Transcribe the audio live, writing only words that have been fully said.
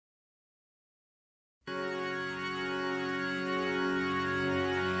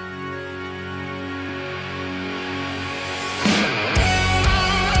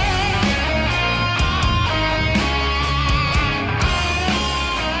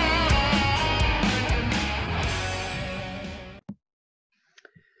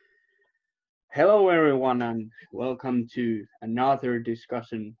Hello, everyone, and welcome to another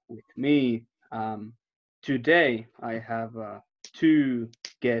discussion with me. Um, Today, I have two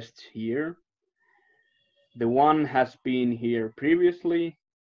guests here. The one has been here previously,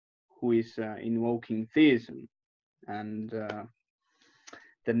 who is invoking theism, and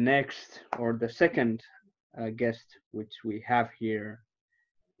the next or the second guest which we have here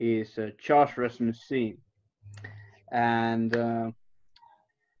is Josh Rasmussen, and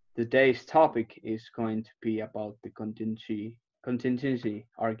today's topic is going to be about the contingency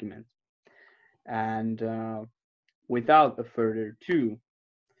argument. And without a further ado,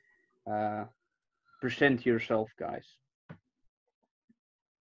 uh, present yourself, guys.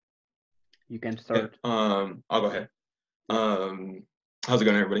 You can Yeah, start. I'll go ahead. How's it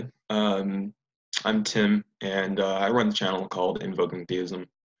going, everybody? I'm Tim, and I run the channel called Invoking Theism.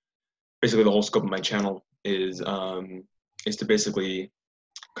 Basically, the whole scope of my channel is to basically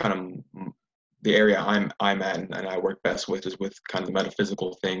kind of the area I'm at and I work best with is with kind of the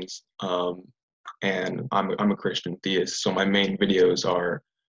metaphysical things. And I'm a Christian theist, so my main videos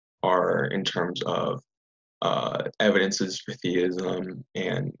are in terms of evidences for theism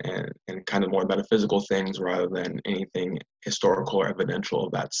and kind of more metaphysical things rather than anything historical or evidential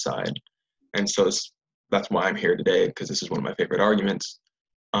of that side. And so that's why I'm here today, because this is one of my favorite arguments.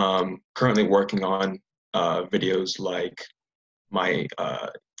 Currently working on videos like my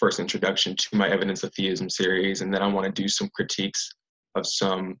first introduction to my evidence of theism series, and then I want to do some critiques of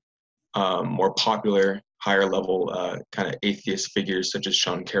some more popular, higher level kind of atheist figures such as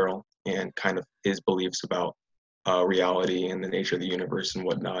Sean Carroll and kind of his beliefs about reality and the nature of the universe and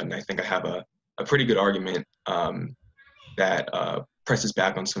whatnot. And I think I have a pretty good argument that presses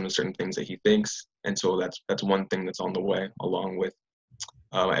back on some of the certain things that he thinks. And so that's one thing that's on the way, along with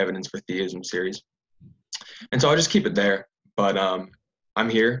my evidence for theism series. And so I'll just keep it there. But I'm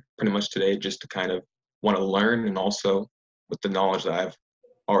here pretty much today just to kind of want to learn, and also with the knowledge that I've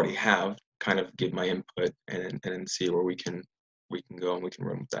already have, kind of give my input and see where we can go and we can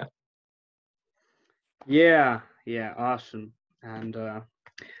run with that. Yeah, awesome. And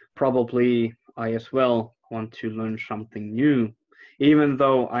probably I as well want to learn something new, even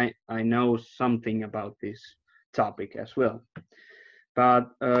though I know something about this topic as well. But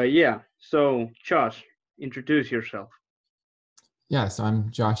yeah, so Josh, introduce yourself. Yeah, so I'm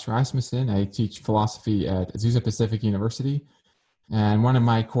Josh Rasmussen. I teach philosophy at Azusa Pacific University. And one of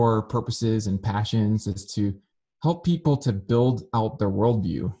my core purposes and passions is to help people to build out their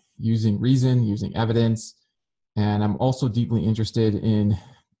worldview using reason, using evidence. And I'm also deeply interested in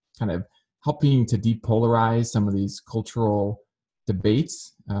kind of helping to depolarize some of these cultural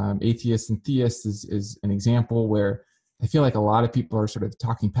debates. Atheists and theists is an example where I feel like a lot of people are sort of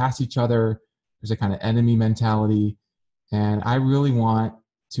talking past each other. There's a kind of enemy mentality. And I really want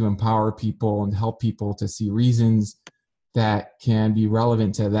to empower people and help people to see reasons that can be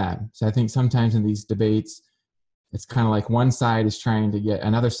relevant to them. So I think sometimes in these debates, it's kind of like one side is trying to get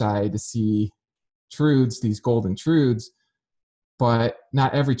another side to see truths, these golden truths, but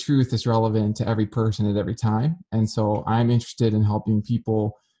not every truth is relevant to every person at every time. And so I'm interested in helping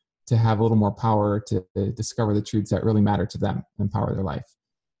people to have a little more power to discover the truths that really matter to them and empower their life.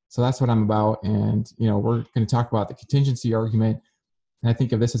 So that's what I'm about. And, we're going to talk about the contingency argument. And I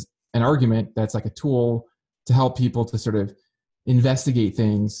think of this as an argument that's like a tool to help people to sort of investigate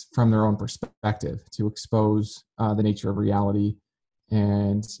things from their own perspective, to expose the nature of reality.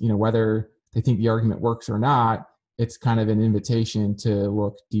 And, whether they think the argument works or not, it's kind of an invitation to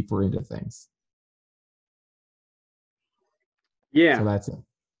look deeper into things. Yeah. So that's it.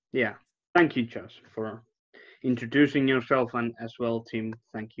 Yeah. Thank you, Josh, for introducing yourself, and as well, Tim.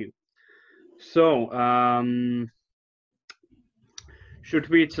 Thank you. So, should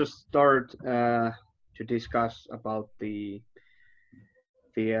we just start to discuss about the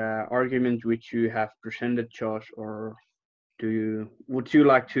argument which you have presented, Josh, or would you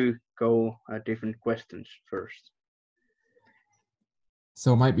like to go different questions first?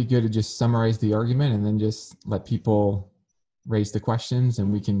 So it might be good to just summarize the argument and then just let people raise the questions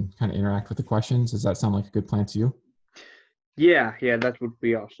and we can kind of interact with the questions. Does that sound like a good plan to you? Yeah, that would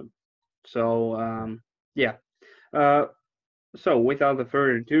be awesome. So, yeah. So without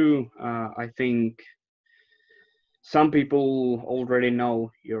further ado, I think some people already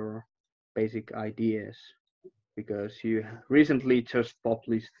know your basic ideas because you recently just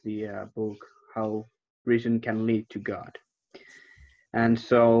published the book How Reason Can Lead to God. And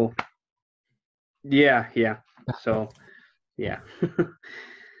so, yeah. So, yeah.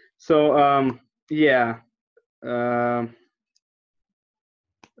 So, yeah.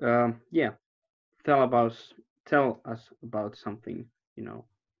 Yeah. Tell us about something.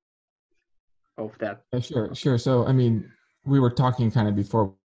 of that. Sure. So, I mean, we were talking kind of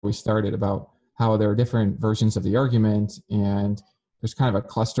before we started about how there are different versions of the argument, and there's kind of a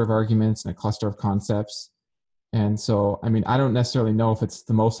cluster of arguments and a cluster of concepts. And so, I mean, I don't necessarily know if it's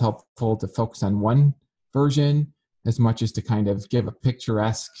the most helpful to focus on one version as much as to kind of give a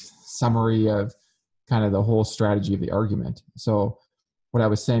picturesque summary of kind of the whole strategy of the argument. So what I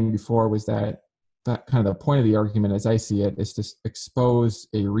was saying before was that kind of the point of the argument, as I see it, is to expose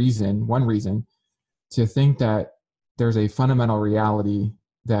one reason, to think that there's a fundamental reality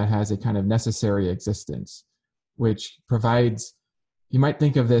that has a kind of necessary existence, which provides, you might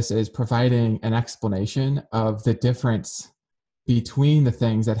think of this as providing an explanation of the difference between the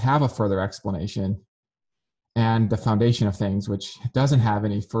things that have a further explanation and the foundation of things, which doesn't have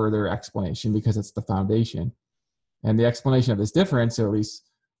any further explanation because it's the foundation. And the explanation of this difference, or at least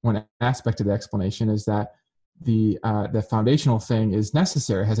one aspect of the explanation, is that the foundational thing is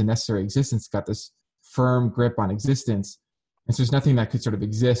necessary, has a necessary existence, got this firm grip on existence. And so there's nothing that could sort of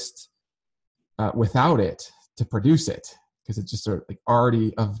exist without it to produce it, because it just sort of like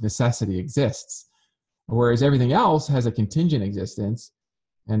already of necessity exists. Whereas everything else has a contingent existence.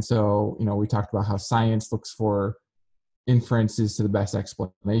 And so, we talked about how science looks for inferences to the best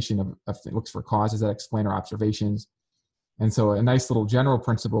explanation looks for causes that explain our observations. And so a nice little general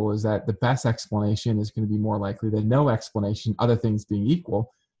principle is that the best explanation is going to be more likely than no explanation, other things being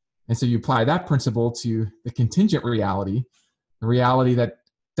equal. And so you apply that principle to the contingent reality, the reality that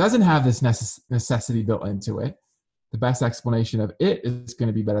doesn't have this necessity built into it. The best explanation of it is going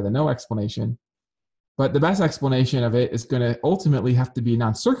to be better than no explanation. But the best explanation of it is going to ultimately have to be a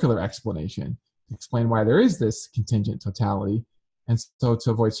non-circular explanation to explain why there is this contingent totality. And so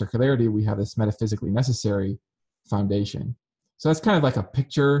to avoid circularity, we have this metaphysically necessary foundation. So that's kind of like a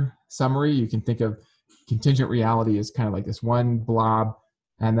picture summary. You can think of contingent reality as kind of like this one blob,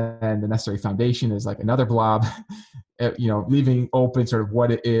 and then the necessary foundation is like another blob, leaving open sort of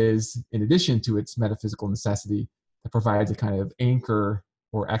what it is in addition to its metaphysical necessity that provides a kind of anchor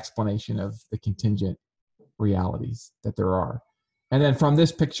or explanation of the contingent realities that there are. And then from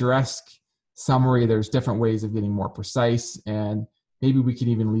this picturesque summary, there's different ways of getting more precise, and maybe we can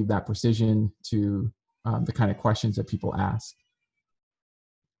even leave that precision to the kind of questions that people ask.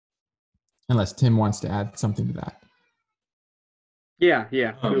 Unless Tim wants to add something to that. Yeah,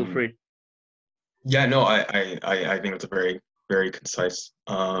 feel free. Yeah, no, I think it's a very, very concise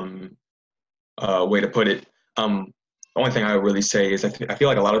way to put it. The only thing I would really say is I feel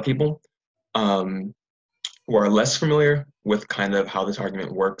like a lot of people who are less familiar with kind of how this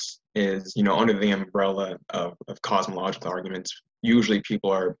argument works is, under the umbrella of cosmological arguments, usually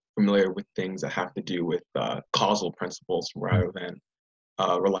people are familiar with things that have to do with causal principles rather than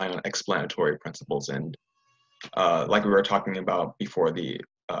relying on explanatory principles. And like we were talking about before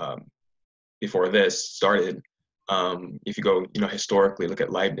this started, if you go, historically look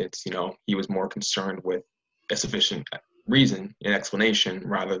at Leibniz, he was more concerned with a sufficient reason and explanation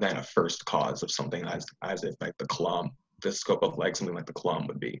rather than a first cause of something as if like the scope of like something like the Coulomb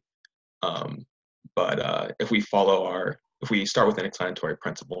would be. But if we start with an explanatory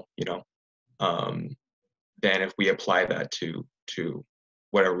principle, then if we apply that to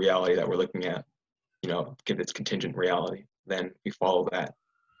whatever reality that we're looking at, give its contingent reality, then we follow that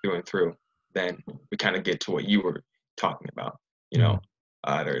through and through, then we kind of get to what you were talking about,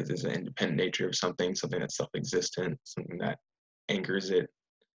 there's an independent nature of something that's self-existent, something that anchors it,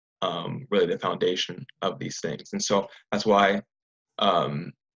 really the foundation of these things. And so that's why I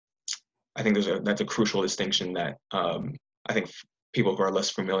think that's a crucial distinction that I think people who are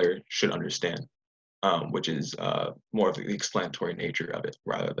less familiar should understand, which is more of the explanatory nature of it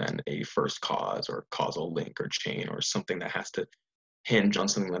rather than a first cause or causal link or chain or something that has to hinge on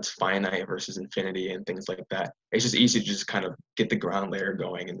something that's finite versus infinity and things like that. It's just easy to just kind of get the ground layer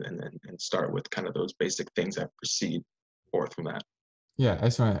going and start with kind of those basic things that proceed forth from that. Yeah, I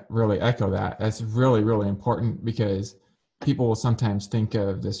just want to really echo that. That's really, really important, because people will sometimes think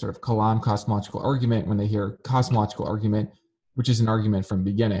of this sort of Coulomb cosmological argument when they hear cosmological argument, which is an argument from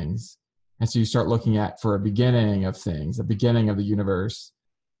beginnings. And so you start looking for a beginning of things, a beginning of the universe,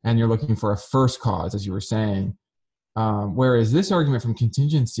 and you're looking for a first cause, as you were saying. Whereas this argument from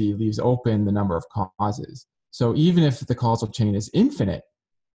contingency leaves open the number of causes. So even if the causal chain is infinite,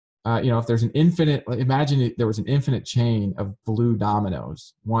 if there's an infinite, imagine there was an infinite chain of blue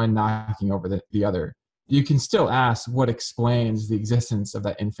dominoes, one knocking over the other. You can still ask what explains the existence of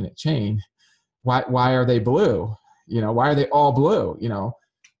that infinite chain. Why are they blue? Why are they all blue?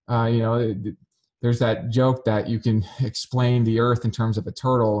 There's that joke that you can explain the earth in terms of a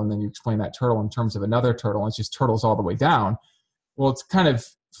turtle, and then you explain that turtle in terms of another turtle, and it's just turtles all the way down. Well, it's kind of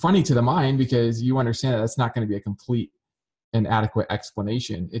funny to the mind because you understand that that's not going to be a complete and adequate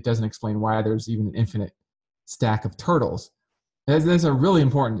explanation. It doesn't explain why there's even an infinite stack of turtles. That's a really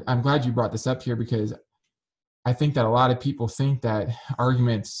important, I'm glad you brought this up here, because I think that a lot of people think that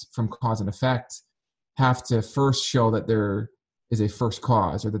arguments from cause and effect have to first show that there is a first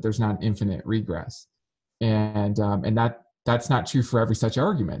cause or that there's not an infinite regress. And that's not true for every such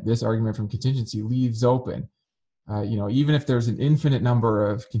argument. This argument from contingency leaves open, even if there's an infinite number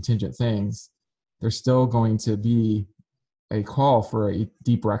of contingent things, there's still going to be a call for a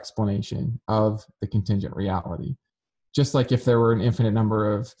deeper explanation of the contingent reality. Just like if there were an infinite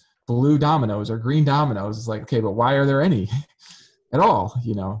number of blue dominoes or green dominoes, it's like, okay, but why are there any at all?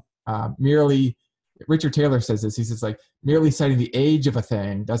 Merely, Richard Taylor says this, he says, like, merely citing the age of a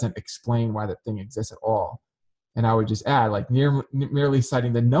thing doesn't explain why that thing exists at all. And I would just add, like, merely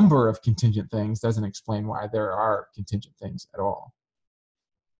citing the number of contingent things doesn't explain why there are contingent things at all.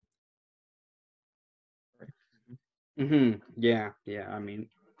 Yeah. I mean,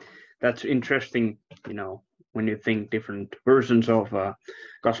 that's interesting, when you think different versions of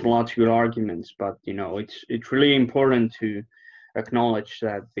cosmological arguments. But it's really important to acknowledge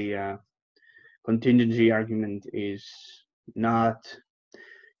that the contingency argument is not,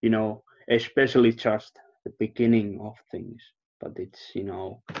 especially just the beginning of things, but it's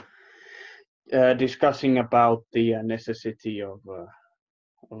discussing about the necessity of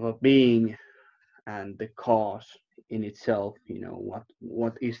a being and the cause in itself.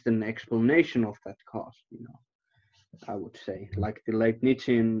 What is the explanation of that cause? I would say, like the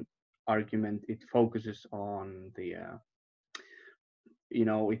Leibnizian argument, it focuses on the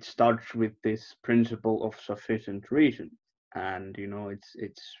it starts with this principle of sufficient reason. And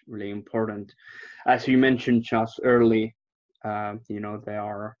it's really important, as you mentioned just early.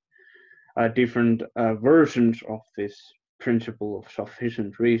 There are different versions of this principle of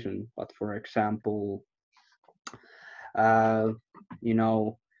sufficient reason. But for example,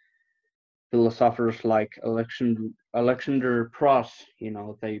 philosophers like Alexander Pross,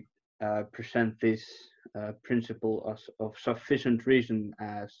 they present this principle of sufficient reason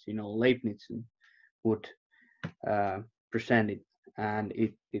as Leibniz would present it, and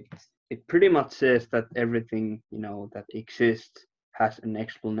it pretty much says that everything that exists has an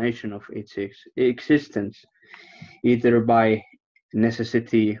explanation of its existence, either by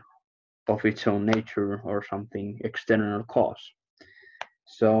necessity of its own nature or something external cause.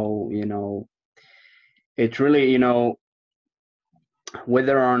 So it's really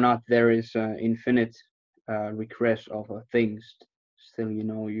whether or not there is an infinite regress of things, still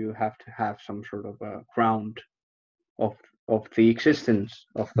you have to have some sort of a ground of the existence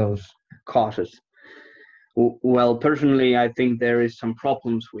of those causes. Well, personally, I think there is some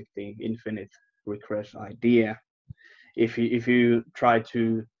problems with the infinite regress idea. If you try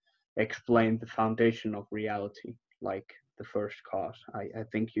to explain the foundation of reality, like the first cause, I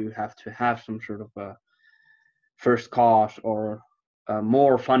think you have to have some sort of a first cause or a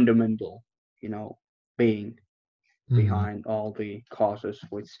more fundamental, being behind all the causes,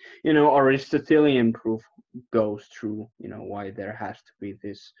 which Aristotelian proof goes through, why there has to be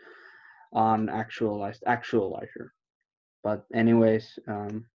this unactualized actualizer. But anyways,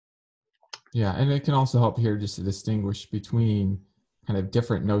 yeah, and it can also help here just to distinguish between kind of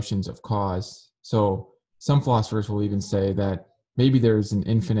different notions of cause. So some philosophers will even say that maybe there's an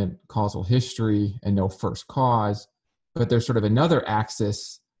infinite causal history and no first cause, but there's sort of another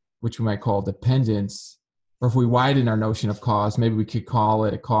axis which we might call dependence. Or if we widen our notion of cause, maybe we could call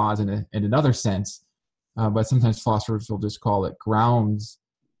it a cause in another sense. But sometimes philosophers will just call it grounds.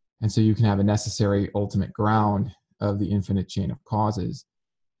 And so you can have a necessary ultimate ground of the infinite chain of causes,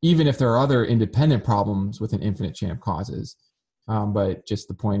 even if there are other independent problems with an infinite chain of causes. But just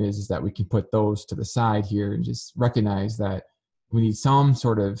the point is that we can put those to the side here and just recognize that we need some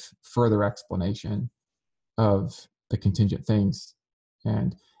sort of further explanation of the contingent things.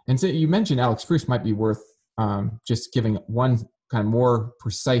 And so you mentioned Alex Proust might be worth just giving one kind of more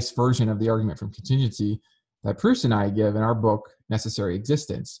precise version of the argument from contingency that Proust and I give in our book, Necessary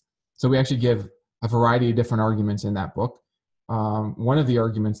Existence. So we actually give a variety of different arguments in that book. One of the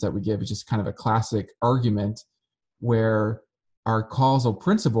arguments that we give is just kind of a classic argument where our causal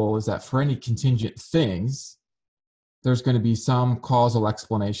principle is that for any contingent things, there's going to be some causal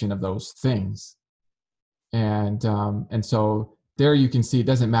explanation of those things. And so there you can see it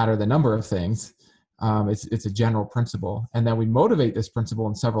doesn't matter the number of things. It's a general principle. And then we motivate this principle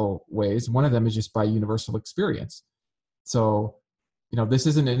in several ways. One of them is just by universal experience. So, this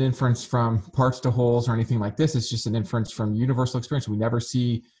isn't an inference from parts to wholes or anything like this. It's just an inference from universal experience. We never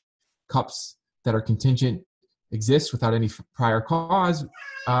see cups that are contingent exists without any prior cause.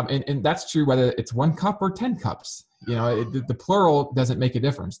 And that's true whether it's 1 cup or 10 cups. The plural doesn't make a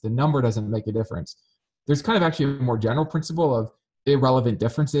difference. The number doesn't make a difference. There's kind of actually a more general principle of irrelevant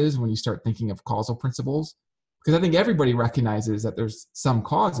differences when you start thinking of causal principles, because I think everybody recognizes that there's some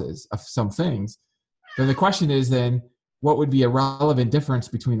causes of some things. Then the question is then, what would be a relevant difference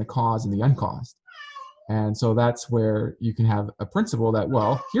between the cause and the uncaused? And so that's where you can have a principle that,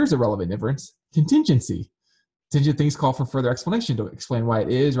 well, here's a relevant difference: contingency. Contingent things call for further explanation to explain why it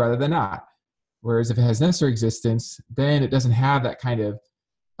is rather than not. Whereas if it has necessary existence, then it doesn't have that kind of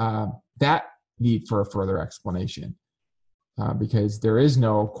that need for a further explanation, because there is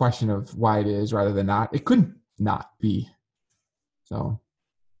no question of why it is rather than not. It couldn't not be. So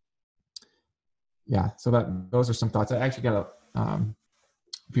yeah, so those are some thoughts. I actually gotta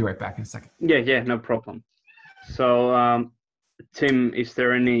be right back in a second. Yeah, no problem. So Tim, is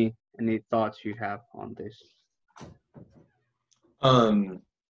there any thoughts you have on this?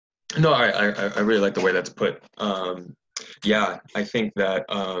 No, I really like the way that's put. Yeah, I think that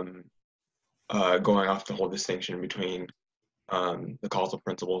going off the whole distinction between the causal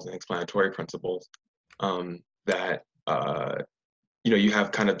principles and explanatory principles, that you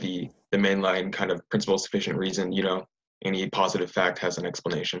have kind of the mainline kind of principle of sufficient reason. Any positive fact has an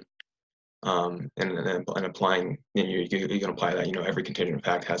explanation, and applying, you can apply that. Every contingent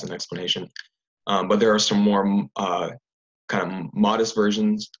fact has an explanation, but there are some more kind of modest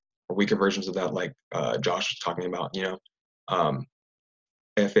versions or weaker versions of that, like Josh was talking about.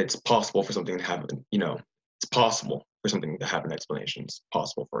 If it's possible for something to have, it's possible for something to have an explanation. It's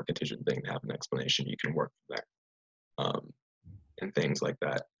possible for a contingent thing to have an explanation. You can work from there, and things like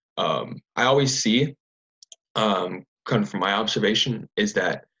that. I always see, kind of from my observation, is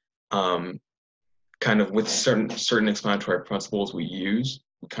that kind of with certain explanatory principles we use,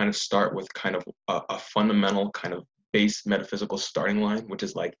 we kind of start with kind of a fundamental kind of base metaphysical starting line, which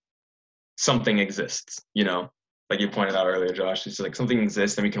is like something exists. Like you pointed out earlier, Josh, it's like something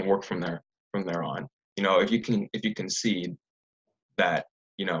exists, and we can work from there on. If you concede that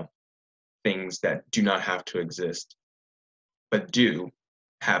things that do not have to exist but do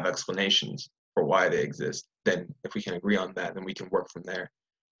have explanations for why they exist, then if we can agree on that, then we can work from there,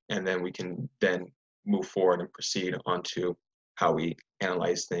 and then we can then move forward and proceed onto how we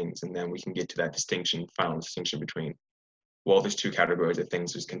analyze things, and then we can get to that final distinction between, well, there's 2 categories of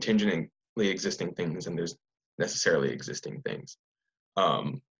things. There's contingently existing things, and there's necessarily existing things.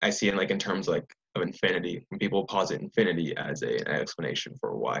 I see it like in terms like of infinity. When people posit infinity as an explanation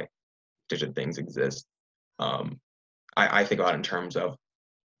for why contingent things exist, I think about it in terms of,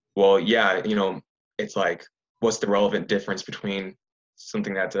 well, yeah, it's like, what's the relevant difference between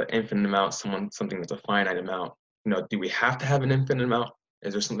something that's an infinite amount, something that's a finite amount? Do we have to have an infinite amount?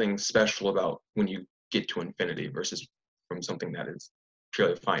 Is there something special about when you get to infinity versus from something that is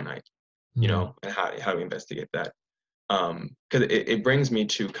purely finite? And how do we investigate that? Because it brings me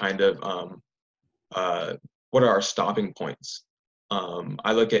to kind of what are our stopping points?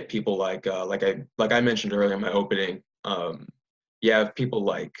 I look at people like I mentioned earlier in my opening. You have people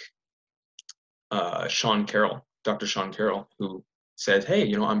like Sean Carroll, Dr. Sean Carroll, who says,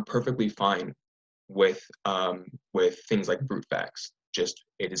 "Hey, I'm perfectly fine with things like brute facts. Just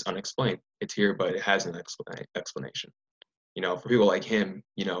it is unexplained. It's here, but it has an explanation." For people like him,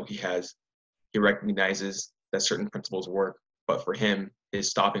 he recognizes that certain principles work, but for him, his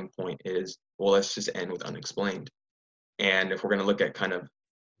stopping point is, well, let's just end with unexplained. And if we're going to look at kind of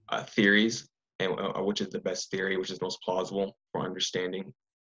theories, and which is the best theory, which is most plausible for understanding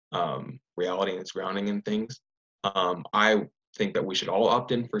reality and its grounding in things, I think that we should all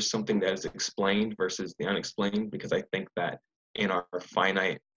opt in for something that is explained versus the unexplained, because I think that in our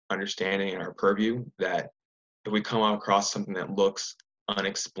finite understanding and our purview, that if we come across something that looks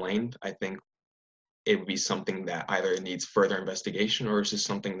unexplained, I think it would be something that either needs further investigation, or it's just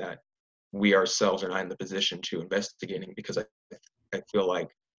something that we ourselves are not in the position to investigating, because I feel like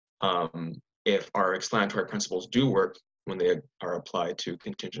if our explanatory principles do work when they are applied to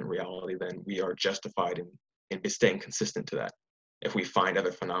contingent reality, then we are justified in staying consistent to that. If we find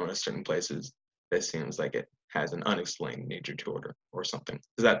other phenomena in certain places that seems like it has an unexplained nature to it or something.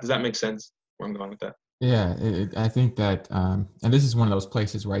 Does that make sense where I'm going with that? Yeah, I think that, and this is one of those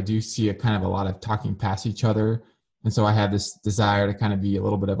places where I do see a kind of a lot of talking past each other. And so I have this desire to kind of be a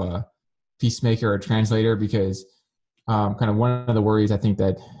little bit of a peacemaker or translator, because kind of one of the worries I think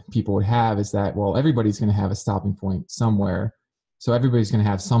that people would have is that, well, everybody's going to have a stopping point somewhere. So everybody's going to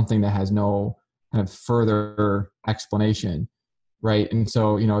have something that has no kind of further explanation, right? And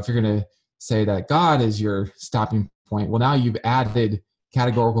so, if you're going to say that God is your stopping point, well, now you've added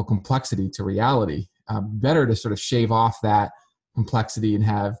categorical complexity to reality. better to sort of shave off that complexity and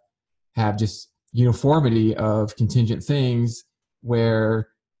have just uniformity of contingent things where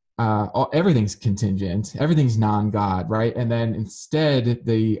everything's contingent, everything's non-God, right? And then instead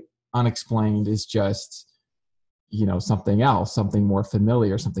the unexplained is just, something else, something more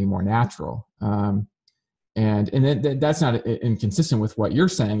familiar, something more natural. And that's not inconsistent with what you're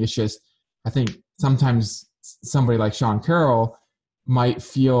saying. It's just, I think sometimes somebody like Sean Carroll might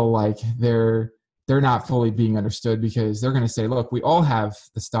feel like they're not fully being understood, because they're going to say, look, we all have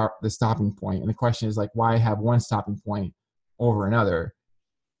the stopping point. And the question is, like, why have one stopping point over another?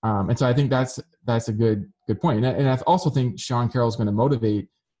 And so I think that's a good point. And I also think Sean Carroll is going to motivate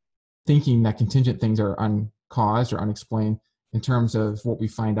thinking that contingent things are uncaused or unexplained in terms of what we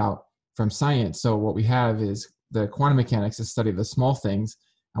find out from science. So what we have is the quantum mechanics, the study of the small things,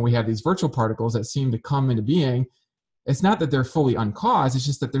 and we have these virtual particles that seem to come into being. It's not that they're fully uncaused, it's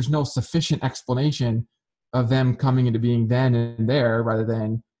just that there's no sufficient explanation of them coming into being then and there, rather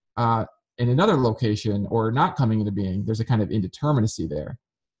than in another location, or not coming into being. There's a kind of indeterminacy there.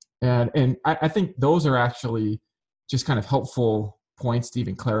 And I think those are actually just kind of helpful points to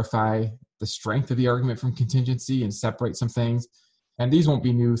even clarify the strength of the argument from contingency and separate some things. And these won't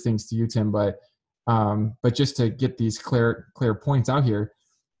be new things to you, Tim, but just to get these clear points out here.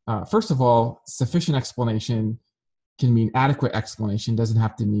 First of all, sufficient explanation can mean adequate explanation, doesn't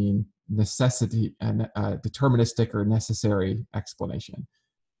have to mean necessity and deterministic or necessary explanation.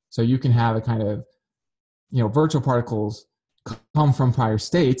 So you can have a kind of, virtual particles come from prior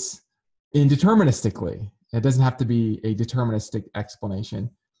states indeterministically. It doesn't have to be a deterministic explanation.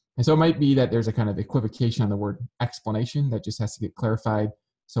 And so it might be that there's a kind of equivocation on the word explanation that just has to get clarified.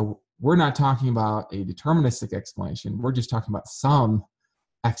 So we're not talking about a deterministic explanation. We're just talking about some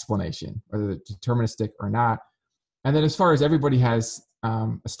explanation, whether it's deterministic or not. And then as far as everybody has a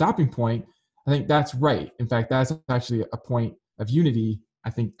stopping point, I think that's right. In fact, that's actually a point of unity. I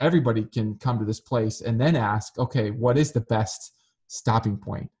think everybody can come to this place and then ask, okay, what is the best stopping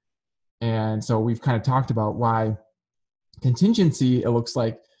point? And so we've kind of talked about why contingency, it looks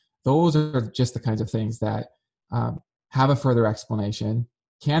like those are just the kinds of things that have a further explanation,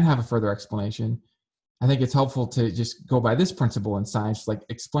 can have a further explanation. I think it's helpful to just go by this principle in science, like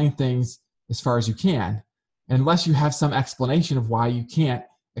explain things as far as you can, unless you have some explanation of why you can't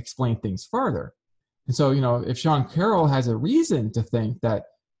explain things further. And so, if Sean Carroll has a reason to think that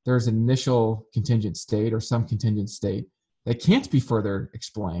there's an initial contingent state or some contingent state that can't be further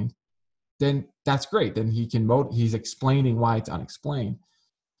explained, then that's great. Then he's explaining why it's unexplained.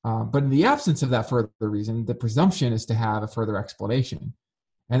 But in the absence of that further reason, the presumption is to have a further explanation.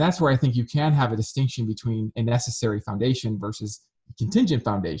 And that's where I think you can have a distinction between a necessary foundation versus a contingent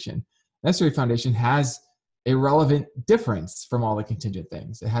foundation. Necessary foundation has a relevant difference from all the contingent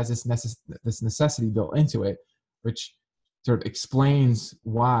things. It has this necessity built into it, which sort of explains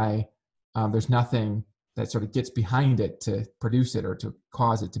why there's nothing that sort of gets behind it to produce it or to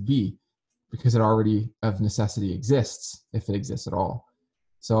cause it to be, because it already of necessity exists, if it exists at all.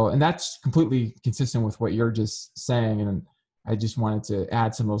 So, and that's completely consistent with what you're just saying. And I just wanted to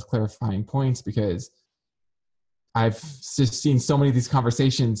add some of those clarifying points, because I've just seen so many of these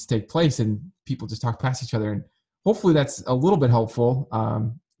conversations take place and people just talk past each other. And hopefully that's a little bit helpful.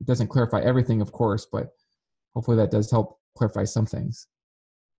 It doesn't clarify everything, of course, but hopefully that does help clarify some things.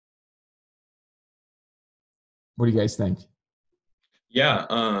 What do you guys think? Yeah,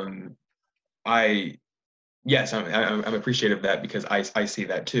 I'm appreciative of that, because I see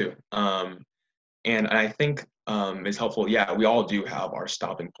that too. And I think it's helpful. Yeah, we all do have our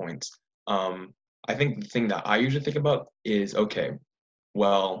stopping points. I think the thing that I usually think about is, okay,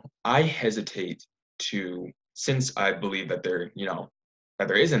 well, I hesitate to, since I believe that there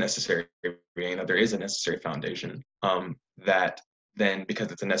is a necessary being, that there is a necessary foundation, that then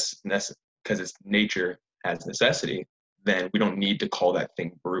because its nature has necessity, then we don't need to call that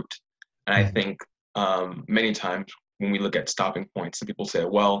thing brute. And I think many times when we look at stopping points, some people say,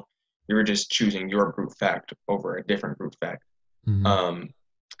 well, you're just choosing your brute fact over a different brute fact. Mm-hmm.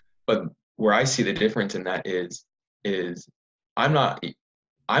 But where I see the difference in that is I'm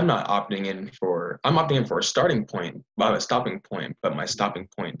opting in for a starting point, a stopping point, but my stopping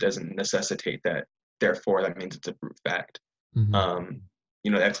point doesn't necessitate that. Therefore, that means it's a brute fact. Mm-hmm.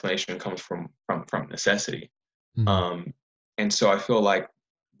 The explanation comes from necessity. Mm-hmm. And so I feel like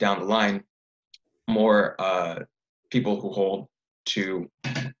down the line, more people who hold to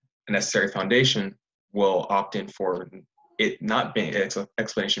a necessary foundation will opt in for it not being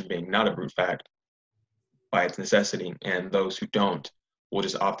explanation being not a brute fact by its necessity, and those who don't will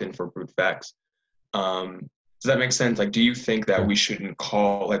just opt in for brute facts. Does that make sense? Like, do you think that Yeah. we shouldn't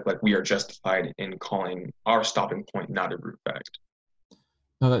call, like we are justified in calling our stopping point not a brute fact?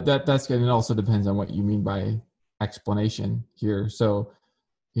 No, that's good. And it also depends on what you mean by explanation here. So,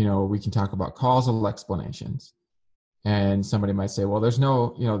 we can talk about causal explanations. And somebody might say, well, there's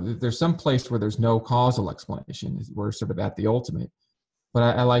no, there's some place where there's no causal explanation. We're sort of at the ultimate. But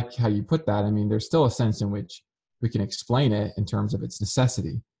I like how you put that. I mean, there's still a sense in which we can explain it in terms of its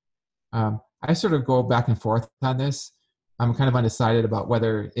necessity. I sort of go back and forth on this. I'm kind of undecided about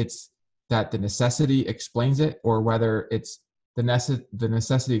whether it's that the necessity explains it or whether it's the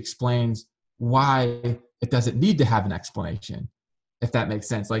necessity explains why it doesn't need to have an explanation, if that makes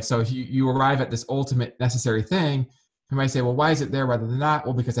sense. Like, so if you arrive at this ultimate necessary thing, you might say, well, why is it there rather than not?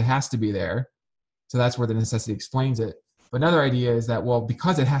 Well, because it has to be there. So that's where the necessity explains it. But another idea is that, well,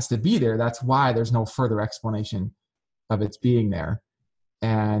 because it has to be there, that's why there's no further explanation of its being there.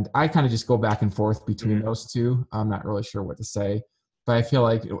 And I kind of just go back and forth between those two. I'm not really sure what to say, but I feel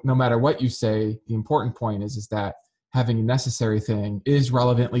like no matter what you say, the important point is that having a necessary thing is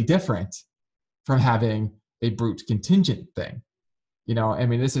relevantly different from having a brute contingent thing. I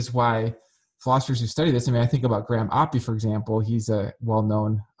mean, this is why philosophers who study this, I mean, I think about Graham Oppy, for example. He's a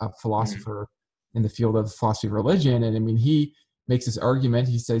well-known philosopher in the field of philosophy of religion. And I mean, he makes this argument.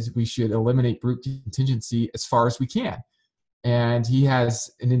 He says we should eliminate brute contingency as far as we can. And he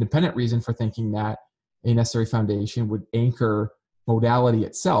has an independent reason for thinking that a necessary foundation would anchor modality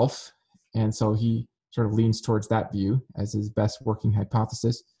itself. And so he sort of leans towards that view as his best working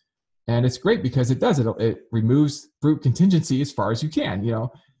hypothesis. And it's great because it does. It removes brute contingency as far as you can.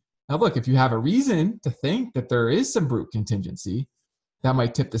 Now, look, if you have a reason to think that there is some brute contingency, that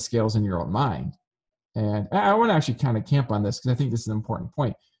might tip the scales in your own mind. And I want to actually kind of camp on this because I think this is an important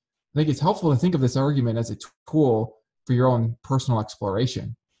point. I think it's helpful to think of this argument as a tool for your own personal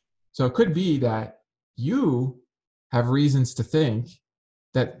exploration. So it could be that you have reasons to think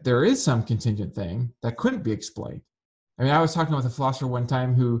that there is some contingent thing that couldn't be explained. I mean, I was talking with a philosopher one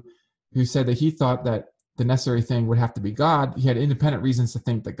time who said that he thought that the necessary thing would have to be God. He had independent reasons to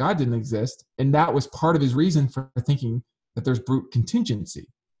think that God didn't exist, and that was part of his reason for thinking that there's brute contingency.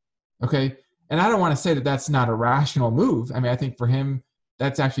 Okay, and I don't want to say that that's not a rational move. I mean, I think for him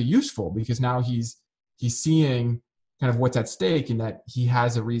that's actually useful because now he's seeing kind of what's at stake and that he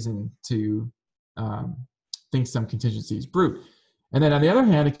has a reason to think some contingency is brute. And then on the other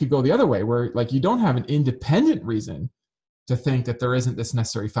hand, it could go the other way where like you don't have an independent reason to think that there isn't this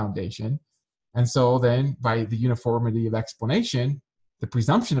necessary foundation. And so then by the uniformity of explanation, the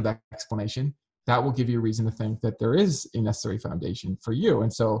presumption of explanation, that will give you a reason to think that there is a necessary foundation for you.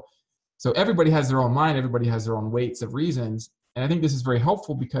 And so everybody has their own mind, everybody has their own weights of reasons. And I think this is very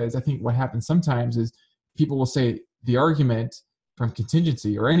helpful because I think what happens sometimes is people will say the argument from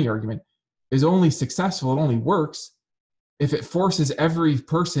contingency or any argument is only successful, it only works if it forces every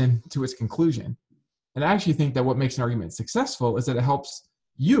person to its conclusion. And I actually think that what makes an argument successful is that it helps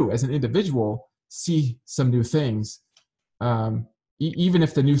you as an individual see some new things. Even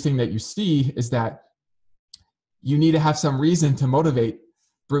if the new thing that you see is that you need to have some reason to motivate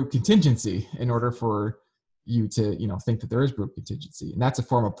brute contingency in order for you to, think that there is brute contingency. And that's a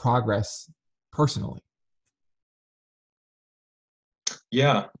form of progress personally.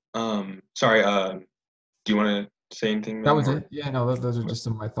 Yeah. Sorry. Do you want to say anything? That was it. Yeah, no, those are just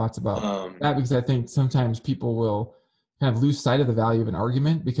some of my thoughts about that because I think sometimes people will kind of lose sight of the value of an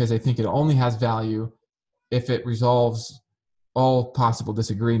argument because they think it only has value if it resolves all possible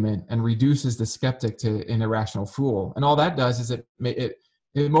disagreement and reduces the skeptic to an irrational fool. And all that does is it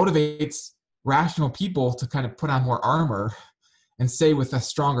motivates rational people to kind of put on more armor and say with a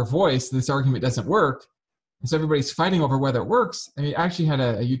stronger voice, this argument doesn't work. And so everybody's fighting over whether it works. I mean, I actually had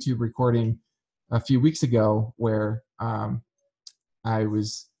a YouTube recording a few weeks ago where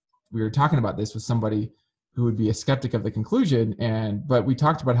we were talking about this with somebody who would be a skeptic of the conclusion, but we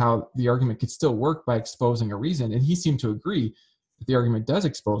talked about how the argument could still work by exposing a reason, and he seemed to agree that the argument does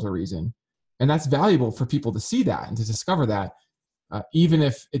expose a reason, and that's valuable for people to see that and to discover that, even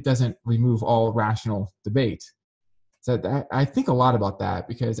if it doesn't remove all rational debate. So I think a lot about that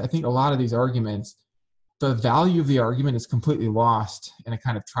because I think a lot of these arguments, the value of the argument is completely lost in a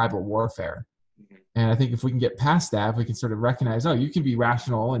kind of tribal warfare. And I think if we can get past that, if we can sort of recognize, you can be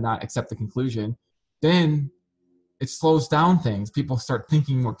rational and not accept the conclusion, then it slows down things. People start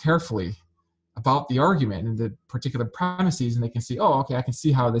thinking more carefully about the argument and the particular premises, and they can see, okay, I can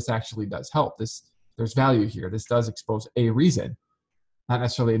see how this actually does help. There's value here. This does expose a reason, not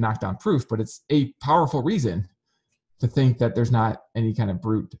necessarily a knockdown proof, but it's a powerful reason to think that there's not any kind of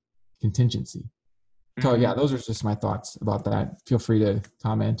brute contingency. So yeah, those are just my thoughts about that. Feel free to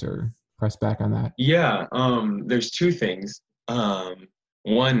comment or press back on that. Yeah, there's two things.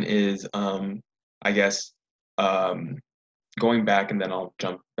 One is, I guess, going back, and then I'll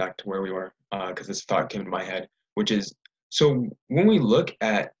jump back to where we were, because this thought came to my head, which is, so when we look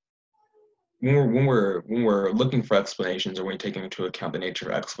at, when we're looking for explanations, or when we're taking into account the nature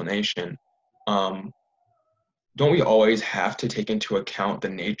of explanation, don't we always have to take into account the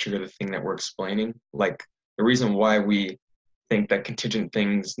nature of the thing that we're explaining? Like, the reason why we think that contingent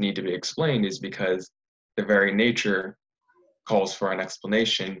things need to be explained is because the very nature calls for an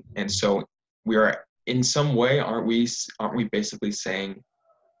explanation. And so we are, in some way, aren't we basically saying,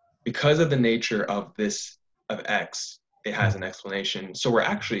 because of the nature of this, of X, it has an explanation. So we're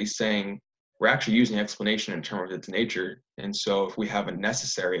actually using explanation in terms of its nature. And so if we have a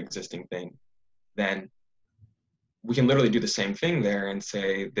necessary existing thing, then we can literally do the same thing there and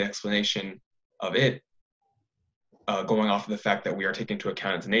say the explanation of it, going off of the fact that we are taking into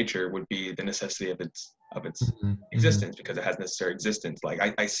account its nature, would be the necessity of its existence, because it has necessary existence.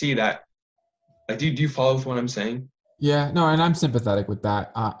 Like, I see that. Like, do you follow with what I'm saying? Yeah, no, and I'm sympathetic with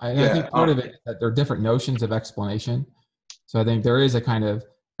that. I think part of it is that there are different notions of explanation. So I think there is a kind of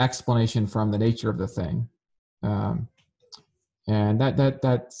explanation from the nature of the thing, and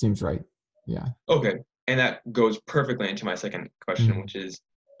that seems right. Yeah. Okay, and that goes perfectly into my second question, which is,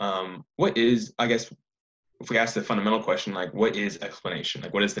 what is, I guess, if we ask the fundamental question, like, what is explanation?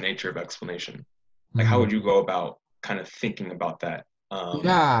 Like, what is the nature of explanation? Like, how would you go about kind of thinking about that?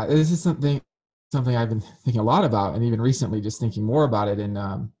 Yeah, this is something I've been thinking a lot about, and even recently just thinking more about it. And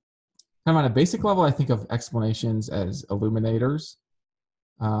kind of on a basic level, I think of explanations as illuminators.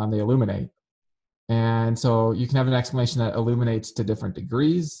 They illuminate. And so you can have an explanation that illuminates to different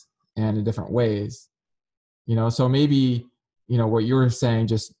degrees and in different ways. So maybe, what you were saying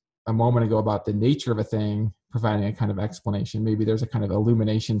just a moment ago about the nature of a thing providing a kind of explanation, maybe there's a kind of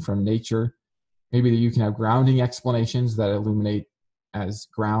illumination from nature. Maybe you can have grounding explanations that illuminate as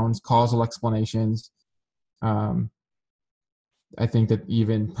grounds, causal explanations. I think that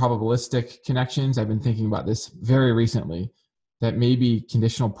even probabilistic connections, I've been thinking about this very recently, that maybe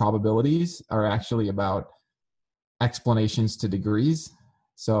conditional probabilities are actually about explanations to degrees.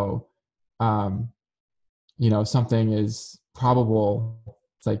 So, something is probable,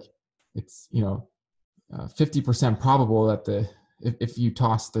 it's like, it's, 50% probable that if you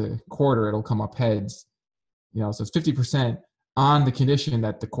toss the quarter, it'll come up heads. So it's 50% on the condition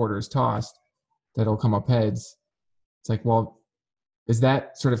that the quarter is tossed, that it'll come up heads. It's like, well, is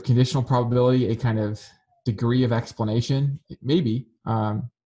that sort of conditional probability a kind of degree of explanation? Maybe. And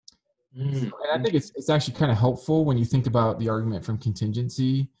I think it's actually kind of helpful when you think about the argument from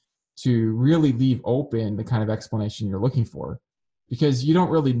contingency to really leave open the kind of explanation you're looking for, because you don't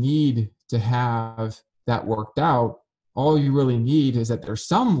really need to have that worked out. All you really need is that there's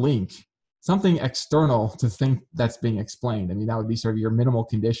some link, something external to think that's being explained. I mean, that would be sort of your minimal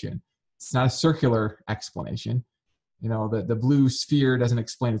condition. It's not a circular explanation. The blue sphere doesn't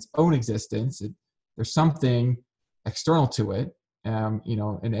explain its own existence. There's something external to it. And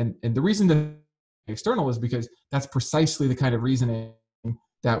the reason that external is because that's precisely the kind of reasoning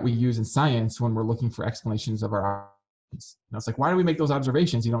that we use in science when we're looking for explanations of our observations. It's like, why do we make those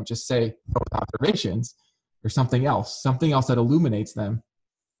observations? You don't just say those observations. There's something else that illuminates them.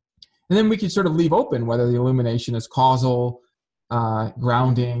 And then we can sort of leave open whether the illumination is causal,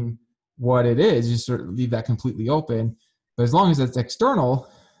 grounding, what it is. You sort of leave that completely open. But as long as it's external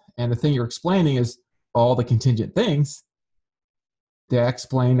and the thing you're explaining is all the contingent things, the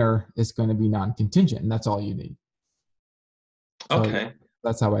explainer is going to be non-contingent, and that's all you need. So okay.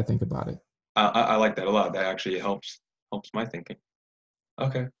 That's how I think about it. I like that a lot. That actually helps my thinking.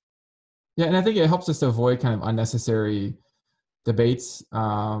 Okay. Yeah, and I think it helps us to avoid kind of unnecessary debates.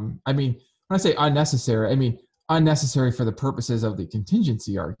 I mean, when I say unnecessary, I mean unnecessary for the purposes of the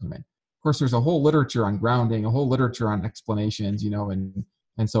contingency argument. Of course, there's a whole literature on grounding, a whole literature on explanations, and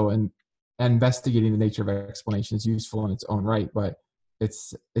so investigating the nature of explanation is useful in its own right, but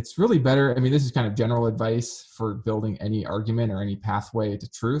it's really better. I mean, this is kind of general advice for building any argument or any pathway to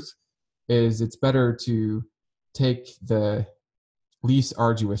truth, is it's better to take the least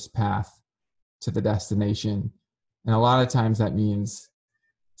arduous path to the destination. And a lot of times that means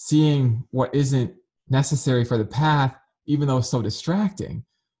seeing what isn't necessary for the path, even though it's so distracting,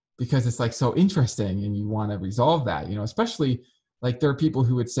 because it's like so interesting and you want to resolve that, especially like there are people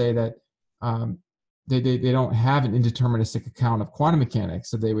who would say that they don't have an indeterministic account of quantum mechanics.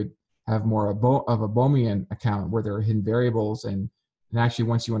 So they would have more of a Bohmian account where there are hidden variables. And actually,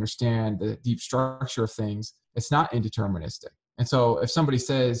 once you understand the deep structure of things, it's not indeterministic. And so if somebody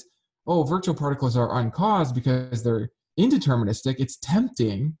says, oh, virtual particles are uncaused because they're indeterministic, it's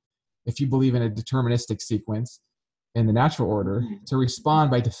tempting if you believe in a deterministic sequence in the natural order, to respond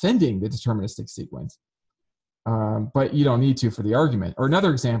by defending the deterministic sequence. But you don't need to for the argument. Or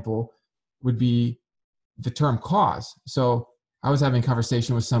another example would be the term cause. So I was having a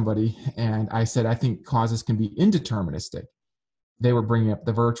conversation with somebody and I said, I think causes can be indeterministic. They were bringing up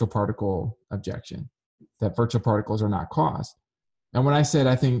the virtual particle objection, that virtual particles are not caused. And when I said,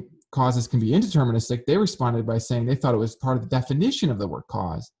 I think causes can be indeterministic, they responded by saying they thought it was part of the definition of the word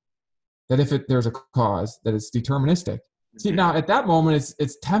cause, that if there's a cause, that it's deterministic. See, now at that moment,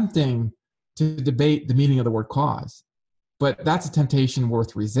 it's tempting to debate the meaning of the word cause, but that's a temptation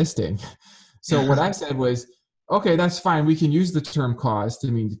worth resisting. So what I said was, okay, that's fine. We can use the term cause to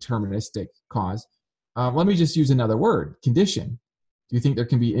mean deterministic cause. Let me just use another word, condition. Do you think there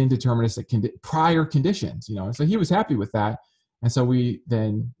can be indeterministic prior conditions? You know, so he was happy with that. And so we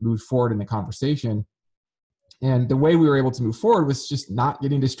then moved forward in the conversation. And the way we were able to move forward was just not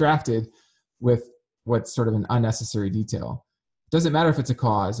getting distracted with what's sort of an unnecessary detail. It doesn't matter if it's a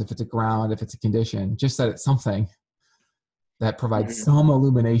cause, if it's a ground, if it's a condition, just that it's something that provides some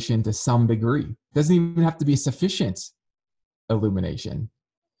illumination to some degree. It doesn't even have to be sufficient illumination,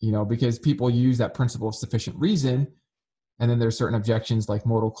 you know, because people use that principle of sufficient reason. And then there's certain objections like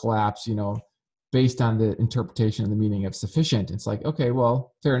modal collapse, you know, based on the interpretation of the meaning of sufficient. It's like, okay,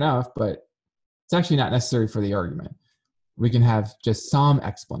 well, fair enough, but it's actually not necessary for the argument. We can have just some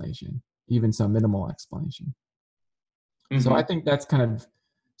explanation, even some minimal explanation. So I think that's kind of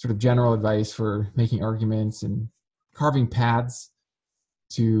sort of general advice for making arguments and carving paths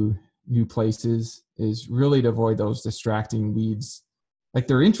to new places, is really to avoid those distracting weeds. Like,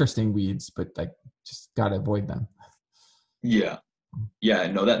 they're interesting weeds, but like just got to avoid them. Yeah.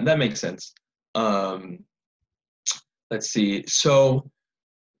 No, that makes sense. Let's see. So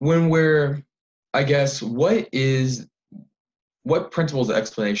when we're, I guess, what principles of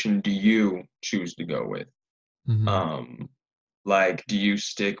explanation do you choose to go with? Like, do you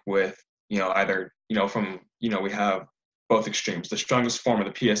stick with, you know, either, you know, from, you know, we have both extremes, the strongest form of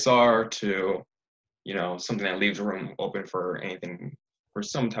the PSR to, you know, something that leaves room open for anything, for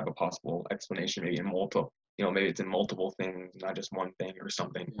some type of possible explanation, maybe in multiple, you know, maybe it's in multiple things, not just one thing or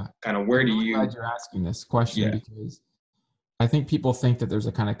something. Yeah. Kind of where I'm do really you? glad you're asking this question, because I think people think that there's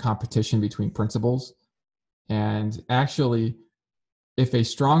a kind of competition between principles. And actually, if a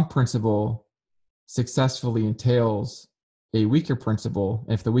strong principle successfully entails a weaker principle,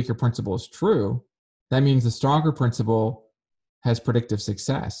 if the weaker principle is true, that means the stronger principle has predictive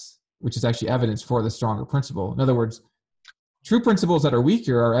success, which is actually evidence for the stronger principle. In other words, true principles that are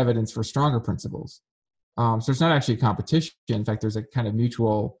weaker are evidence for stronger principles. So it's not actually a competition. In fact, there's a kind of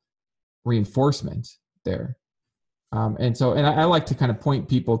mutual reinforcement there. And I like to kind of point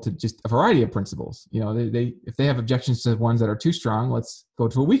people to just a variety of principles. You know, if they have objections to ones that are too strong, let's go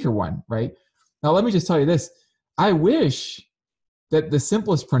to a weaker one, right? Now, let me just tell you this. I wish that the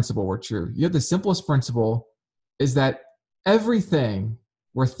simplest principle were true. You know, the simplest principle is that everything,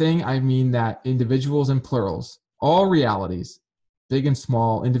 where thing, I mean that individuals and plurals, all realities, big and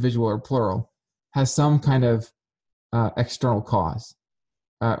small, individual or plural, has some kind of external cause,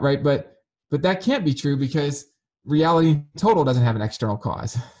 right? But that can't be true, because reality in total doesn't have an external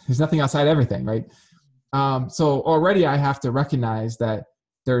cause. There's nothing outside everything, right? So already I have to recognize that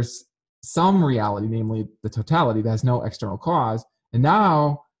there's some reality, namely the totality, that has no external cause. And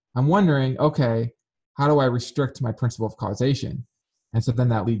now I'm wondering, okay, how do I restrict my principle of causation? And so then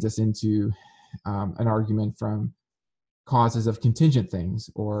that leads us into an argument from causes of contingent things,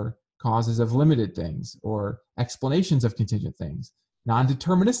 or causes of limited things, or explanations of contingent things,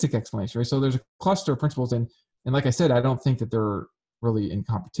 non-deterministic explanation, right? So there's a cluster of principles, and like I said, I don't think that they're really in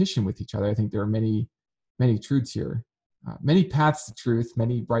competition with each other. I think there are many, many truths here, many paths to truth,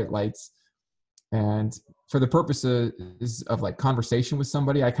 many bright lights. And for the purposes of like conversation with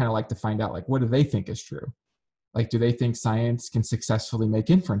somebody, I kind of like to find out, like, what do they think is true? Like, do they think science can successfully make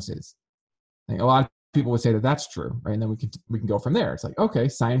inferences? Like, a lot of people would say that that's true, right? And then we can go from there. It's like, okay,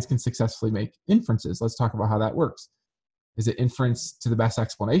 science can successfully make inferences. Let's talk about how that works. Is it inference to the best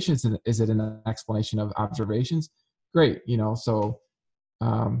explanations? Is it an explanation of observations? Great, you know, so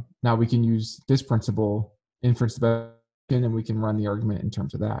now we can use this principle, inference to best, and we can run the argument in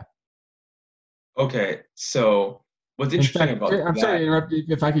terms of that. Okay, so what's interesting about I'm sorry to interrupt you.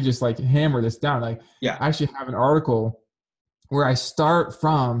 If I could just like hammer this down, like, yeah, I actually have an article where I start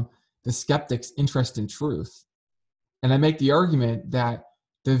from the skeptic's interest in truth, and I make the argument that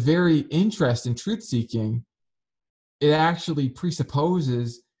the very interest in truth seeking, it actually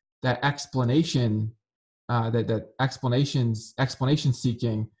presupposes that explanation, that explanation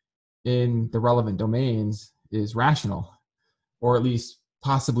seeking in the relevant domains is rational, or at least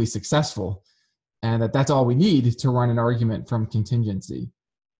possibly successful, and that's all we need to run an argument from contingency.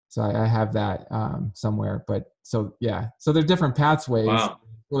 So I have that somewhere. But so yeah, so there are different pathways. Wow.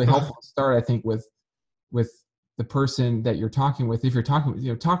 Really helpful to start, I think, with the person that you're talking with. If you're talking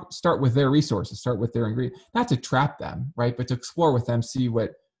with, start with their resources, start with their ingredient, not to trap them, right, but to explore with them, see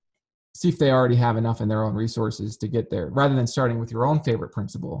if they already have enough in their own resources to get there, rather than starting with your own favorite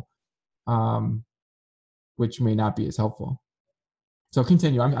principle, which may not be as helpful. So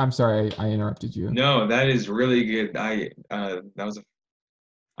continue. I'm sorry I interrupted you. No, that is really good. I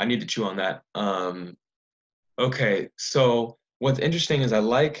need to chew on that. Okay, so what's interesting is I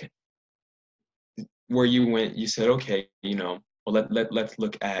like where you said, okay, well, let's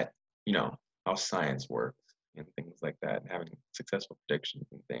look at, how science works and things like that, having successful predictions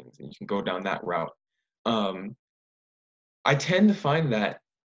and things, and you can go down that route. I tend to find that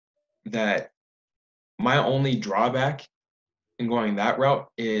my only drawback in going that route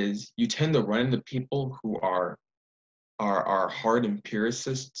is you tend to run into people who are hard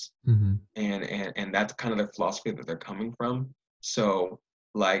empiricists, Mm-hmm. and that's kind of the philosophy that they're coming from. So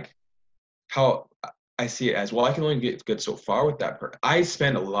like how I see it as, well, I can only get good so far with that part. I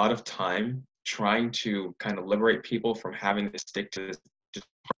spend a lot of time trying to kind of liberate people from having to stick to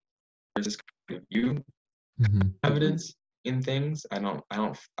this kind of view Mm-hmm. evidence in things. I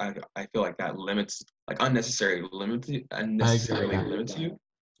feel like that limits, like unnecessarily limits you.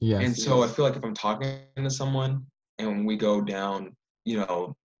 Yes. And so I feel like if I'm talking to someone and we go down,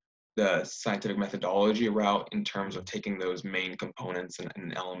 the scientific methodology route in terms of taking those main components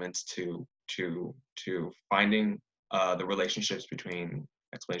and elements to finding the relationships between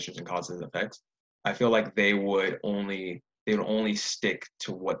explanations and causes and effects, I feel like they would only stick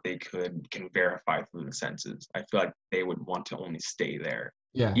to what they can verify through the senses. I feel like they would want to only stay there.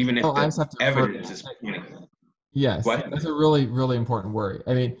 Yeah. Even if I just have to evidence is pointing. Yes, What? that's a really, really important word.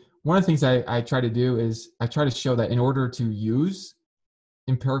 I mean, one of the things I try to do is I try to show that in order to use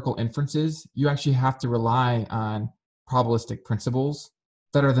empirical inferences, you actually have to rely on probabilistic principles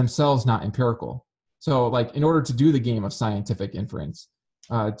that are themselves not empirical. So like in order to do the game of scientific inference,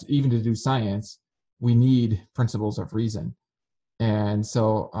 even to do science, we need principles of reason. And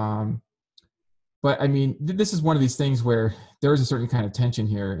so, but I mean, this is one of these things where there is a certain kind of tension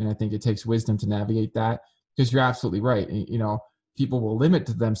here, and I think it takes wisdom to navigate that, because you're absolutely right. People will limit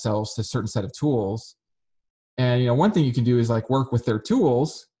themselves to a certain set of tools. And, one thing you can do is like work with their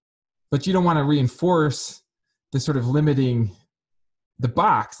tools, but you don't want to reinforce the sort of limiting the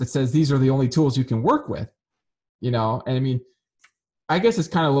box that says these are the only tools you can work with, and I mean, I guess it's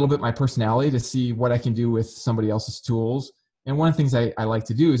kind of a little bit my personality to see what I can do with somebody else's tools. And one of the things I like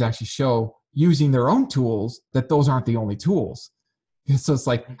to do is actually show using their own tools that those aren't the only tools. So it's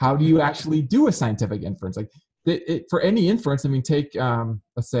like, how do you actually do a scientific inference? Like for any inference, I mean, take,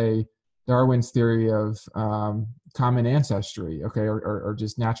 let's say, Darwin's theory of common ancestry, okay, or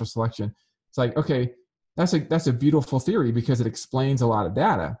just natural selection. It's like, okay, that's a beautiful theory because it explains a lot of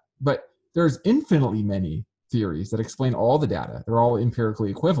data, but there's infinitely many theories that explain all the data. They're all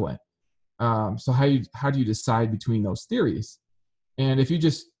empirically equivalent. So how do you decide between those theories? And if you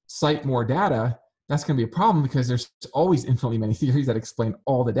just cite more data, that's going to be a problem because there's always infinitely many theories that explain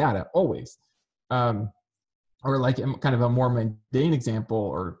all the data, always. Or like kind of a more mundane example,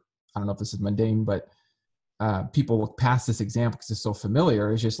 or I don't know if this is mundane, but people look past this example because it's so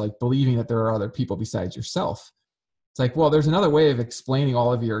familiar. It's just like believing that there are other people besides yourself. It's like, well, there's another way of explaining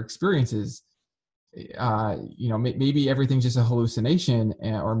all of your experiences. Maybe everything's just a hallucination,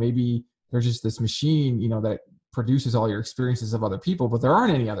 or maybe there's just this machine, that produces all your experiences of other people, but there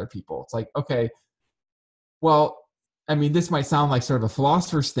aren't any other people. It's like, okay, well, I mean, this might sound like sort of a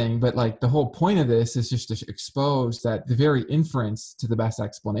philosopher's thing, but like the whole point of this is just to expose that the very inference to the best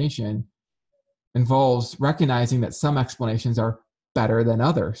explanation involves recognizing that some explanations are better than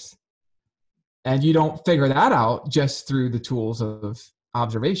others. And you don't figure that out just through the tools of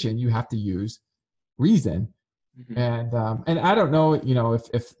observation. You have to use reason. Mm-hmm. And I don't know,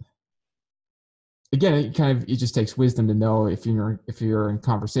 if again, it just takes wisdom to know if you're in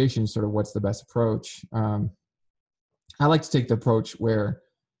conversation, sort of what's the best approach. I like to take the approach where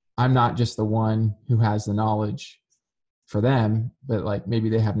I'm not just the one who has the knowledge for them, but like maybe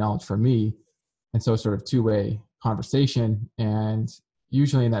they have knowledge for me. And so it's sort of two-way conversation. And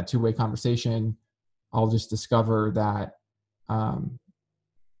usually in that two-way conversation, I'll just discover that a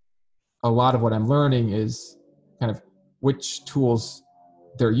lot of what I'm learning is kind of which tools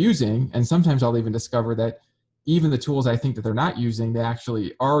they're using. And sometimes I'll even discover that even the tools I think that they're not using, they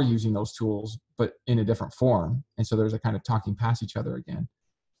actually are using those tools, but in a different form. And so there's a kind of talking past each other again.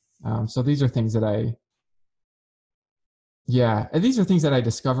 So these are things that Yeah. And these are things that I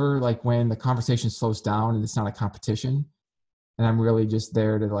discover like when the conversation slows down and it's not a competition. And I'm really just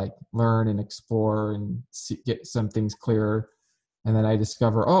there to like learn and explore and get some things clearer. And then I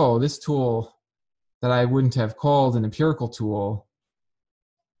discover, oh, this tool that I wouldn't have called an empirical tool,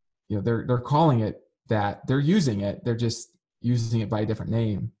 they're calling it that. They're using it. They're just using it by a different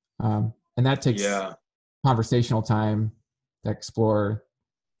name. And that takes conversational time to explore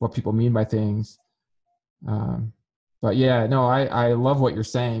what people mean by things. But yeah, no, I love what you're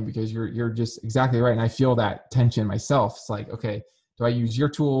saying, because you're just exactly right. And I feel that tension myself. It's like, okay, do I use your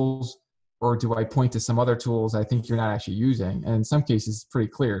tools or do I point to some other tools I think you're not actually using? And in some cases, it's pretty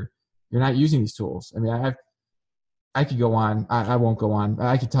clear you're not using these tools. I mean, I could go on. I won't go on.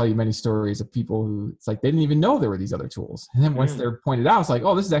 I could tell you many stories of people who it's like they didn't even know there were these other tools. And then once they're pointed out, it's like,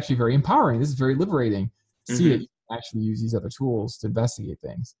 oh, this is actually very empowering. This is very liberating. See that you can actually use these other tools to investigate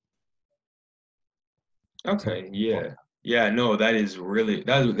things. Okay. Yeah. No, that was really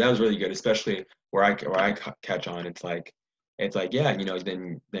good, especially where I catch on. It's like, yeah,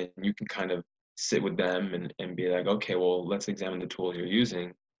 then you can kind of sit with them and be like, okay, well, let's examine the tools you're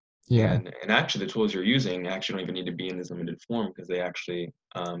using. Yeah. And actually, the tools you're using actually don't even need to be in this limited form, because they actually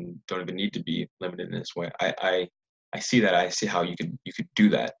don't even need to be limited in this way. I see that. I see how you could do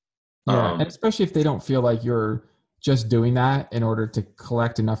that. Yeah, and especially if they don't feel like you're just doing that in order to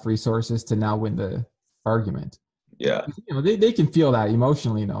collect enough resources to now win the argument. Yeah. They can feel that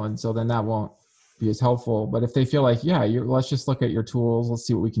emotionally, and so then that won't be as helpful. But if they feel like, yeah, let's just look at your tools, let's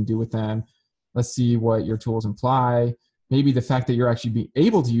see what we can do with them, let's see what your tools imply. Maybe the fact that you're actually being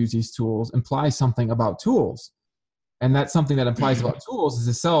able to use these tools implies something about tools. And that's something that implies about tools is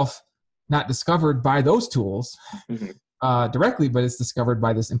itself not discovered by those tools directly, but it's discovered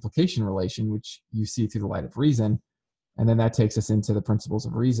by this implication relation, which you see through the light of reason. And then that takes us into the principles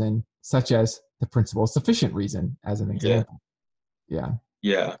of reason, such as the principle of sufficient reason, as an example.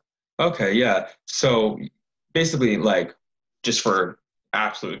 Yeah. Okay. Yeah. So basically, like, just for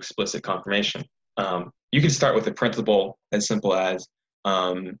absolute explicit confirmation, you can start with a principle as simple as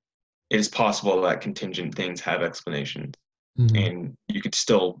it is possible that contingent things have explanations, and you could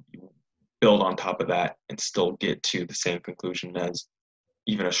still build on top of that and still get to the same conclusion as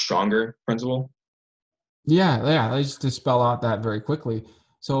even a stronger principle. Yeah. Let's just spell out that very quickly.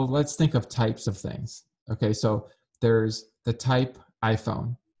 So let's think of types of things. Okay, so there's the type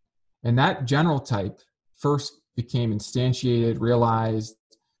iPhone, and that general type first became instantiated, realized,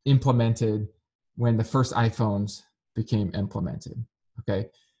 implemented when the first iPhones became implemented. Okay,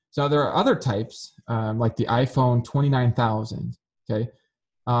 so there are other types like the iPhone 29,000. Okay,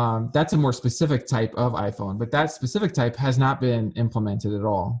 that's a more specific type of iPhone, but that specific type has not been implemented at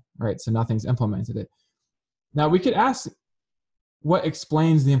all, right? So nothing's implemented it. Now we could ask, what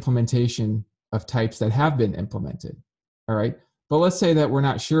explains the implementation of types that have been implemented? All right, but let's say that we're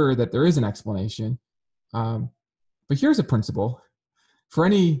not sure that there is an explanation. But here's a principle. For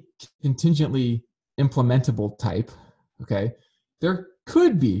any contingently implementable type, okay, there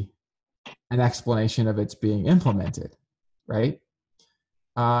could be an explanation of its being implemented, right?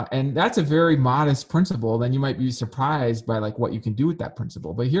 And that's a very modest principle. Then you might be surprised by like what you can do with that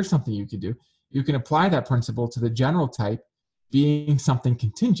principle. But here's something you can do. You can apply that principle to the general type being something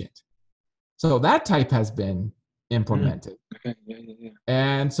contingent. So that type has been implemented. Okay. Yeah.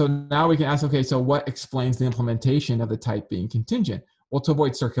 And so now we can ask, okay, so what explains the implementation of the type being contingent? Well, to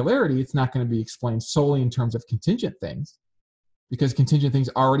avoid circularity, it's not going to be explained solely in terms of contingent things, because contingent things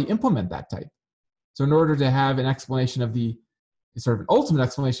already implement that type. So in order to have an explanation of the sort of an ultimate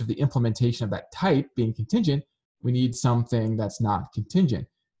explanation of the implementation of that type being contingent, we need something that's not contingent.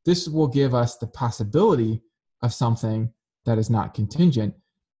 This will give us the possibility of something that is not contingent.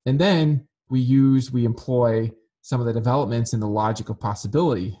 And then we employ some of the developments in the logical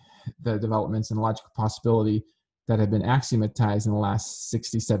possibility, that have been axiomatized in the last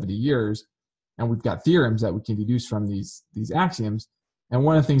 60, 70 years. And we've got theorems that we can deduce from these axioms. And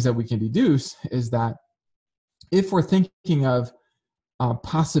one of the things that we can deduce is that if we're thinking of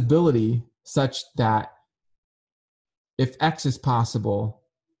possibility such that if X is possible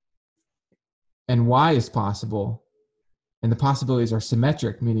and Y is possible, and the possibilities are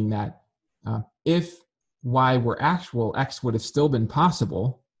symmetric, meaning that if Y were actual, X would have still been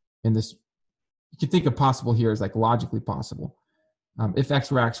possible in this. You can think of possible here as like logically possible. If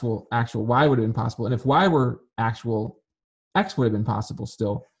X were actual, Y would have been possible. And if Y were actual, X would have been possible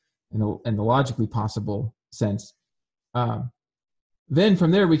still in the logically possible sense. Then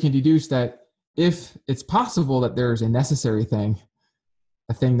from there, we can deduce that if it's possible that there's a necessary thing,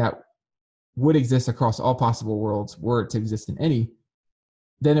 a thing that would exist across all possible worlds were it to exist in any,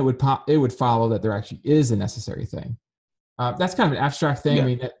 then it would follow that there actually is a necessary thing. That's kind of an abstract thing. Yeah. I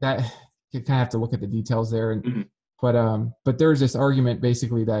mean, that you kind of have to look at the details there. And Mhm. but there's this argument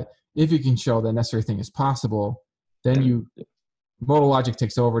basically that if you can show the necessary thing is possible, then modal logic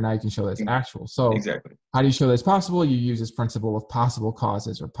takes over. Now you can show that it's actual. So Exactly. how do you show that it's possible? You use this principle of possible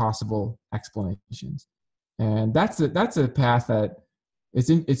causes or possible explanations, and that's a path that it's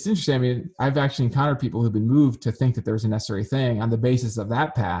interesting. I mean, I've actually encountered people who've been moved to think that there's a necessary thing on the basis of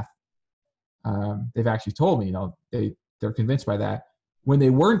that path. They've actually told me, they're convinced by that when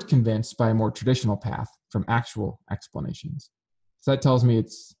they weren't convinced by a more traditional path from actual explanations. So that tells me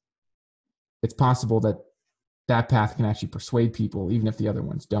it's possible that that path can actually persuade people, even if the other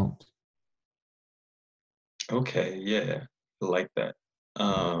ones don't. Okay, yeah, I like that.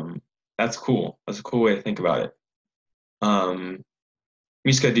 That's cool. That's a cool way to think about it.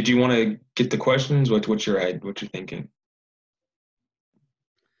 Miska, did you want to get the questions? What's your thinking?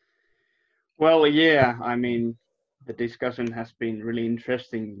 Well, yeah, I mean, the discussion has been really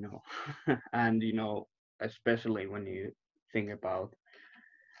interesting, and especially when you think about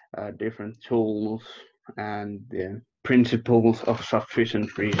different tools and the principles of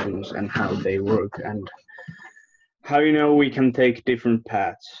sufficient reasons and how they work, and how we can take different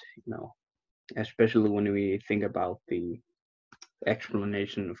paths, especially when we think about the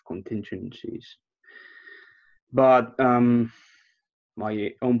explanation of contingencies. But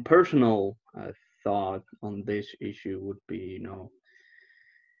my own personal thought on this issue would be,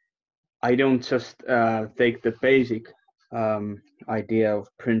 I don't just take the basic idea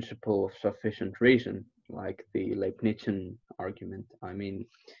of principle of sufficient reason, like the Leibnizian argument. I mean,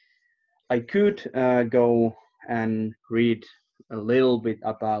 I could go and read a little bit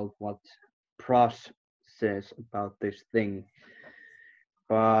about what Prost says about this thing,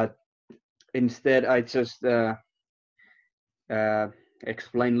 but instead I just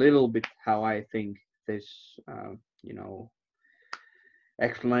explain a little bit how I think this,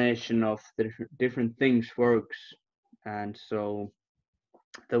 explanation of the different things works. And so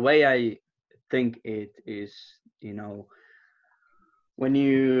the way I think it is, when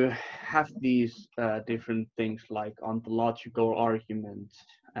you have these different things like ontological arguments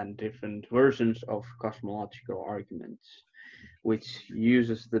and different versions of cosmological arguments, which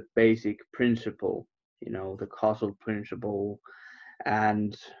uses the basic principle, the causal principle,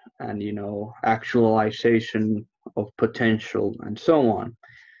 and actualization of potential and so on.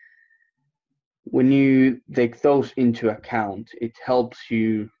 When you take those into account, it helps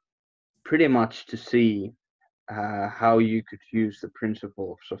you pretty much to see how you could use the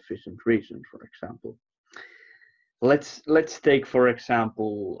principle of sufficient reason, for example. Let's take, for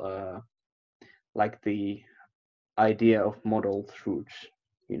example, like the idea of model truths,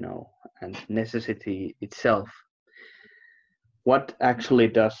 and necessity itself. What actually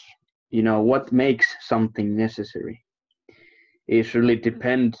does, what makes something necessary is really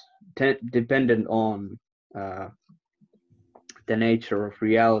dependent on the nature of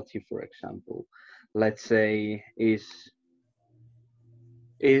reality, for example. Let's say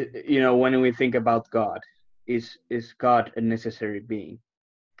when we think about God, is God a necessary being?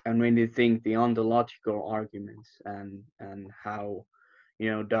 And when you think the ontological arguments and how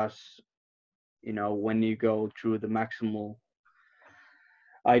does when you go through the maximal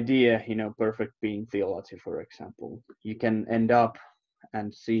idea, perfect being theology, for example, you can end up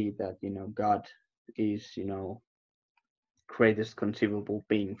and see that God is greatest conceivable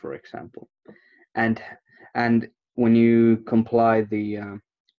being, for example, and when you comply the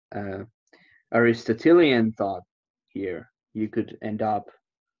Aristotelian thought here, you could end up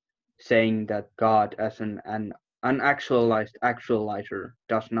saying that God as an unactualized actualizer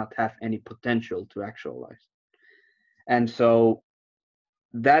does not have any potential to actualize. And so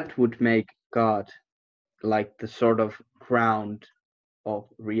that would make God like the sort of ground of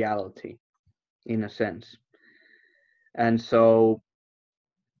reality in a sense. And so,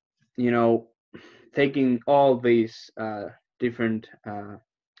 taking all these different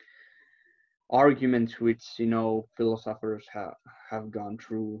arguments which philosophers have gone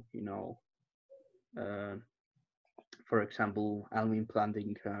through, for example, Alvin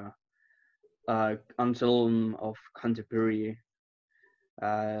Plantinga, Anselm of Canterbury,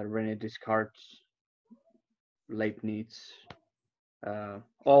 René Descartes, Leibniz,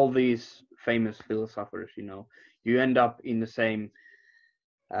 all these famous philosophers, you end up in the same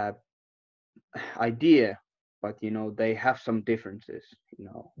idea, but they have some differences.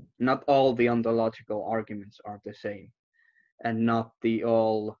 Not all the ontological arguments are the same, and not the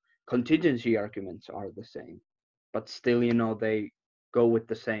all contingency arguments are the same, but still they go with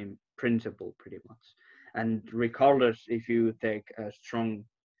the same principle pretty much. And regardless if you take a strong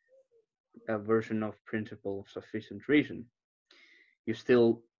version of principle of sufficient reason, you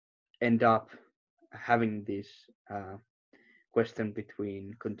still end up having this question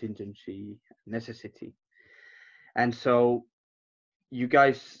between contingency and necessity. And so you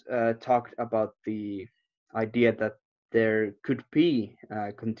guys talked about the idea that there could be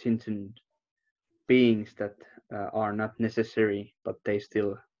contingent beings that are not necessary, but they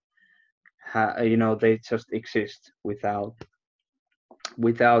still they just exist without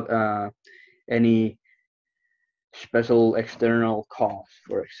any special external cause,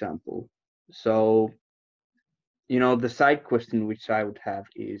 for example. So the side question which I would have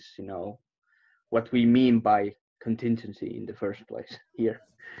is what we mean by contingency in the first place here.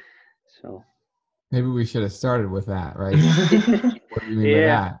 So maybe we should have started with that, right? What do you mean by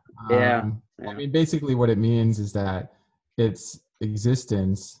that? Yeah. I mean, basically what it means is that its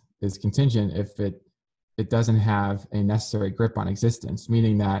existence is contingent if it doesn't have a necessary grip on existence,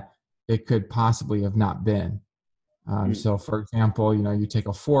 meaning that it could possibly have not been. So for example, you take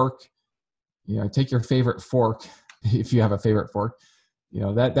a fork, take your favorite fork, if you have a favorite fork,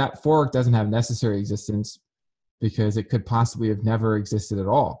 that fork doesn't have necessary existence because it could possibly have never existed at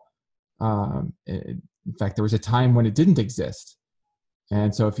all. In fact, there was a time when it didn't exist.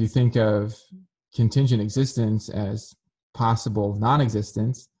 And so if you think of contingent existence as possible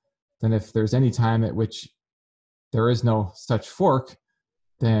non-existence, then if there's any time at which there is no such fork,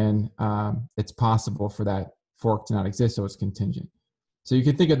 then it's possible for that fork to not exist, so it's contingent. So you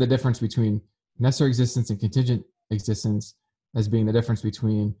can think of the difference between necessary existence and contingent existence as being the difference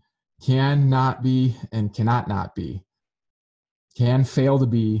between can not be and cannot not be. Can fail to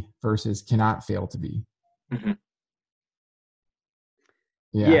be versus cannot fail to be. Mm-hmm.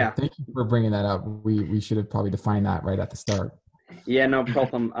 Yeah. Thank you for bringing that up. We should have probably defined that right at the start. Yeah, no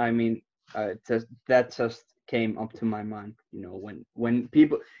problem. I mean, that just came up to my mind. When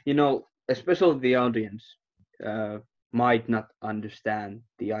people, especially the audience, might not understand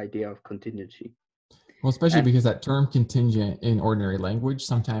the idea of contingency. Well, especially because that term contingent in ordinary language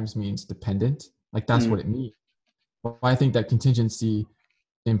sometimes means dependent. Like that's what it means. Well, I think that contingency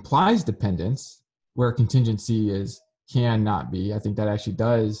implies dependence, where contingency is can not be. I think that actually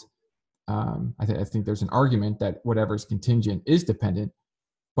does. I think there's an argument that whatever is contingent is dependent,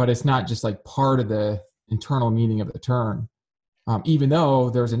 but it's not just like part of the internal meaning of the term. Even though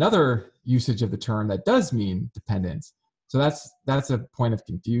there's another usage of the term that does mean dependence. So that's a point of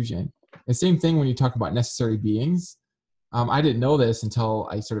confusion. The same thing when you talk about necessary beings. I didn't know this until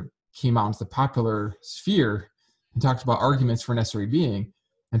I sort of came out into the popular sphere and talked about arguments for necessary being.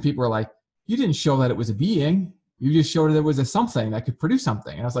 And people were like, you didn't show that it was a being. You just showed that it was a something that could produce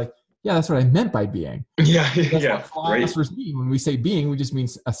something. And I was like, yeah, that's what I meant by being. Yeah, that's yeah. What philosophers mean. When we say being, we just mean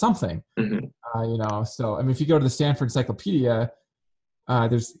a something. Mm-hmm. So, I mean, if you go to the Stanford Encyclopedia,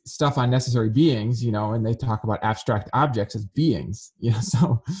 there's stuff on necessary beings, and they talk about abstract objects as beings,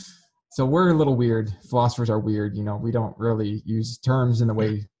 so we're a little weird. Philosophers are weird. We don't really use terms in the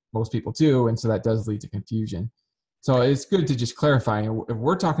way most people do. And so that does lead to confusion. So it's good to just clarify. If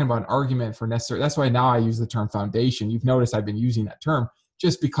we're talking about an argument for necessary, that's why now I use the term foundation. You've noticed I've been using that term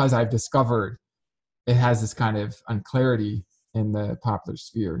just because I've discovered it has this kind of unclarity in the popular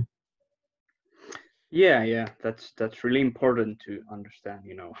sphere. Yeah, that's really important to understand.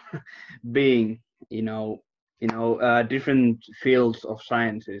 Being, different fields of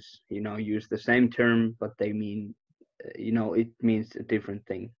sciences, use the same term, but they mean, it means a different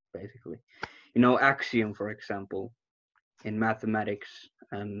thing, basically. Axiom, for example, in mathematics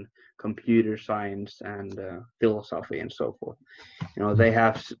and computer science and philosophy and so forth. They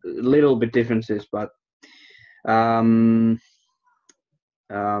have little bit differences, but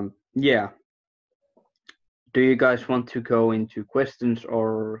yeah. Do you guys want to go into questions,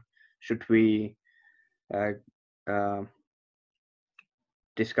 or should we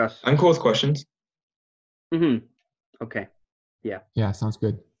discuss? I'm cool with questions. Okay. Yeah. Yeah, sounds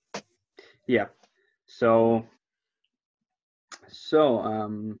good. Yeah. So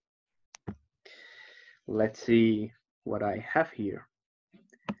let's see what I have here.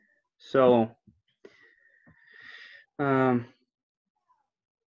 So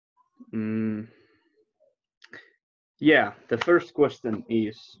yeah, the first question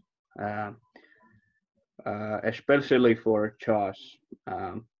is especially for Josh.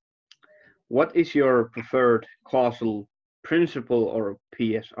 What is your preferred causal principle or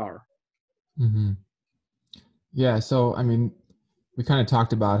PSR? Mm-hmm. Yeah, so I mean, we kind of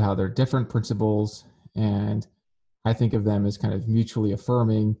talked about how they're different principles, and I think of them as kind of mutually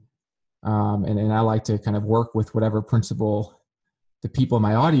affirming. And I like to kind of work with whatever principle the people in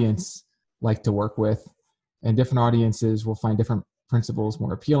my audience like to work with, and different audiences will find different principles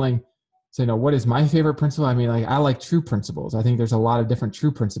more appealing. So, what is my favorite principle? I mean, like, I like true principles. I think there's a lot of different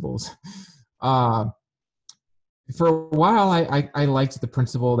true principles. Uh, for a while, I liked the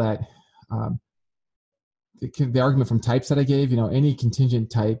principle that the argument from types that I gave, any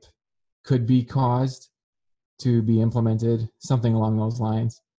contingent type could be caused to be implemented, something along those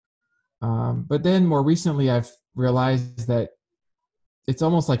lines. But then more recently, I've realized that it's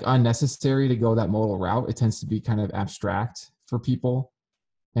almost like unnecessary to go that modal route. It tends to be kind of abstract for people.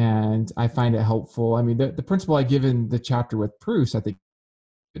 And I find it helpful. I mean, the principle I give in the chapter with proofs, I think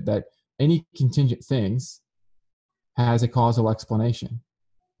that any contingent things has a causal explanation.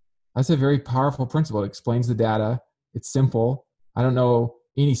 That's a very powerful principle. It explains the data. It's simple. I don't know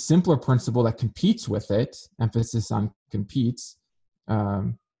any simpler principle that competes with it, emphasis on competes.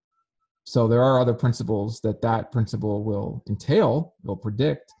 So there are other principles that principle will entail, will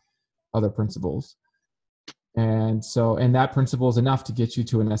predict other principles. And that principle is enough to get you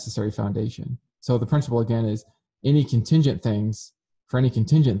to a necessary foundation. So the principle again is for any contingent things,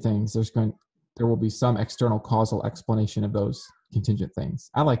 there will be some external causal explanation of those contingent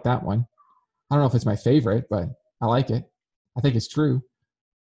things. I like that one. I don't know if it's my favorite, but I like it. I think it's true.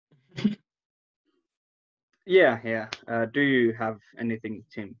 Yeah. Do you have anything,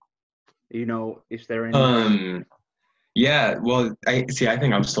 Tim? Is there any? Yeah, well, I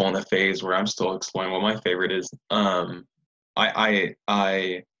think I'm still in the phase where I'm still exploring what my favorite is. I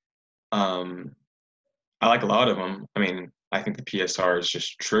like a lot of them. I mean, I think the PSR is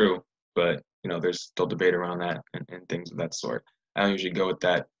just true, but there's still debate around that and things of that sort. I don't usually go with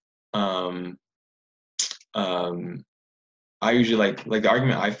that. I usually like the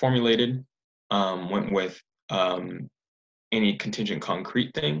argument I formulated went with any contingent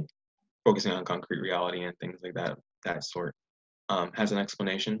concrete thing, focusing on concrete reality and things like that sort, has an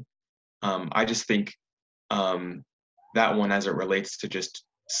explanation. I just think that one, as it relates to just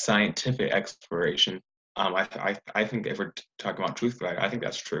scientific exploration, I think if we're talking about truth, I think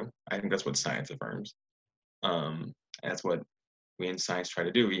that's true. I think that's what science affirms. And that's what we in science try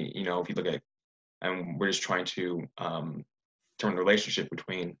to do. If you look at, and we're just trying to turn the relationship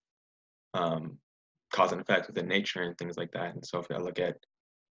between cause and effect within nature and things like that. And so if I look at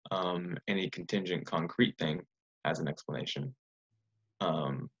any contingent concrete thing as an explanation,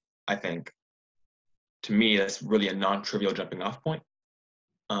 I think, to me, that's really a non-trivial jumping off point.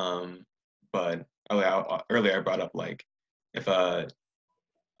 But earlier I brought up, like, if it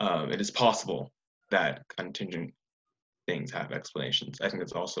is possible that contingent things have explanations. I think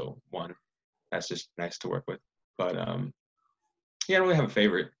that's also one that's just nice to work with. But yeah, I don't really have a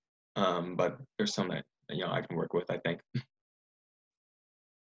favorite, but there's some that I can work with, I think.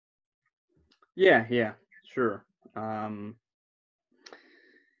 Yeah, sure.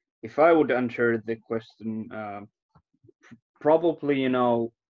 If I would answer the question, probably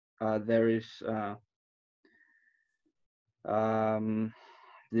there is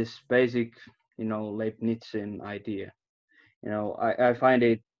this basic Leibnizian idea. I find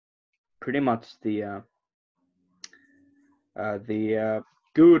it pretty much the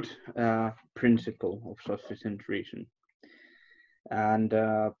good principle of sufficient reason, and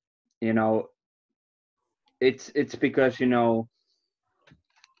it's because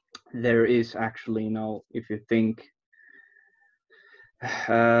there is actually if you think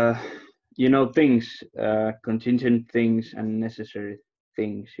things, contingent things and necessary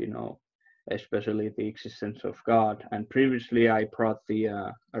things, especially the existence of God. And previously I brought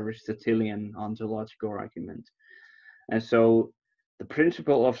the Aristotelian ontological argument. And so the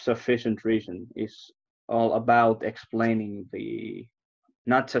principle of sufficient reason is all about explaining the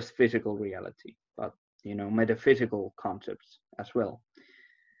not just physical reality, but metaphysical concepts as well.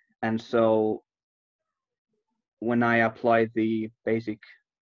 And so when I apply the basic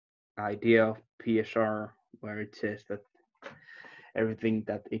idea of PSR, where it says that everything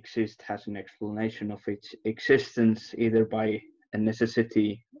that exists has an explanation of its existence, either by a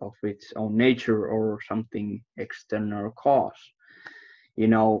necessity of its own nature or something external cause,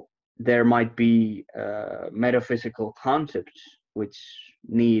 there might be metaphysical concepts which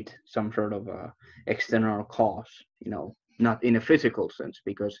need some sort of a external cause, not in a physical sense,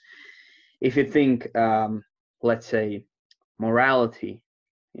 because if you think, let's say, morality,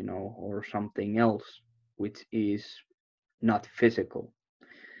 or something else which is not physical,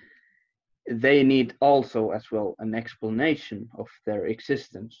 they need also as well an explanation of their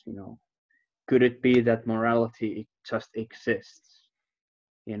existence. Could it be that morality just exists?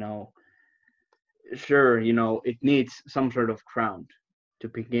 Sure, it needs some sort of ground to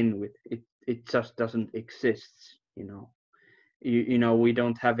begin with. It just doesn't exist. We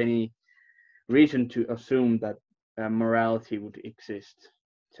don't have any reason to assume that morality would exist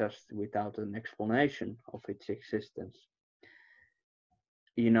just without an explanation of its existence.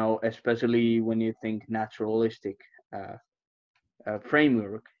 Especially when you think naturalistic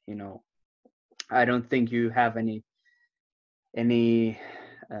framework, I don't think you have any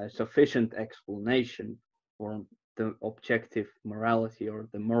sufficient explanation for the objective morality or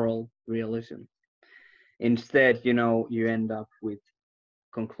the moral realism. Instead, you end up with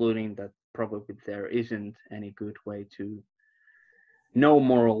concluding that probably there isn't any good way to know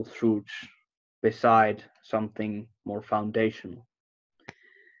moral truths beside something more foundational.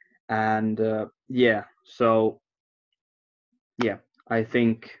 And I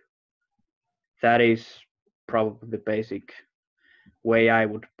think that is probably the basic way I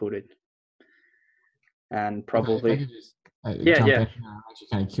would put it. And probably, if I could just jump in, I'm actually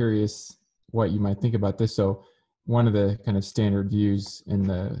kind of curious what you might think about this. So one of the kind of standard views in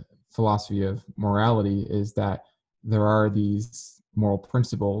the philosophy of morality is that there are these moral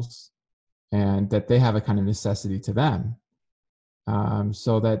principles and that they have a kind of necessity to them.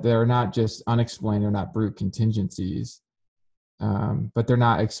 So that they're not just unexplained, they're not brute contingencies, but they're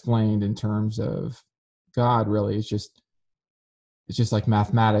not explained in terms of God, really. It's just like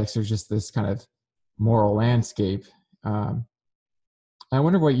mathematics. There's just this kind of moral landscape. I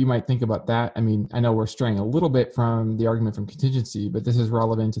wonder what you might think about that. I mean, I know we're straying a little bit from the argument from contingency, but this is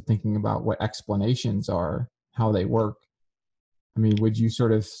relevant to thinking about what explanations are, how they work. I mean, would you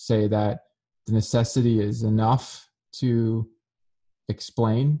sort of say that the necessity is enough to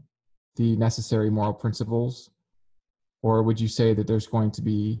explain the necessary moral principles? Or would you say that there's going to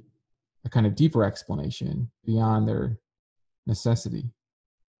be a kind of deeper explanation beyond their necessity?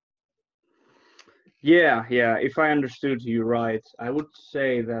 Yeah. If I understood you right, I would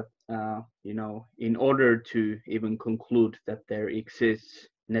say that, in order to even conclude that there exists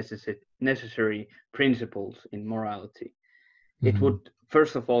necessary principles in morality, it would,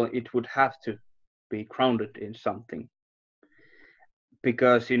 first of all, it would have to be grounded in something.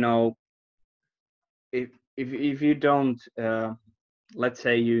 Because, if you don't, let's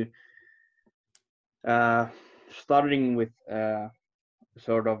say you, starting with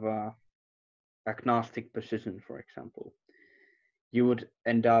sort of a agnostic position, for example, you would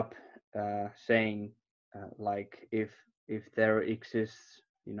end up saying, like, if there exists,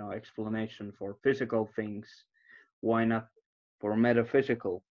 explanation for physical things, why not for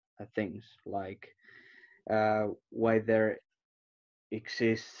metaphysical things, like why there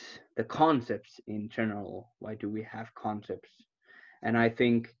exists the concepts in general, why do we have concepts? And I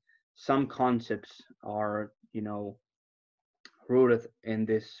think some concepts are, rooted in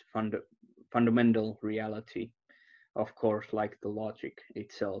this fundamental reality, of course, like the logic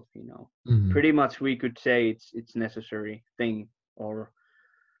itself. Pretty much we could say it's necessary thing, or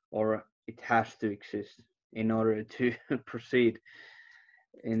it has to exist in order to proceed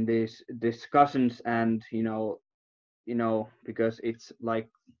in these discussions. And because it's like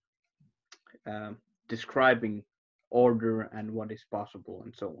describing order and what is possible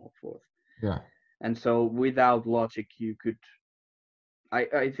and so on forth. Yeah. And so without logic, you could,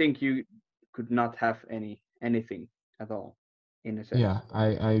 I think you could not have anything at all, in a sense. Yeah,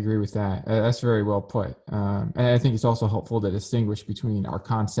 I agree with that. That's very well put. And I think it's also helpful to distinguish between our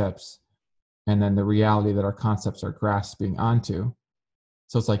concepts and then the reality that our concepts are grasping onto.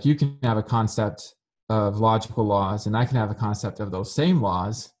 So it's like you can have a concept of logical laws and I can have a concept of those same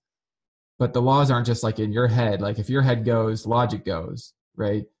laws, but the laws aren't just like in your head. Like if your head goes, logic goes,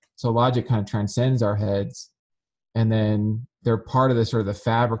 right? So logic kind of transcends our heads, and then they're part of the sort of the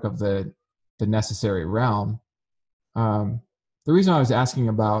fabric of the necessary realm. The reason I was asking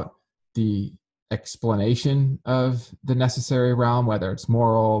about the explanation of the necessary realm, whether it's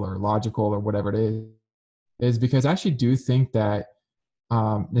moral or logical or whatever it is because I actually do think that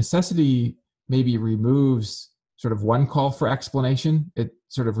necessity maybe removes sort of one call for explanation. It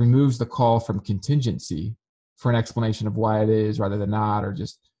sort of removes the call from contingency for an explanation of why it is rather than not, or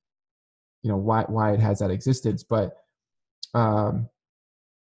just, why it has that existence. But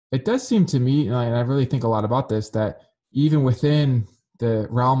it does seem to me, and I really think a lot about this, that even within the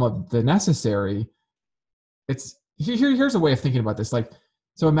realm of the necessary, here's a way of thinking about this. Like,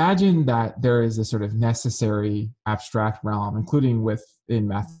 so imagine that there is a sort of necessary abstract realm, including within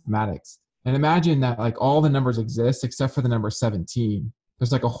mathematics. And imagine that like all the numbers exist except for the number 17.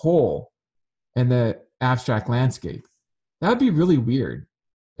 There's like a hole in the abstract landscape. That would be really weird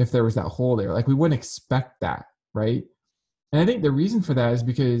if there was that hole there. Like we wouldn't expect that, right? And I think the reason for that is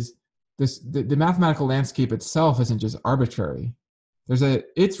because the mathematical landscape itself isn't just arbitrary.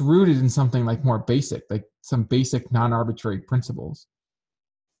 It's rooted in something like more basic, like some basic non-arbitrary principles.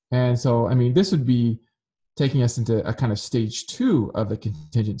 And so, I mean, this would be taking us into a kind of stage 2 of the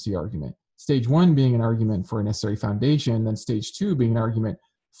contingency argument. Stage 1 being an argument for a necessary foundation, then stage 2 being an argument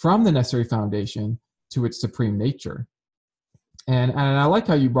from the necessary foundation to its supreme nature. And I like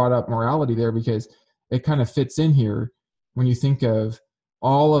how you brought up morality there, because it kind of fits in here when you think of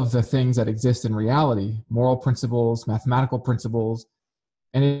all of the things that exist in reality, moral principles, mathematical principles.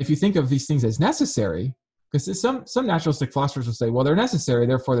 And if you think of these things as necessary, because some naturalistic philosophers will say, well, they're necessary,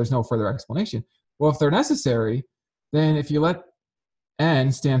 therefore there's no further explanation. Well, if they're necessary, then if you let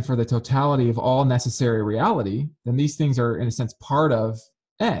N stand for the totality of all necessary reality, then these things are, in a sense, part of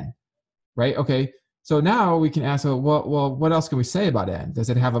N, right? Okay, so now we can ask, well, what else can we say about N? Does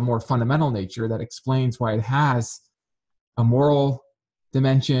it have a more fundamental nature that explains why it has a moral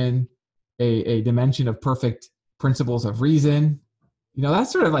dimension, a dimension of perfect principles of reason? You know,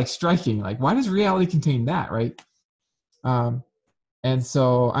 that's sort of like striking. Like, why does reality contain that, right? And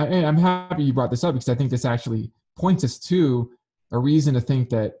so I'm happy you brought this up, because I think this actually points us to a reason to think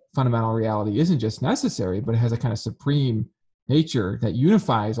that fundamental reality isn't just necessary, but it has a kind of supreme nature that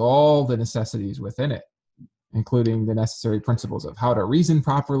unifies all the necessities within it, including the necessary principles of how to reason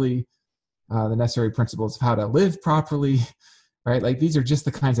properly, the necessary principles of how to live properly, right? Like, these are just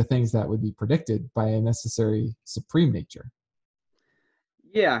the kinds of things that would be predicted by a necessary supreme nature.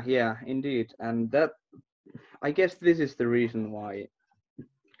 Yeah, indeed. And that, I guess this is the reason why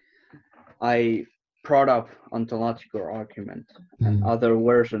I brought up ontological argument and other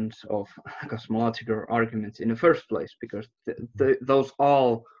versions of cosmological arguments in the first place, because those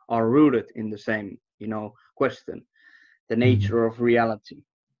all are rooted in the same, question, the nature of reality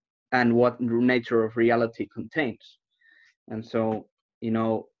and what nature of reality contains. And so,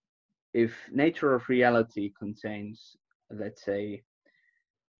 if nature of reality contains, let's say,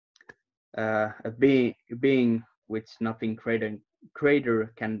 a being which nothing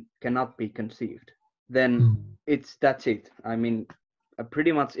greater cannot be conceived, then that's it. I mean,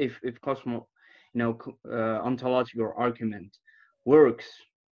 pretty much if ontological argument works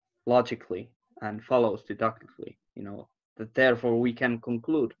logically and follows deductively, that therefore we can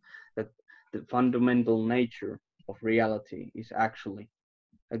conclude that the fundamental nature of reality is actually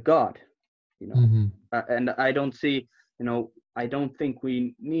a God, and I don't see, I don't think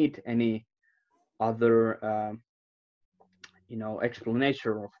we need any other,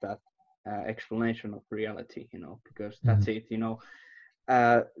 explanation of that, explanation of reality, because that's it,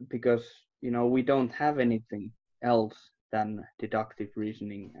 because, we don't have anything else than deductive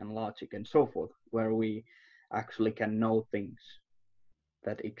reasoning and logic and so forth, where we actually can know things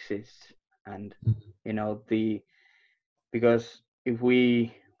that exist. And, because if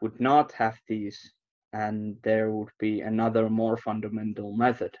we would not have these, and there would be another more fundamental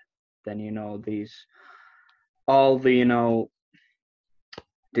method, then all the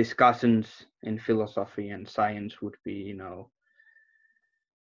discussions in philosophy and science would be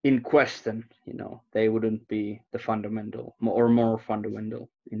in question. They wouldn't be the fundamental or more fundamental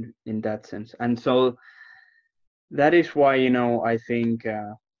in that sense. And so that is why I think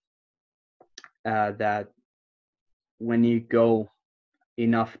that when you go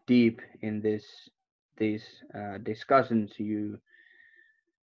enough deep in these discussions, you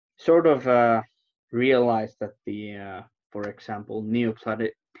sort of realize that the for example,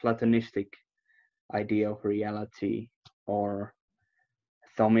 Neoplatonistic idea of reality, or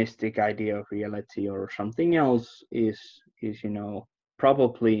Thomistic idea of reality, or something else is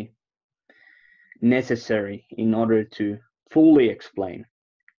probably necessary in order to fully explain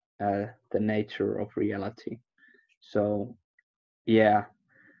the nature of reality. So yeah,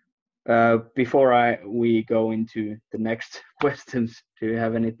 before we go into the next questions, do you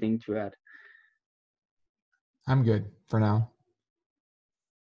have anything to add? I'm good for now.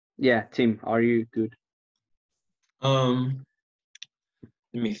 Yeah, Tim, are you good? Let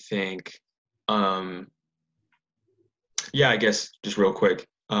me think. Yeah, I guess just real quick.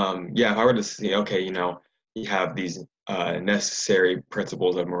 Yeah, if I were to say, okay, you have these necessary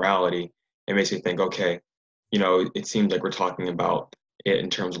principles of morality, it makes me think, okay, it seems like we're talking about it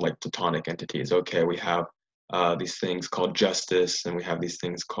in terms of like Platonic entities. Okay, we have these things called justice, and we have these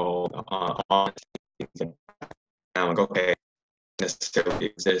things called honesty. And I'm like, okay, necessarily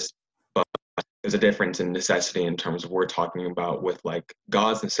exist, but there's a difference in necessity in terms of we're talking about with like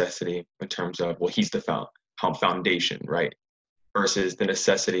God's necessity in terms of, well, he's the foundation, right? Versus the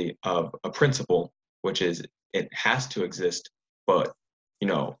necessity of a principle, which is it has to exist, but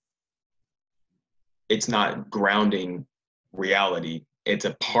it's not grounding reality. It's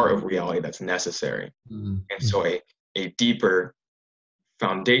a part of reality that's necessary. And so a deeper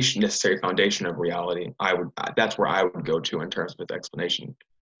foundation, necessary foundation of reality, that's where I would go to in terms of its explanation.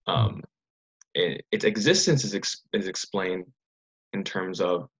 its existence is explained in terms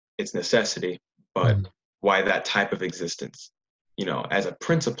of its necessity, but why that type of existence, as a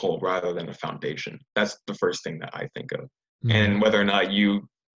principle rather than a foundation. That's the first thing that I think of. And whether or not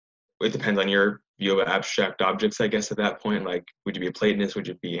it depends on your view of abstract objects, I guess, at that point. Like, would you be a Platonist? Would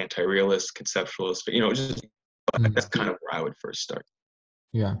you be anti-realist, conceptualist? That's kind of where I would first start.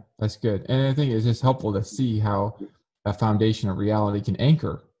 Yeah, that's good. And I think it's just helpful to see how a foundation of reality can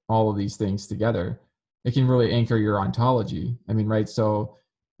anchor all of these things together. It can really anchor your ontology. I mean, right? So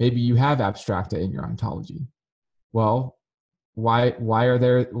maybe you have abstracta in your ontology. Well, why are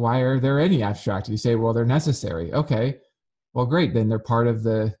there any abstracta? You say, well, they're necessary. Okay, well, great. Then they're part of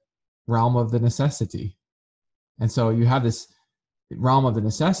the realm of the necessity. And so you have this realm of the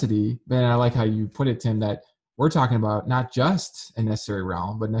necessity. And I like how you put it, Tim, that we're talking about not just a necessary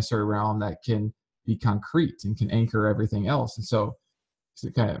realm, but a necessary realm that can be concrete and can anchor everything else. And so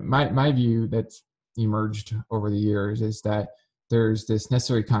kind of my view that's emerged over the years is that there's this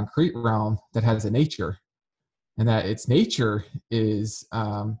necessary concrete realm that has a nature, and that its nature is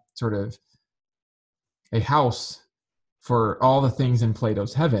sort of a house for all the things in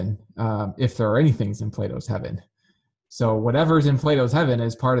Plato's heaven, if there are any things in Plato's heaven. So whatever's in Plato's heaven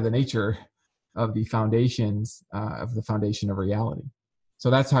is part of the nature of the foundations of the foundation of reality.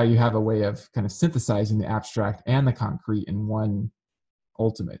 So that's how you have a way of kind of synthesizing the abstract and the concrete in one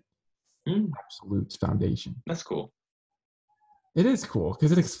ultimate absolute foundation. That's cool. It is cool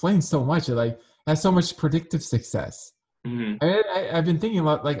because it explains so much. It has so much predictive success. I've been thinking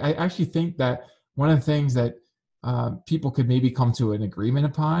about, I actually think that one of the things that people could maybe come to an agreement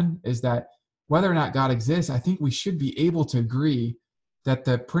upon is that whether or not God exists, I think we should be able to agree that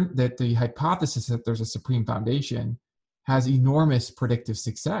the hypothesis that there's a supreme foundation has enormous predictive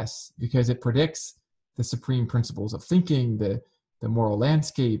success, because it predicts the supreme principles of thinking, the moral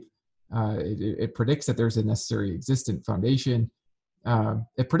landscape. It predicts that there's a necessary existent foundation.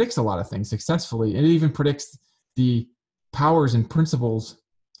 It predicts a lot of things successfully, and it even predicts the powers and principles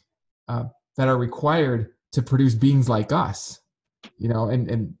that are required to produce beings like us.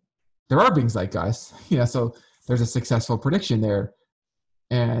 And there are beings like us. So there's a successful prediction there.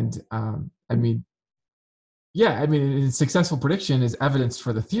 And successful prediction is evidence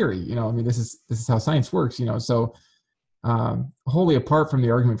for the theory. This is how science works. So wholly apart from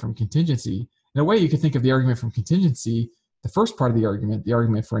the argument from contingency, in a way, you could think of the argument from contingency, the first part of the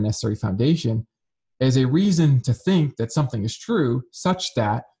argument for a necessary foundation, as a reason to think that something is true, such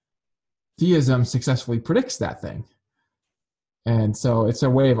that theism successfully predicts that thing. And so it's a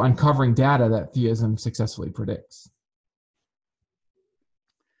way of uncovering data that theism successfully predicts.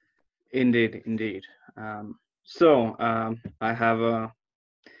 Indeed. I have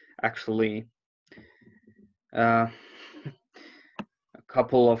actually a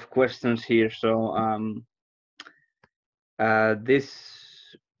couple of questions here. So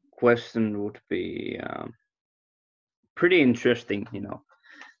this question would be pretty interesting,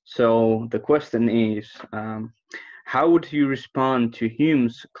 So the question is, how would you respond to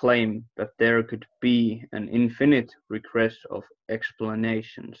Hume's claim that there could be an infinite regress of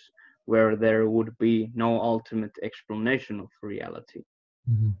explanations where there would be no ultimate explanation of reality?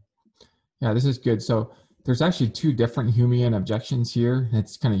 Yeah, this is good. So there's actually two different Humean objections here.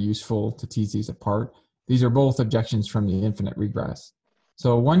 It's kind of useful to tease these apart. These are both objections from the infinite regress.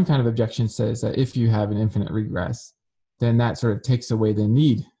 So one kind of objection says that if you have an infinite regress, then that sort of takes away the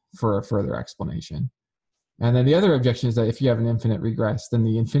need for a further explanation. And then the other objection is that if you have an infinite regress, then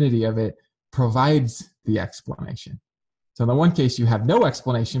the infinity of it provides the explanation. So in the one case, you have no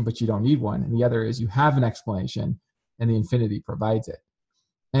explanation, but you don't need one. And the other is you have an explanation and the infinity provides it.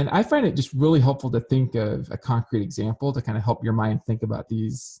 And I find it just really helpful to think of a concrete example to kind of help your mind think about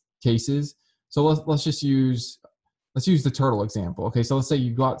these cases. So let's use the turtle example. Okay, so let's say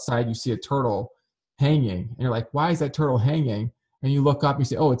you go outside, you see a turtle hanging, and you're like, why is that turtle hanging? And you look up, you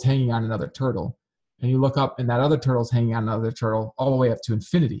say, oh, it's hanging on another turtle. And you look up, and that other turtle's hanging on another turtle all the way up to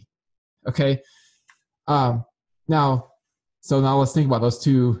infinity. Okay, now let's think about those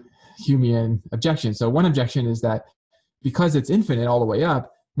two Humean objections. So one objection is that because it's infinite all the way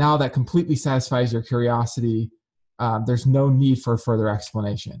up, now that completely satisfies your curiosity. There's no need for further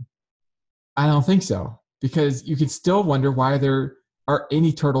explanation. I don't think so, because you can still wonder why there are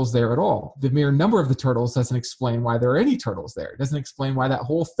any turtles there at all. The mere number of the turtles doesn't explain why there are any turtles there. It doesn't explain why that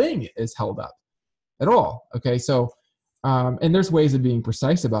whole thing is held up at all. Okay, so, and there's ways of being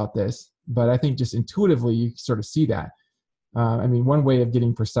precise about this, but I think just intuitively you sort of see that. One way of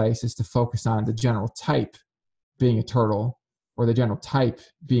getting precise is to focus on the general type being a turtle, or the general type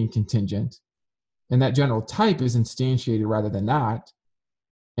being contingent. And that general type is instantiated rather than not.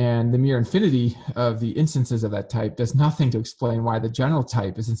 And And the mere infinity of the instances of that type does nothing to explain why the general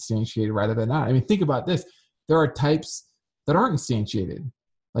type is instantiated rather than not. I mean, think about this. There are types that aren't instantiated,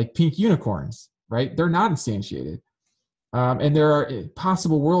 like pink unicorns, right? They're not instantiated. And there are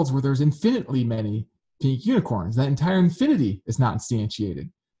possible worlds where there's infinitely many pink unicorns. That entire infinity is not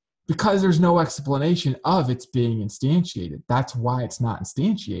instantiated because there's no explanation of its being instantiated. That's why it's not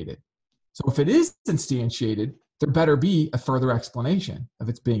instantiated. So if it is instantiated, there better be a further explanation of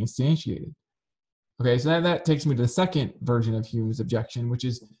its being instantiated. Okay, so that takes me to the second version of Hume's objection, which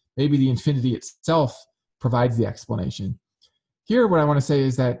is maybe the infinity itself provides the explanation. Here, what I want to say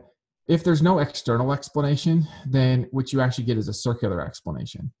is that if there's no external explanation, then what you actually get is a circular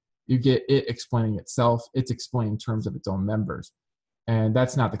explanation. You get it explaining itself, it's explaining in terms of its own members. And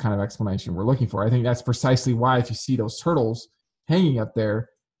that's not the kind of explanation we're looking for. I think that's precisely why if you see those turtles hanging up there,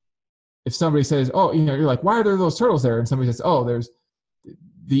 if somebody says, oh, you're like, why are there those turtles there? And somebody says, oh, there's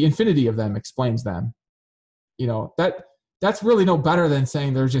the infinity of them explains them. That's really no better than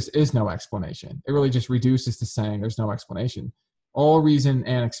saying there just is no explanation. It really just reduces to saying there's no explanation. All reason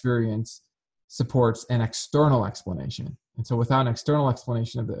and experience supports an external explanation. And so without an external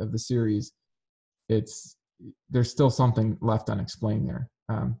explanation of the series, there's still something left unexplained there.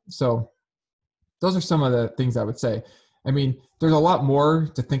 So those are some of the things I would say. I mean, there's a lot more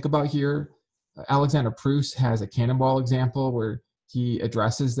to think about here. Alexander Proust has a cannonball example where he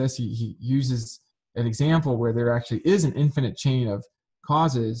addresses this. He uses an example where there actually is an infinite chain of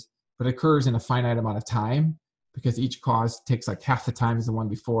causes, but occurs in a finite amount of time because each cause takes like half the time as the one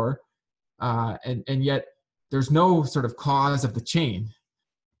before. And yet there's no sort of cause of the chain.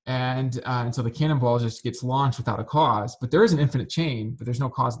 And so the cannonball just gets launched without a cause, but there is an infinite chain, but there's no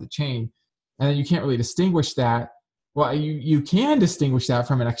cause of the chain. And then you can't really distinguish that. Well, you can distinguish that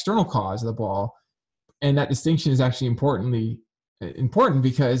from an external cause of the ball, and that distinction is actually important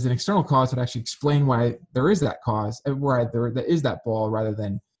because an external cause would actually explain why there is that cause, why there is that ball rather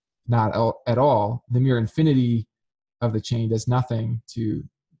than not at all. The mere infinity of the chain does nothing to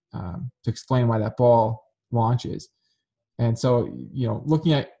explain why that ball launches. And so,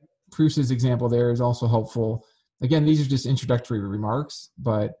 looking at Proust's example there is also helpful. Again, these are just introductory remarks,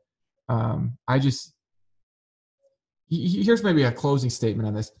 but here's maybe a closing statement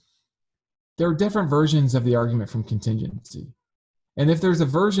on this. There are different versions of the argument from contingency. And if there's a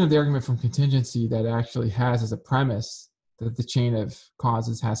version of the argument from contingency that actually has as a premise that the chain of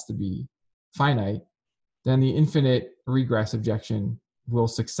causes has to be finite, then the infinite regress objection will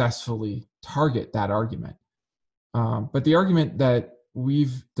successfully target that argument. But the argument that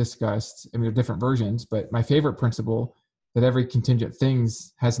we've discussed, I mean, there are different versions, but my favorite principle that every contingent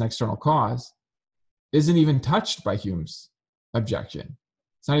things has an external cause isn't even touched by Hume's objection.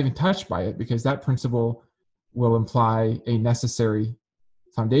 It's not even touched by it because that principle will imply a necessary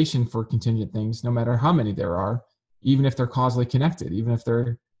foundation for contingent things, no matter how many there are, even if they're causally connected, even if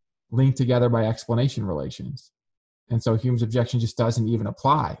they're linked together by explanation relations. And so Hume's objection just doesn't even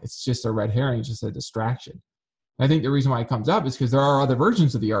apply. It's just a red herring, just a distraction. And I think the reason why it comes up is because there are other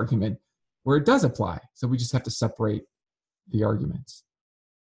versions of the argument where it does apply. So we just have to separate the arguments.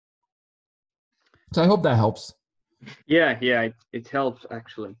 So I hope that helps. Yeah, it helps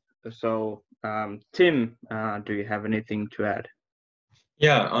actually. So, Tim, do you have anything to add?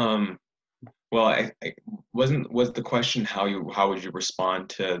 Yeah. Well, was the question how would you respond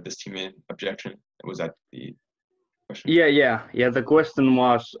to this Humean objection? Was that the question? Yeah. The question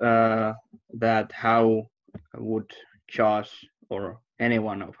was that how would Josh or any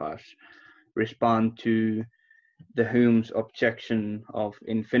one of us respond to the Hume's objection of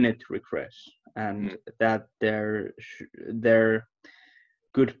infinite regress, and that there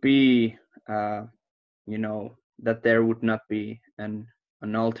could be, that there would not be an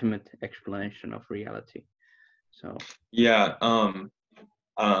ultimate explanation of reality. So yeah, well,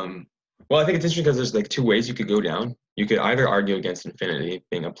 I think it's interesting because there's like two ways you could go down. You could either argue against infinity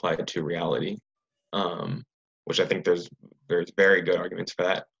being applied to reality, which I think there's very good arguments for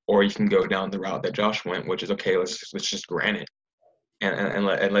that. Or you can go down the route that Josh went, which is okay. Let's just grant it, and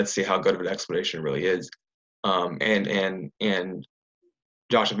let's see how good of an explanation it really is. And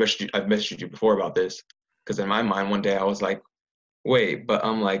Josh, I've messaged you before about this because in my mind one day I was like, wait, but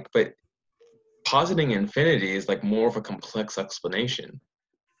positing infinity is like more of a complex explanation.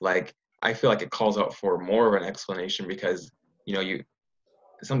 Like I feel like it calls out for more of an explanation because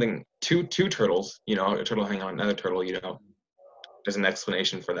two turtles, a turtle hanging on another turtle, there's an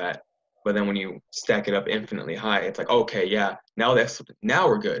explanation for that. But then when you stack it up infinitely high, it's like, okay, yeah, now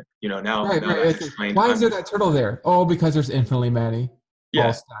we're good. Right. Why is there that turtle there? Oh, because there's infinitely many. Yeah.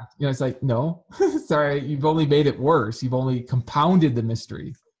 All stacked. It's like, no, sorry, you've only made it worse. You've only compounded the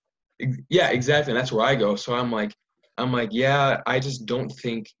mystery. Yeah, exactly. And that's where I go. So I'm like, yeah, I just don't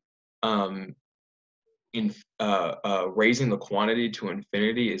think in raising the quantity to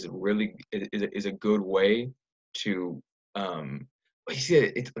infinity is a good way to but you see,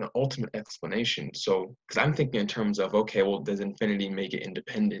 it's an ultimate explanation. So because I'm thinking in terms of, okay, well, does infinity make it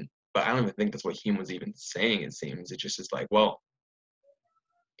independent? But I don't even think that's what Hume was even saying. It seems it just is like, well,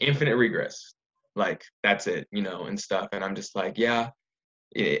 infinite regress, like that's it, and stuff. And I'm just like, yeah,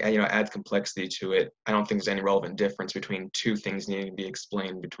 it, adds complexity to it. I don't think there's any relevant difference between two things needing to be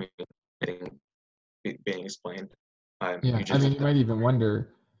explained between being explained. Yeah, I mean, you might even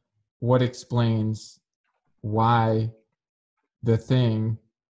wonder what explains why the thing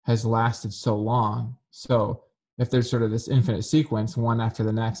has lasted so long. So if there's sort of this infinite sequence, one after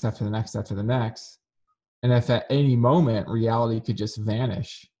the next, after the next, after the next, and if at any moment reality could just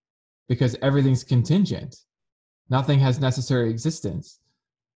vanish because everything's contingent, nothing has necessary existence.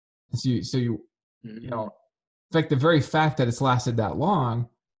 So you know, in fact, the very fact that it's lasted that long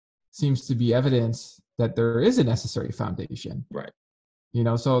seems to be evidence that there is a necessary foundation. Right.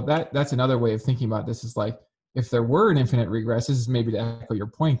 So that's another way of thinking about this, is like, if there were an infinite regress, this is maybe to echo your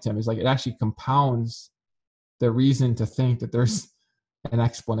point, Tim, is like it actually compounds the reason to think that there's an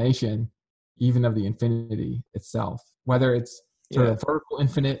explanation even of the infinity itself, whether it's sort of a vertical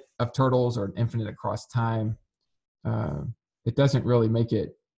infinite of turtles or an infinite across time. It doesn't really make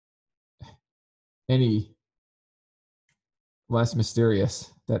it any less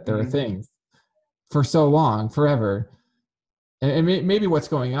mysterious that there are things for so long, forever. And maybe what's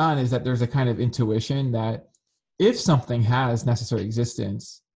going on is that there's a kind of intuition that if something has necessary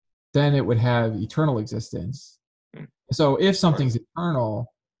existence, then it would have eternal existence. So if something's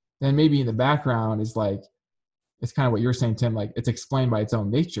eternal, then maybe in the background is like, it's kind of what you're saying, Tim, like it's explained by its own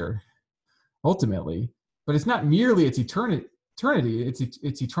nature, ultimately. But it's not merely its eternity,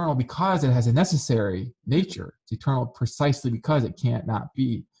 it's eternal because it has a necessary nature. It's eternal precisely because it can't not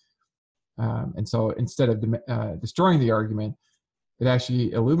be. And so instead of destroying the argument, it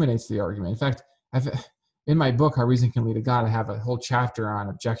actually illuminates the argument. In fact, in my book, How Reason Can Lead to God, I have a whole chapter on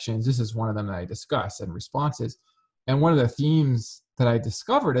objections. This is one of them that I discuss, and responses. And one of the themes that I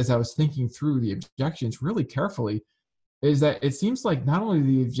discovered as I was thinking through the objections really carefully is that it seems like not only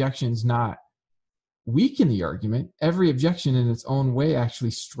the objections not weaken the argument, every objection in its own way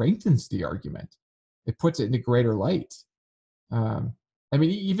actually strengthens the argument. It puts it into greater light. I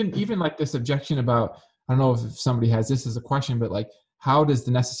mean, even like this objection about, I don't know if somebody has this as a question, but like, how does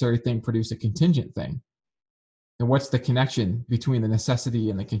the necessary thing produce a contingent thing? And what's the connection between the necessity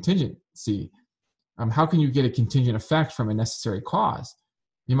and the contingency? How can you get a contingent effect from a necessary cause?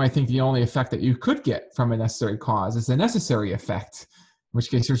 You might think the only effect that you could get from a necessary cause is a necessary effect, in which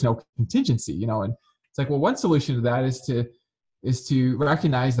case there's no contingency, and it's like, well, one solution to that is to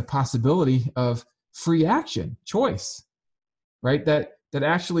recognize the possibility of free action, choice, right? That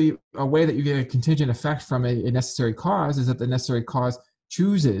actually a way that you get a contingent effect from a necessary cause is that the necessary cause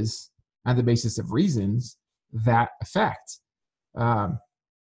chooses on the basis of reasons that effect.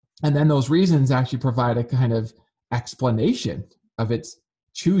 And then those reasons actually provide a kind of explanation of its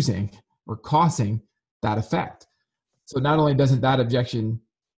choosing or causing that effect. So not only doesn't that objection,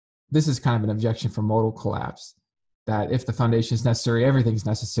 this is kind of an objection for modal collapse, that if the foundation is necessary, everything's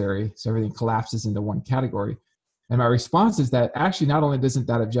necessary, so everything collapses into one category. And my response is that actually not only doesn't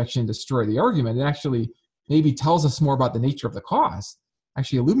that objection destroy the argument, it actually maybe tells us more about the nature of the cause,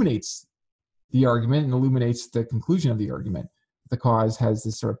 actually illuminates the argument and illuminates the conclusion of the argument. The cause has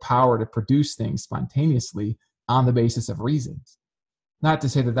this sort of power to produce things spontaneously on the basis of reasons. Not to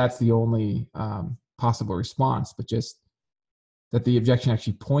say that that's the only possible response, but just that the objection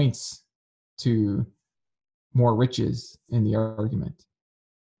actually points to more riches in the argument.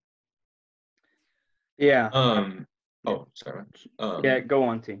 Yeah. Oh, sorry. Yeah, go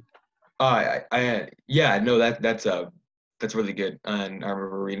on, T. Yeah, no, that's really good. And I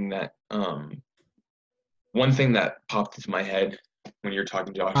remember reading that. One thing that popped into my head when you're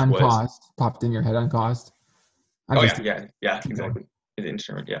talking, Josh, uncaused, popped in your head, uncaused. Yeah, exactly. The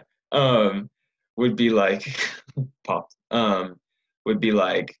instrument, yeah. Would be like popped. Would be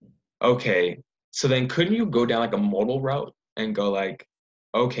like, okay, so then couldn't you go down like a modal route and go like,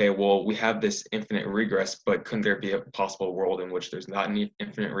 okay, well, we have this infinite regress, but couldn't there be a possible world in which there's not any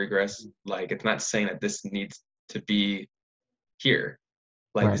infinite regress? Like, it's not saying that this needs to be here.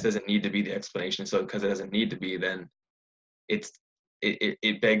 Like, right. This doesn't need to be the explanation. So because it doesn't need to be, then it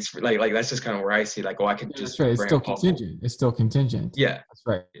begs for like that's just kind of where I see like, oh, I could just. That's right. It's still contingent. It's still contingent. Yeah. That's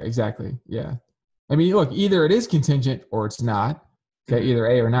right. Exactly. Yeah. I mean, look, either it is contingent or it's not. Okay, either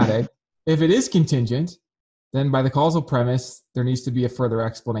A or not A. If it is contingent, then by the causal premise, there needs to be a further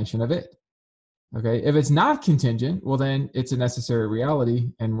explanation of it. Okay, if it's not contingent, well, then it's a necessary reality,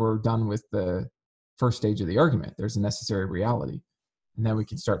 and we're done with the first stage of the argument. There's a necessary reality. And then we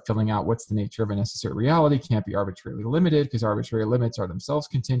can start filling out what's the nature of a necessary reality. Can't be arbitrarily limited because arbitrary limits are themselves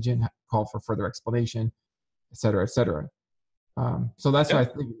contingent, call for further explanation, et cetera, et cetera. So that's why I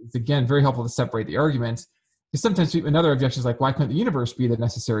think it's, again, very helpful to separate the arguments. Because sometimes another objection is like, why couldn't the universe be the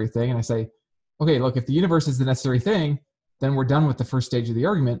necessary thing? And I say, okay, look, if the universe is the necessary thing, then we're done with the first stage of the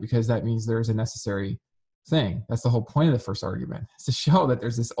argument because that means there's a necessary thing. That's the whole point of the first argument, is to show that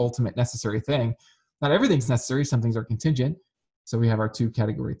there's this ultimate necessary thing. Not everything's necessary. Some things are contingent. So we have our two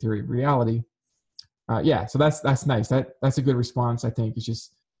category theory of reality. So that's nice. That's a good response. I think it's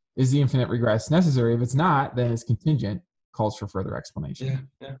just, is the infinite regress necessary? If it's not, then it's contingent, calls for further explanation.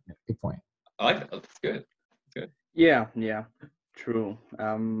 Yeah. Good point. I like that. That's good. Yeah, true.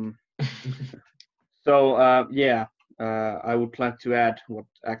 I would like to add what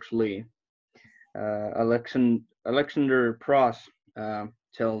actually Alexander Pross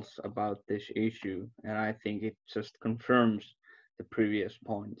tells about this issue, and I think it just confirms the previous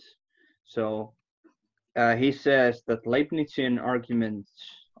points. So he says that Leibnizian arguments,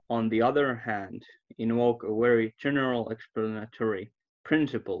 on the other hand, invoke a very general explanatory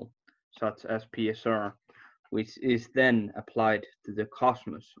principle, such as PSR, which is then applied to the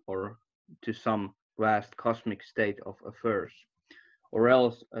cosmos or to some vast cosmic state of affairs, or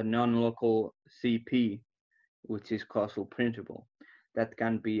else a non-local CP, which is causal principle, that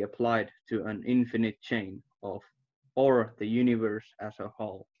can be applied to an infinite chain of, or the universe as a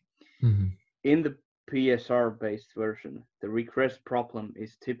whole. Mm-hmm. In the PSR-based version, the regress problem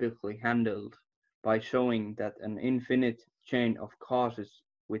is typically handled by showing that an infinite chain of causes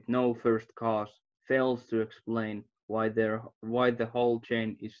with no first cause fails to explain why the whole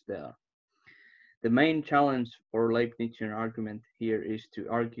chain is there. The main challenge for Leibnizian argument here is to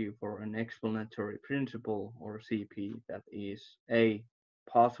argue for an explanatory principle, or CP, that is A,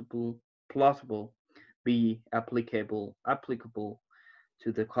 plausible, B, applicable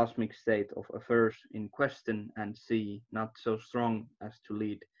to the cosmic state of affairs in question, and C, not so strong as to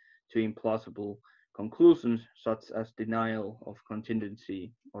lead to implausible conclusions such as denial of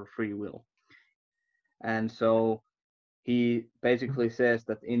contingency or free will. And so he basically says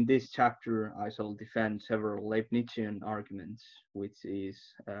that in this chapter I shall defend several Leibnizian arguments, which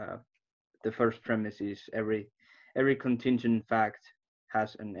is the first premise is every contingent fact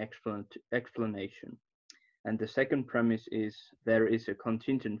has an explanation. And the second premise is there is a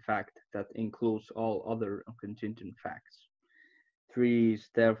contingent fact that includes all other contingent facts. 3 is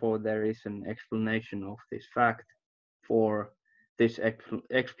therefore there is an explanation of this fact. 4, this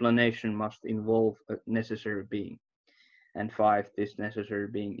explanation must involve a necessary being. And 5, this necessary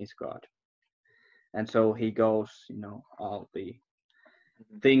being is God. And so he goes, all the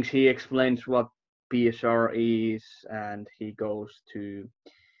things, he explains what PSR is, and he goes to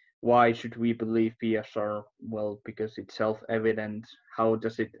why should we believe PSR? Well, because it's self-evident. How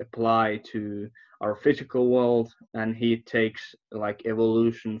does it apply to our physical world? And he takes like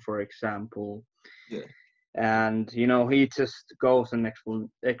evolution, for example. Yeah. And, he just goes and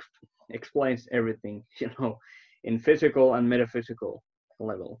explains everything, in physical and metaphysical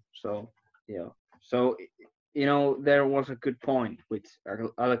level. So, there was a good point which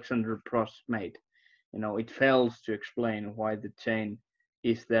Alexander Pross made. It fails to explain why the chain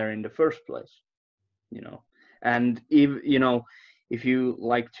is there in the first place, and if you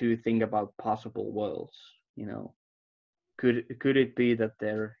like to think about possible worlds, could it be that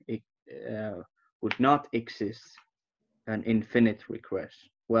there would not exist an infinite regress?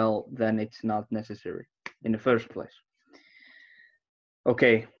 Well, then it's not necessary in the first place.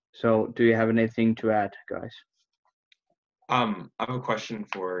 Okay, so do you have anything to add, guys? I have a question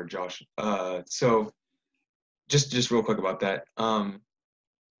for Josh. So just real quick about that.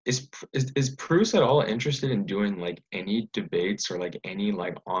 Is Proust at all interested in doing like any debates or like any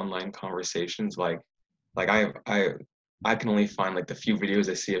like online conversations? Like I can only find like the few videos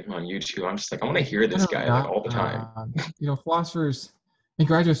I see of him on YouTube. I'm just like, I want to hear this guy like all the time. Philosophers in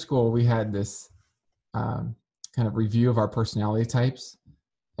graduate school, we had this kind of review of our personality types,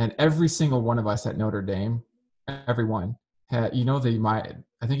 and every single one of us at Notre Dame, everyone had,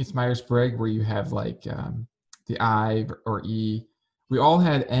 I think it's Myers-Briggs, where you have like the I or E. We all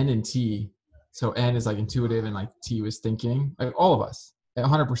had N and T. So N is like intuitive and like T was thinking, like all of us,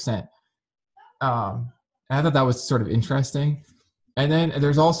 100%. And I thought that was sort of interesting. And then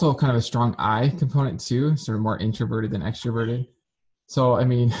there's also kind of a strong I component too, sort of more introverted than extroverted. So, I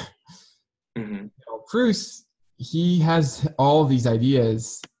mean, mm-hmm. Proust, he has all these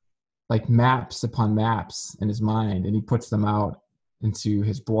ideas like maps upon maps in his mind, and he puts them out into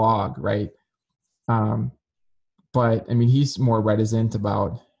his blog, right? But I mean, he's more reticent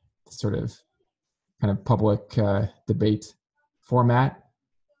about sort of kind of public debate format.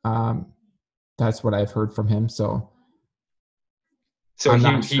 That's what I've heard from him. So I'm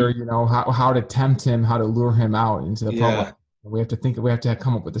not sure, you know, how to tempt him, how to lure him out into the public. We have to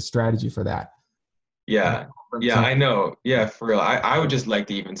come up with a strategy for that. Yeah. Yeah, I know. Yeah, for real. I would just like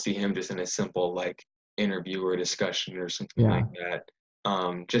to even see him just in a simple like interview or discussion or something like that.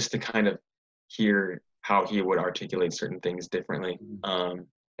 Just to kind of hear how he would articulate certain things differently,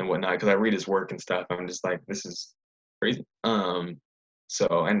 and whatnot. Because I read his work and stuff, I'm just like, this is crazy. So,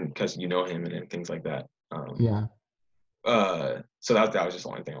 and because you know him and things like that. So that was just the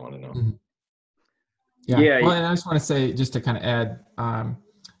only thing I want to know. Mm-hmm. Yeah. Well, and I just want to say, just to kind of add,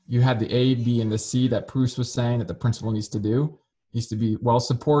 you had the A, B, and the C that Proust was saying that the principle needs to do. It needs to be well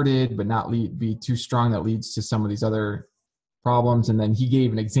supported, but not be too strong that leads to some of these other problems. And then he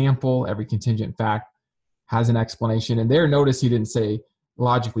gave an example. Every contingent fact has an explanation. And there, notice he didn't say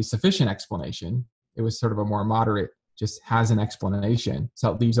logically sufficient explanation. It was sort of a more moderate, just has an explanation.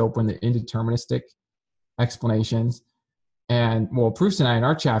 So it leaves open the indeterministic explanations. And well, Proust and I in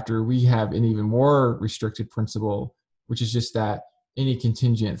our chapter, we have an even more restricted principle, which is just that any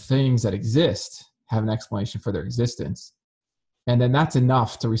contingent things that exist have an explanation for their existence. And then that's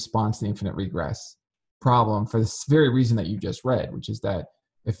enough to respond to the infinite regress problem for this very reason that you just read, which is that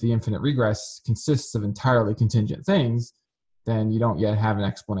if the infinite regress consists of entirely contingent things, then you don't yet have an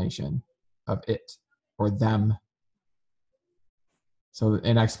explanation of it or them. So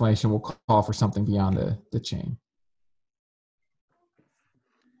an explanation will call for something beyond the chain.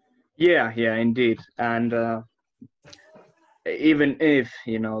 Yeah, indeed. And even if,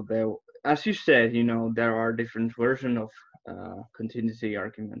 you know, as you said, you know, there are different versions of contingency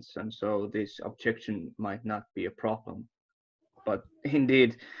arguments, and so this objection might not be a problem, but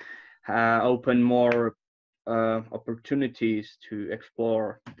indeed open more opportunities to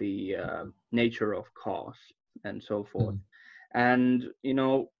explore the nature of cause and so forth. And, you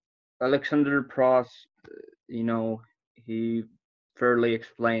know, Alexander Proust, you know, he fairly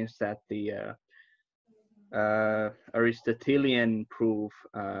explains that the Aristotelian proof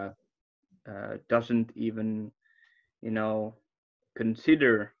doesn't even, you know,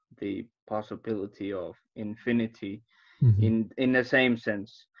 consider the possibility of infinity in the same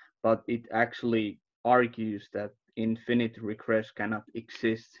sense, but it actually argues that infinite regress cannot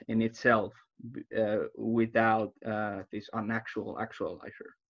exist in itself without this unnatural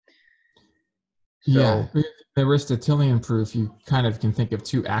actualizer. So, yeah, the Aristotelian proof, you kind of can think of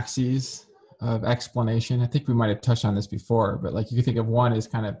two axes of explanation. I think we might have touched on this before, but like you can think of one as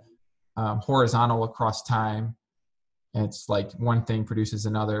kind of horizontal across time. And it's like one thing produces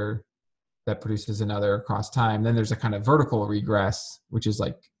another that produces another across time. Then there's a kind of vertical regress, which is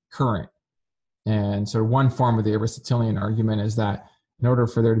like current. And so one form of the Aristotelian argument is that in order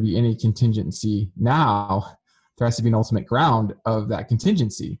for there to be any contingency now, there has to be an ultimate ground of that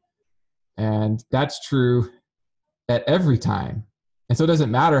contingency. And that's true at every time. And so it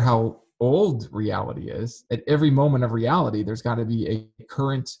doesn't matter how old reality is. At every moment of reality, there's got to be a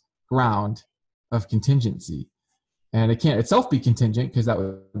current ground of contingency. And it can't itself be contingent because that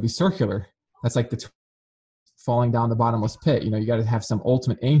would be circular. That's like the falling down the bottomless pit. You know, you got to have some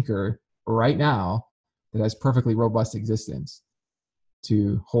ultimate anchor right now that has perfectly robust existence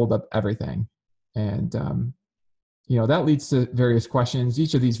to hold up everything. And, you know, that leads to various questions.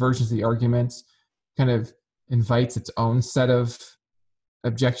 Each of these versions of the arguments kind of invites its own set of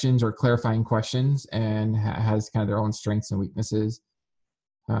objections or clarifying questions and has kind of their own strengths and weaknesses.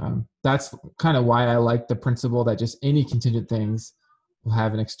 That's kind of why I like the principle that just any contingent things will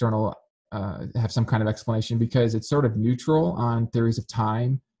have an external, have some kind of explanation, because it's sort of neutral on theories of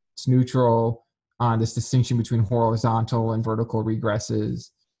time. It's neutral on this distinction between horizontal and vertical regresses.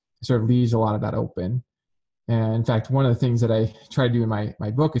 It sort of leaves a lot of that open. And in fact, one of the things that I try to do in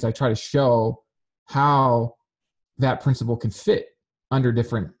my book is I try to show how that principle can fit under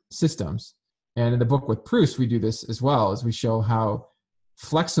different systems. And in the book with Proust, we do this as well, as we show how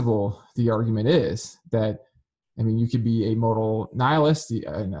flexible the argument is. That, I mean, you could be a modal nihilist, a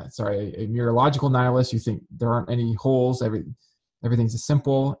mereological nihilist. You think there aren't any holes, everything's a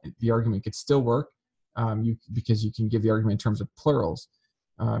simple. The argument could still work because you can give the argument in terms of plurals.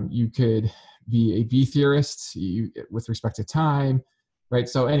 You could be a B theorist with respect to time, right?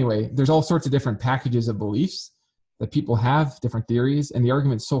 So anyway, there's all sorts of different packages of beliefs that people have, different theories, and the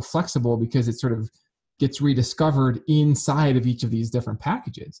argument's so flexible because it sort of gets rediscovered inside of each of these different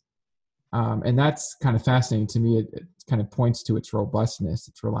packages. And that's kind of fascinating to me. It kind of points to its robustness,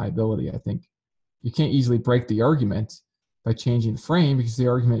 its reliability. I think you can't easily break the argument by changing the frame, because the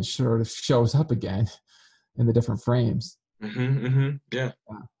argument sort of shows up again in the different frames. Yeah.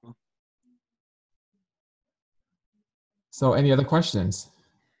 So any other questions?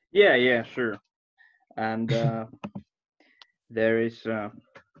 Yeah, sure. And there is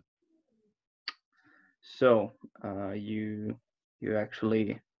you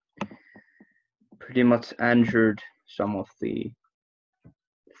actually pretty much answered some of the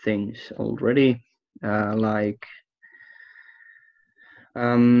things already, like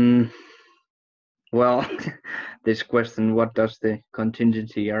well, this question, what does the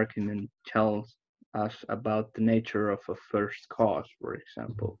contingency argument tell us about the nature of a first cause, for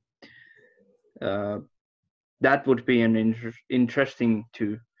example? That would be an interesting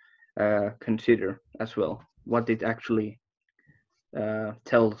to consider as well, what it actually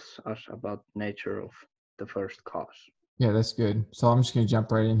tells us about the nature of the first cause. Yeah, that's good. So I'm just going to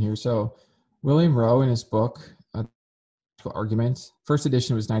jump right in here. So William Rowe, in his book, Arguments, first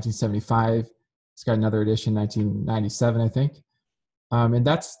edition was 1975. It's got another edition, 1997, I think. And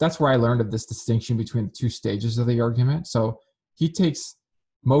that's where I learned of this distinction between the two stages of the argument. So he takes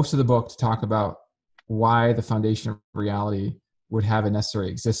most of the book to talk about why the foundation of reality would have a necessary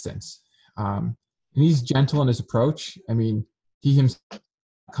existence. And he's gentle in his approach. I mean, he himself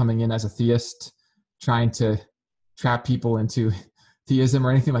coming in as a theist, trying to trap people into theism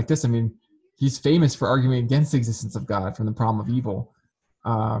or anything like this. I mean, he's famous for arguing against the existence of God from the problem of evil.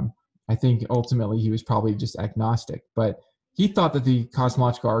 I think ultimately he was probably just agnostic, but he thought that the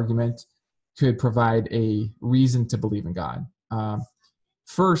cosmological argument could provide a reason to believe in God.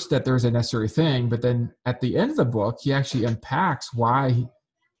 First, that there's a necessary thing, but then at the end of the book, he actually unpacks why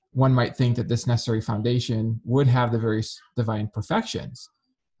one might think that this necessary foundation would have the various divine perfections,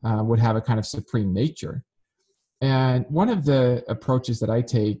 would have a kind of supreme nature. And one of the approaches that I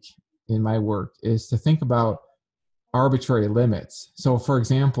take in my work is to think about arbitrary limits. So for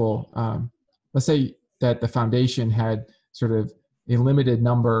example, let's say that the foundation had sort of a limited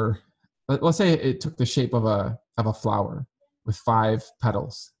number. Let's say it took the shape of a flower with 5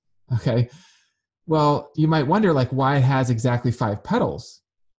 petals. Okay. Well, you might wonder, like, why it has exactly 5 petals.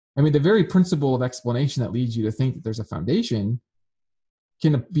 I mean, the very principle of explanation that leads you to think that there's a foundation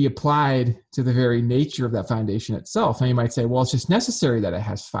can be applied to the very nature of that foundation itself. And you might say, well, it's just necessary that it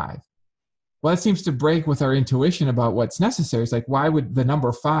has 5. Well, that seems to break with our intuition about what's necessary. It's like, why would the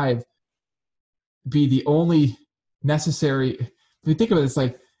number 5 be the only necessary? If you think of it, it's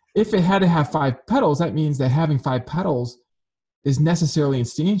like, if it had to have 5 petals, that means that having 5 petals is necessarily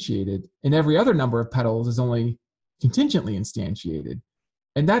instantiated, and every other number of petals is only contingently instantiated.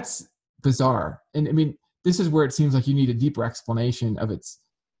 And that's bizarre. And I mean, this is where it seems like you need a deeper explanation of its,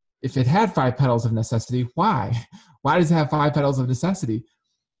 if it had 5 petals of necessity, why? Why does it have 5 petals of necessity?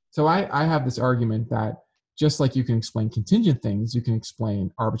 So I have this argument that just like you can explain contingent things, you can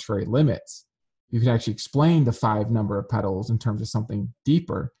explain arbitrary limits. You can actually explain the 5 number of petals in terms of something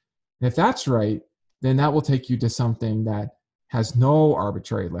deeper. And if that's right, then that will take you to something that has no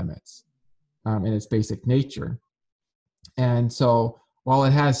arbitrary limits in its basic nature. And so while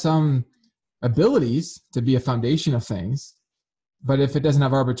it has some abilities to be a foundation of things, but if it doesn't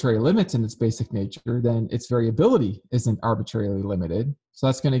have arbitrary limits in its basic nature, then its variability isn't arbitrarily limited. So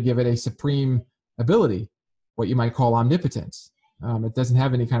that's going to give it a supreme ability, what you might call omnipotence. It doesn't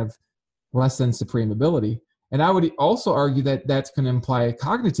have any kind of less than supreme ability. And I would also argue that that's going to imply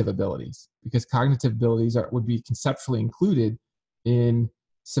cognitive abilities, because cognitive abilities would be conceptually included in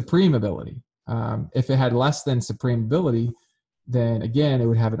supreme ability. If it had less than supreme ability, then again, it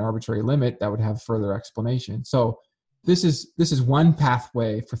would have an arbitrary limit that would have further explanation. So this is one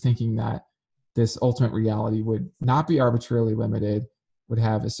pathway for thinking that this ultimate reality would not be arbitrarily limited, would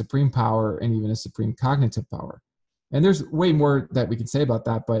have a supreme power and even a supreme cognitive power. And there's way more that we can say about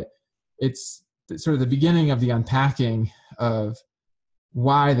that, but it's sort of the beginning of the unpacking of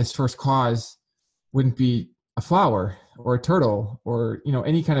why this first cause wouldn't be a flower or a turtle or, you know,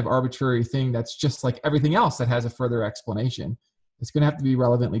 any kind of arbitrary thing that's just like everything else that has a further explanation. It's going to have to be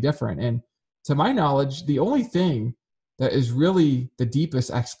relevantly different. And to my knowledge, the only thing that is really the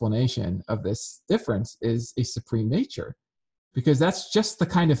deepest explanation of this difference is a supreme nature, because that's just the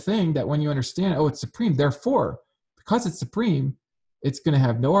kind of thing that when you understand, oh, it's supreme, therefore, because it's supreme, it's going to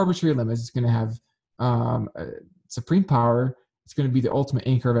have no arbitrary limits. It's going to have supreme power. It's going to be the ultimate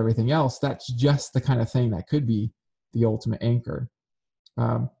anchor of everything else. That's just the kind of thing that could be the ultimate anchor.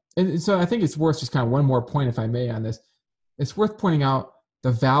 And so I think it's worth just kind of one more point, if I may, on this. It's worth pointing out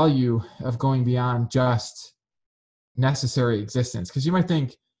the value of going beyond just necessary existence, because you might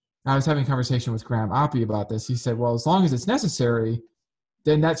think, I was having a conversation with Graham Oppie about this. He said, well, as long as it's necessary,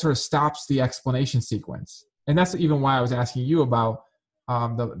 then that sort of stops the explanation sequence. And that's even why I was asking you about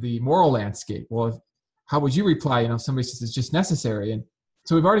the moral landscape. Well, how would you reply, if somebody says it's just necessary? And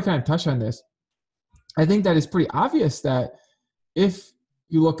so we've already kind of touched on this. I think that it's pretty obvious that if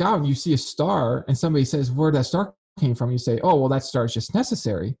you look out and you see a star and somebody says where that star came from, you say, oh, well, that star is just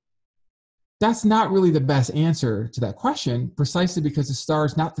necessary. That's not really the best answer to that question, precisely because the star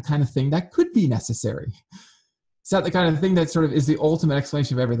is not the kind of thing that could be necessary. It's not the kind of thing that sort of is the ultimate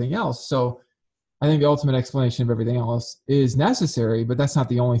explanation of everything else. So I think the ultimate explanation of everything else is necessary, but that's not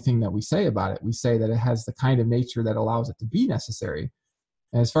the only thing that we say about it. We say that it has the kind of nature that allows it to be necessary.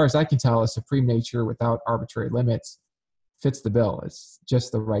 And as far as I can tell, a supreme nature without arbitrary limits fits the bill. It's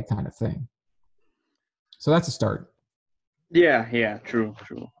just the right kind of thing. So that's a start. Yeah, true.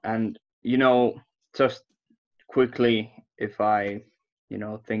 And, just quickly, if I,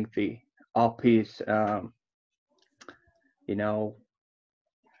 think the Oppie's,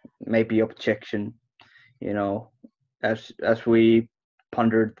 maybe objection, as we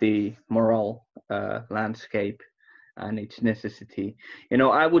pondered the moral landscape and its necessity,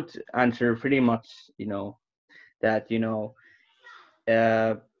 I would answer pretty much, that,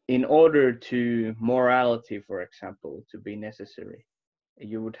 in order to morality, for example, to be necessary,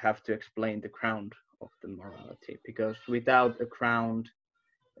 you would have to explain the ground of the morality, because without a ground,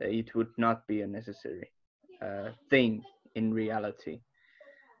 it would not be a necessary thing in reality,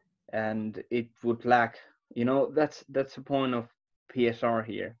 and it would lack. That's the point of PSR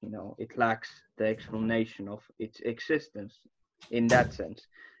here. It lacks the explanation of its existence in that sense,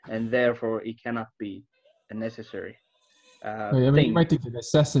 and therefore it cannot be a necessary thing. You might think the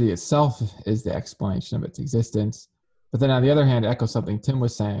necessity itself is the explanation of its existence, but then on the other hand, echo something Tim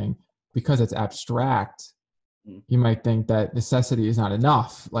was saying, because it's abstract, you might think that necessity is not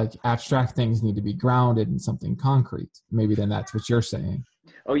enough. Like abstract things need to be grounded in something concrete. Maybe then that's what you're saying.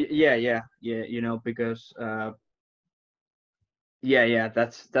 Oh yeah. Because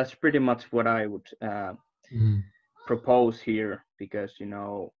that's pretty much what I would propose here, because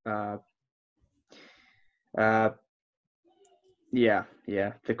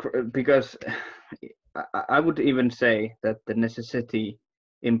because I would even say that the necessity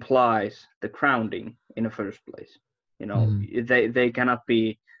implies the grounding in the first place. They cannot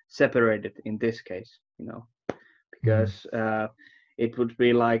be separated in this case. Because it would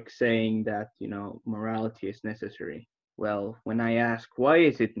be like saying that morality is necessary. Well, when I ask why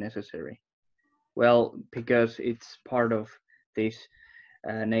is it necessary, well, because it's part of this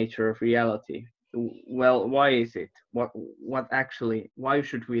nature of reality. Well, why is it? What actually? Why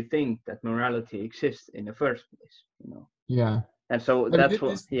should we think that morality exists in the first place? Yeah. And so that's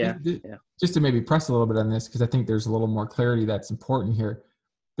what. Yeah. Just to maybe press a little bit on this, because I think there's a little more clarity that's important here.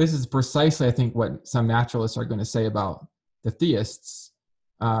 This is precisely, I think, what some naturalists are going to say about the theists'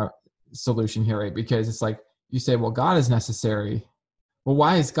 solution here, right? Because it's like you say, well, God is necessary. Well,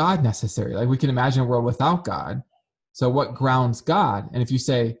 why is God necessary? Like we can imagine a world without God. So what grounds God? And if you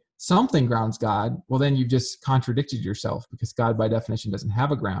say something grounds God, well, then you've just contradicted yourself, because God by definition doesn't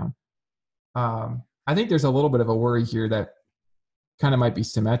have a ground. I think there's a little bit of a worry here that kind of might be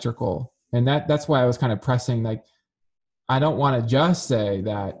symmetrical. And that's why I was kind of pressing, like, I don't want to just say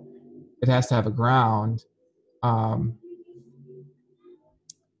that it has to have a ground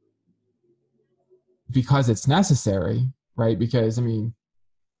because it's necessary, right? Because, I mean,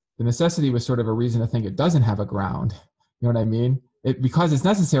 the necessity was sort of a reason to think it doesn't have a ground. You know what I mean? Because it's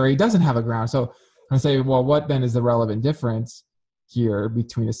necessary, it doesn't have a ground. So I say, well, what then is the relevant difference here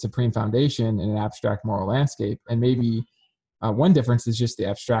between a supreme foundation and an abstract moral landscape? And maybe one difference is just the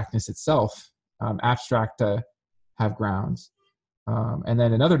abstractness itself, abstract to have grounds. And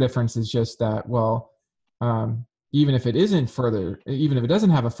then another difference is just that, well, even if it doesn't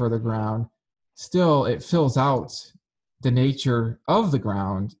have a further ground, still it fills out the nature of the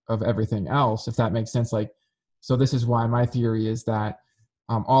ground of everything else, if that makes sense. Like, so this is why my theory is that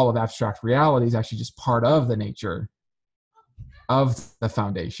all of abstract reality is actually just part of the nature of the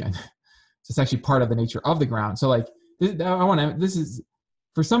foundation. So it's actually part of the nature of the ground. So like, this is,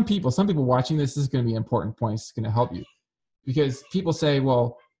 for some people watching this is going to be an important point. It's going to help you, because people say,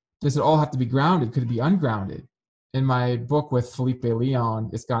 well, does it all have to be grounded? Could it be ungrounded? In my book with Felipe Leon,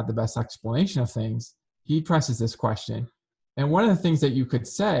 Is God the Best Explanation of Things? He presses this question. And one of the things that you could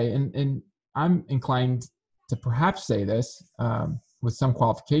say, and I'm inclined to perhaps say this with some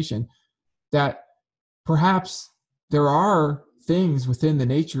qualification, that perhaps there are things within the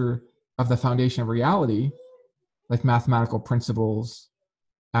nature of the foundation of reality, like mathematical principles,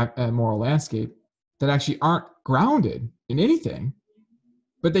 a moral landscape, that actually aren't grounded in anything.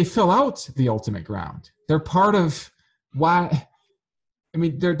 but they fill out the ultimate ground. They're part of why. I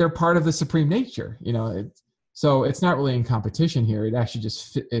mean, they're part of the supreme nature. So it's not really in competition here. It actually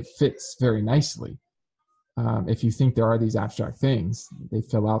just it fits very nicely. If you think there are these abstract things, they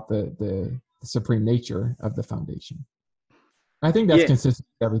fill out the supreme nature of the foundation. I think that's Yeah, consistent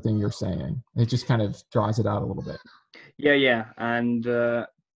with everything you're saying. It just kind of draws it out a little bit. yeah. And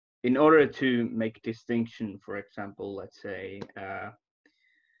in order to make distinction, for example, let's say,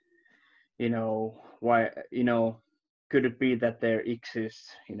 why, could it be that there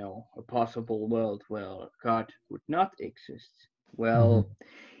exists, a possible world where God would not exist? Well,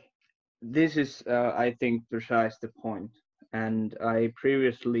 this is, I think, precise the point. And I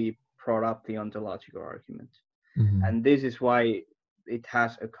previously brought up the ontological argument. And this is why it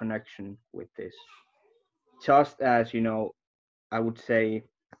has a connection with this. Just as, I would say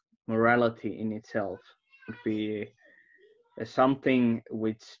morality in itself would be something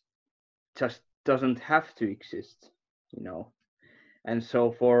which just doesn't have to exist, and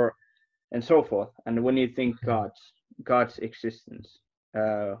so forth. And when you think God's existence,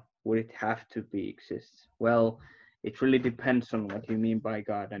 would it have to be exist? Well, it really depends on what you mean by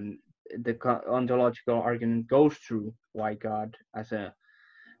God, and the ontological argument goes through why God, as a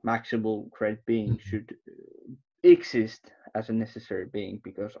maximal great being, should exist as a necessary being,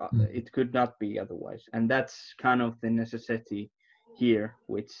 because it could not be otherwise. And that's kind of the necessity here,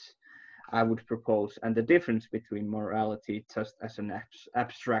 which I would propose, and the difference between morality just as an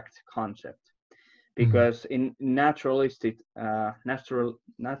abstract concept. Because in naturalistic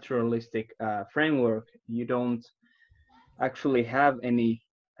framework, you don't actually have any.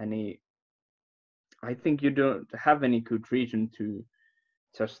 I think you don't have any good reason to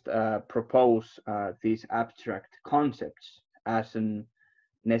just propose these abstract concepts as a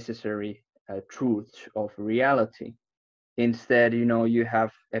necessary truth of reality. Instead, you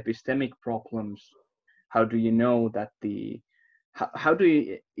have epistemic problems. How do you know that how do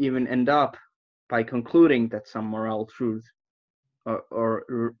you even end up by concluding that some moral truth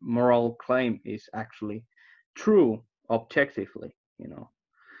or moral claim is actually true objectively,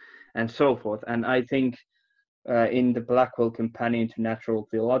 and so forth. And I think in the Blackwell Companion to Natural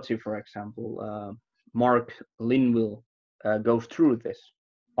Theology, for example, Mark Linville goes through this,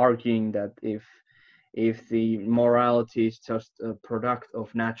 arguing that if the morality is just a product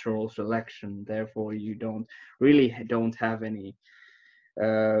of natural selection, therefore you don't have any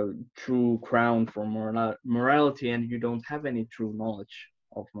true ground for morality, and you don't have any true knowledge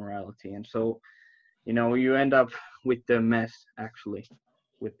of morality. And so, you end up with the mess, actually,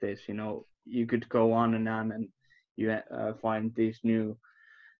 with this. You could go on, and you find these new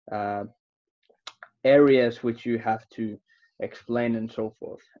areas which you have to explain, and so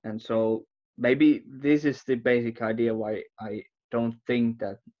forth. And so maybe this is the basic idea why I don't think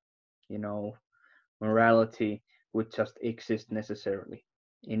that morality would just exist necessarily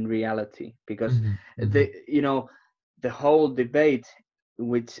in reality, because the whole debate,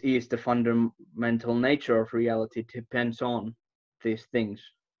 which is the fundamental nature of reality, depends on these things.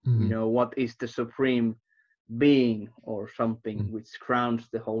 What is the supreme being or something which grounds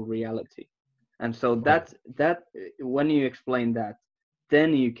the whole reality? And so that when you explain that,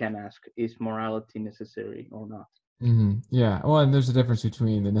 then you can ask, is morality necessary or not? Yeah, well, and there's a difference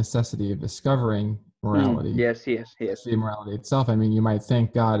between the necessity of discovering morality. Yes. The morality itself. I mean, you might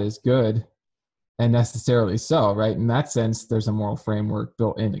think God is good, and necessarily so, right? In that sense, there's a moral framework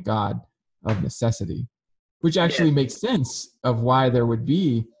built into God of necessity, which actually makes sense of why there would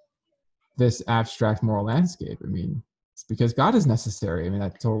be this abstract moral landscape. I mean, it's because God is necessary. I mean,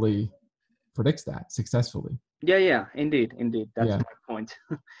 that totally predicts that successfully. Yeah, indeed. That's my point.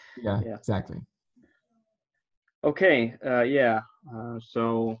 Yeah, exactly. Okay,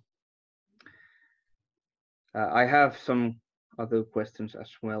 so I have some other questions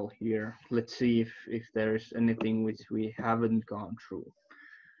as well here. Let's see if there is anything which we haven't gone through.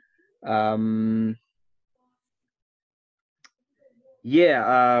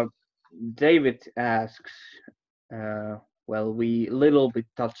 David asks, well, we little bit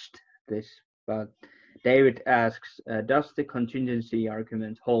touched this, but David asks, does the contingency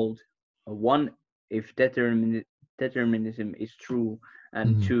argument hold? One, if determinism is true,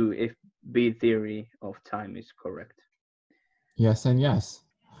 and two, if B theory of time is correct? Yes and yes.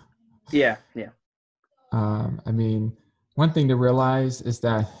 Yeah. I mean, one thing to realize is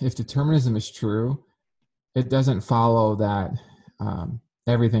that if determinism is true, it doesn't follow that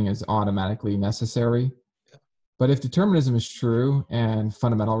everything is automatically necessary. But if determinism is true and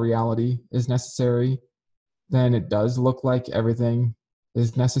fundamental reality is necessary, then it does look like everything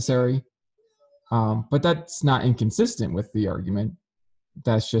is necessary. But that's not inconsistent with the argument.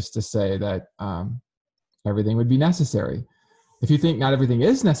 that's just to say that everything would be necessary. If you think not everything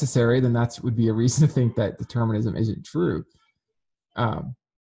is necessary, then that would be a reason to think that determinism isn't true.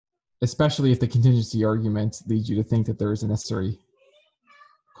 Especially if the contingency argument leads you to think that there is a necessary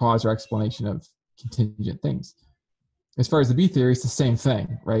cause or explanation of contingent things. As far as the B theory, it's the same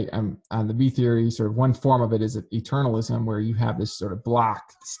thing, right? On the B theory, sort of one form of it is eternalism, where you have this sort of block,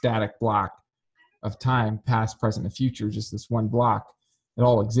 static block of time, past, present, and future, just this one block. It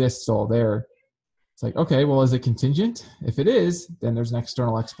all exists, all there. It's like, okay, well, is it contingent? If it is, then there's an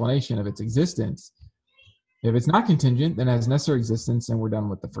external explanation of its existence. If it's not contingent, then it has necessary existence, and we're done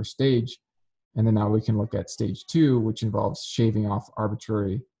with the first stage. And then now we can look at stage 2, which involves shaving off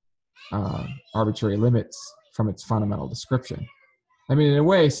arbitrary limits from its fundamental description. I mean, in a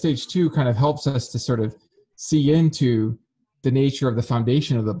way, stage 2 kind of helps us to sort of see into the nature of the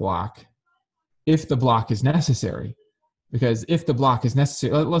foundation of the block if the block is necessary. Because if the block is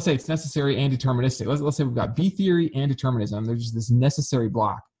necessary, let's say it's necessary and deterministic. Let's say we've got B theory and determinism. There's just this necessary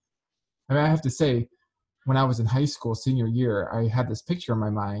block. I mean, I have to say, when I was in high school, senior year, I had this picture in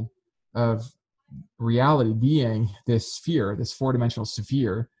my mind of reality being this sphere, this 4-dimensional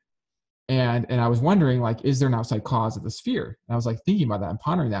sphere. And I was wondering, like, is there an outside cause of the sphere? And I was like thinking about that and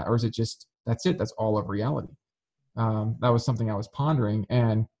pondering that, or is it just, that's it, that's all of reality? That was something I was pondering.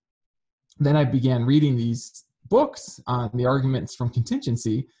 And then I began reading these books on the arguments from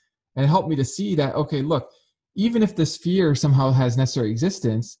contingency, and it helped me to see that, okay, look, even if the sphere somehow has necessary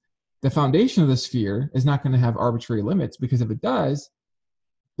existence, the foundation of the sphere is not going to have arbitrary limits, because if it does,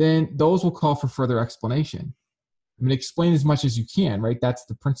 then those will call for further explanation. I mean, explain as much as you can, right? That's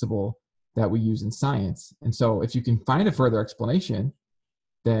the principle that we use in science. And so if you can find a further explanation,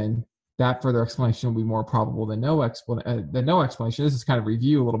 then that further explanation will be more probable than no explanation. This is kind of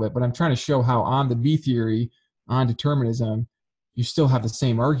review a little bit, but I'm trying to show how on the B theory, on determinism, you still have the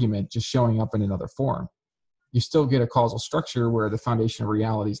same argument, just showing up in another form. You still get a causal structure where the foundation of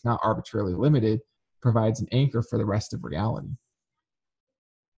reality is not arbitrarily limited, provides an anchor for the rest of reality.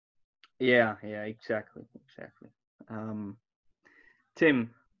 Yeah, exactly. Tim,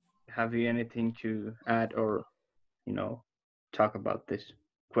 have you anything to add or, talk about this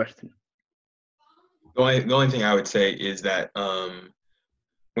question? The only thing I would say is that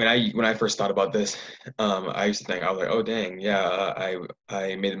when I first thought about this, I used to think, I was like, oh dang, yeah,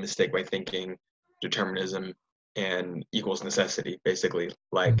 I made a mistake by thinking determinism and equals necessity, basically.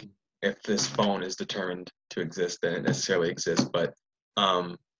 Like, if this phone is determined to exist, then it necessarily exists. But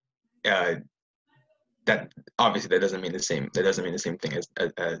that obviously that doesn't mean the same. That doesn't mean the same thing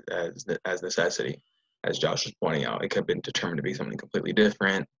as necessity, as Josh was pointing out. It could have been determined to be something completely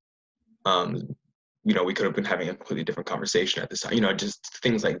different. We could have been having a completely different conversation at this time. Just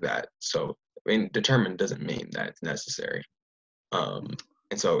things like that. So, I mean, determined doesn't mean that it's necessary.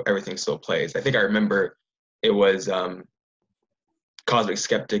 And so everything still plays. I think I remember it was Cosmic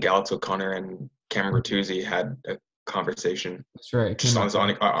Skeptic Alex O'Connor and Cameron Bertuzzi had a conversation. That's right. Just on this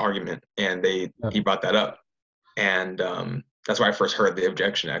argument, and he brought that up, and that's where I first heard the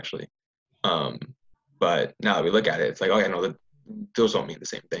objection, actually. But now that we look at it, it's like, oh yeah, no, those don't mean the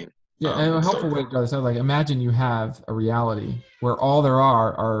same thing. Yeah, and a helpful way to go. So, like, imagine you have a reality where all there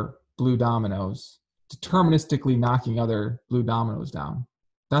are blue dominoes, deterministically knocking other blue dominoes down.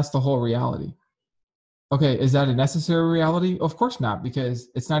 That's the whole reality. Okay, is that a necessary reality? Of course not, because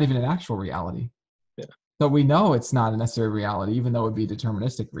it's not even an actual reality. Yeah. So we know it's not a necessary reality, even though it would be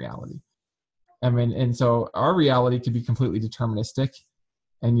deterministic reality. I mean, and so our reality could be completely deterministic,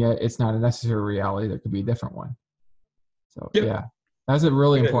 and yet it's not a necessary reality. There could be a different one. So yeah, that's a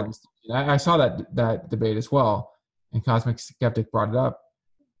really important. I saw that debate as well, and Cosmic Skeptic brought it up,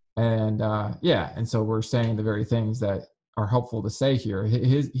 and and so we're saying the very things that are helpful to say here.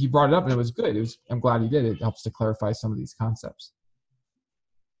 He brought it up, and it was good. I'm glad he did. It helps to clarify some of these concepts.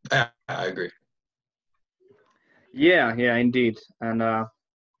 I agree. Yeah, indeed. And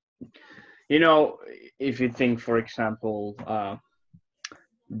if you think, for example,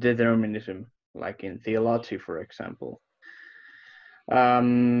 determinism, like in theology, for example,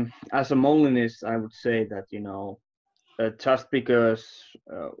 as a Molinist, I would say that just because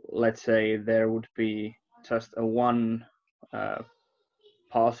let's say there would be just a one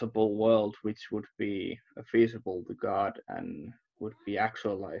possible world which would be feasible to God and would be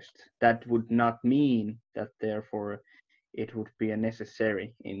actualized, that would not mean that therefore it would be a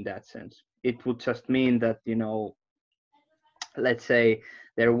necessary in that sense. It would just mean that let's say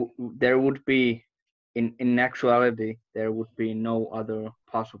there would be in actuality there would be no other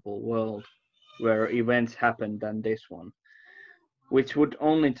possible world where events happen than this one, which would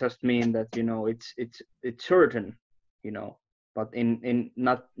only just mean that it's certain but in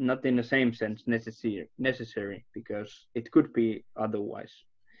not in the same sense necessary, because it could be otherwise.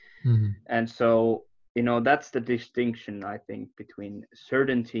 And so, that's the distinction, I think, between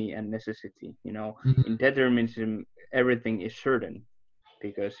certainty and necessity. In determinism, everything is certain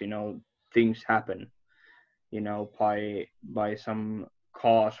because things happen by some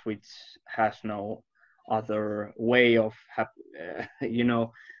cause which has no other way of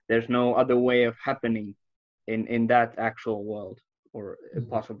there's no other way of happening in that actual world or a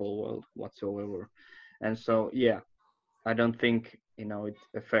possible world whatsoever. And so, yeah, I don't think it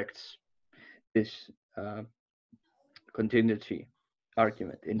affects this contingency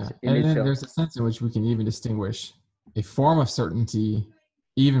argument in and itself. then there's a sense in which we can even distinguish a form of certainty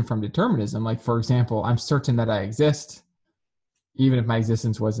even from determinism. Like, for example, I'm certain that I exist, even if my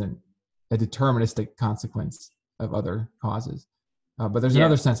existence wasn't a deterministic consequence of other causes. But there's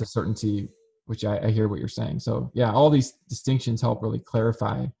another sense of certainty, which I hear what you're saying. So yeah, all these distinctions help really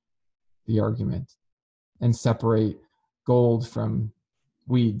clarify the argument and separate gold from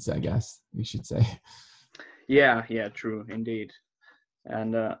weeds, I guess we should say. Yeah, true, indeed.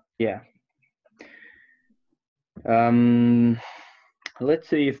 And let's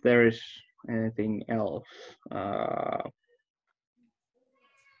see if there is anything else. So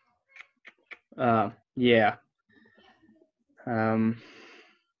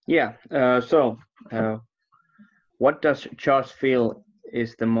what does Josh feel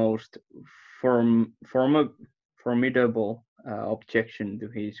is the most formidable objection to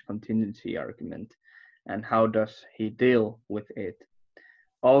his contingency argument, and how does he deal with it?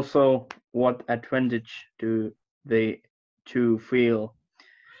 Also, what advantage do they two feel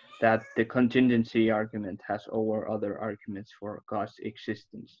that the contingency argument has over other arguments for God's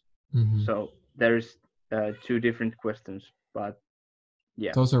existence? So there's two different questions, but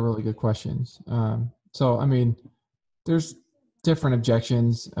yeah. Those are really good questions. So, I mean, there's different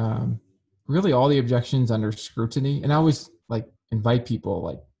objections. Really all the objections under scrutiny, and I always invite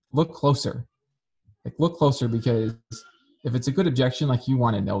people, look closer. Look closer, because if it's a good objection, you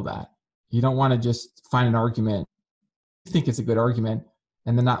want to know that. You don't want to just find an argument, think it's a good argument,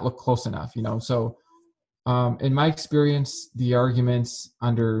 and then not look close enough, So in my experience, the arguments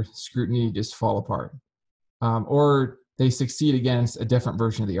under scrutiny just fall apart. Or they succeed against a different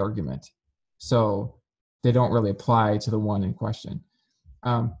version of the argument. So they don't really apply to the one in question.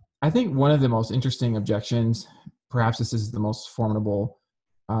 I think one of the most interesting objections, perhaps this is the most formidable,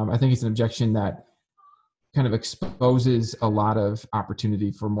 I think it's an objection that kind of exposes a lot of opportunity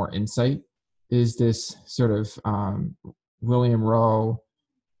for more insight, is this sort of William Rowe,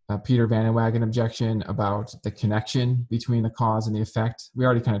 Peter Van Inwagen objection about the connection between the cause and the effect. We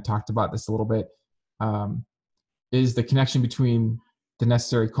already kind of talked about this a little bit. Is the connection between the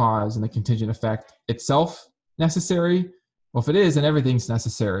necessary cause and the contingent effect itself necessary? Well, if it is, then everything's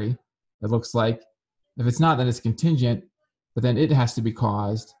necessary, it looks like. If it's not, then it's contingent, but then it has to be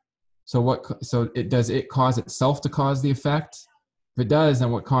caused. So does it cause itself to cause the effect? If it does,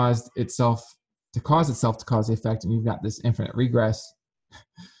 then what caused itself to cause the effect? And you've got this infinite regress.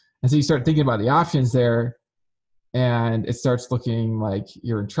 And so you start thinking about the options there, and it starts looking like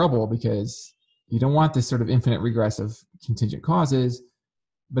you're in trouble, because you don't want this sort of infinite regress of contingent causes.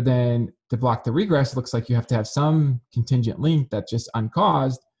 But then to block the regress, it looks like you have to have some contingent link that's just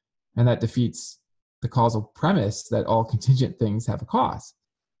uncaused, and that defeats the causal premise that all contingent things have a cause.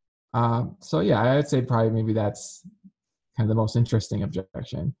 So yeah, I'd say probably maybe that's kind of the most interesting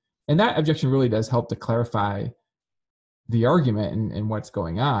objection. And that objection really does help to clarify the argument and what's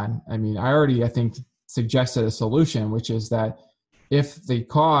going on. I mean, I think, suggested a solution, which is that if the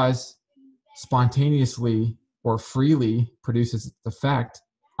cause spontaneously or freely produces its effect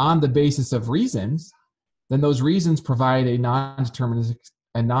on the basis of reasons, then those reasons provide a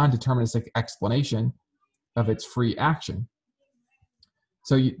non-deterministic explanation of its free action.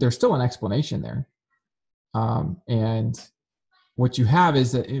 So there's still an explanation there. And what you have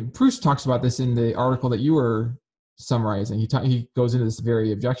is that Proust talks about this in the article that you were summarizing. He goes into this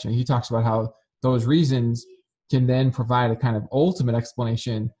very objection. He talks about how those reasons can then provide a kind of ultimate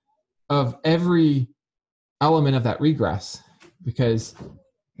explanation of every element of that regress, because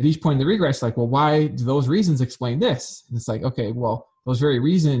at each point in the regress, well, why do those reasons explain this? And it's okay, well, those very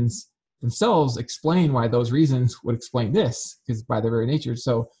reasons themselves explain why those reasons would explain this, because by their very nature.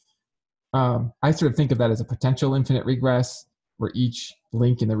 So I sort of think of that as a potential infinite regress, where each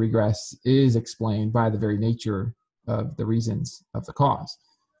link in the regress is explained by the very nature of the reasons of the cause.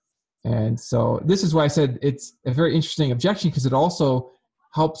 And so this is why I said it's a very interesting objection, because it also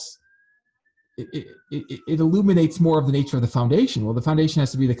helps, it illuminates more of the nature of the foundation. Well, the foundation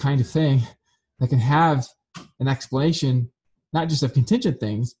has to be the kind of thing that can have an explanation not just of contingent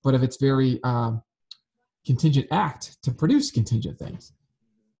things, but of its very contingent act to produce contingent things.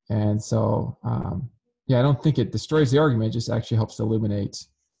 And so, yeah, I don't think it destroys the argument, it just actually helps to illuminate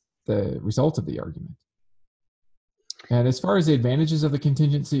the result of the argument. And as far as the advantages of the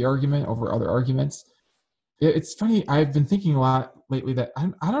contingency argument over other arguments, it's funny, I've been thinking a lot lately that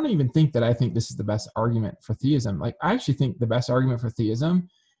I don't even think that I think this is the best argument for theism. Like, I actually think the best argument for theism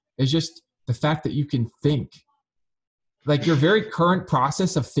is just the fact that you can think. Like, your very current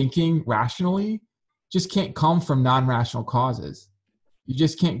process of thinking rationally just can't come from non-rational causes. You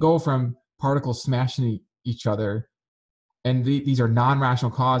just can't go from particles smashing each other, and these are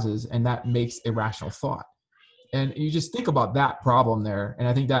non-rational causes, and that makes a rational thought. And you just think about that problem there, and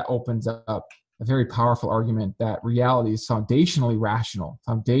I think that opens up a very powerful argument that reality is foundationally rational,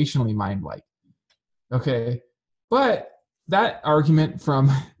 foundationally mind-like. Okay, but that argument from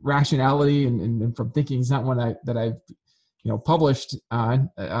rationality and from thinking is not one that I've published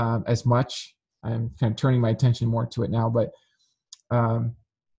on as much. I'm kind of turning my attention more to it now. But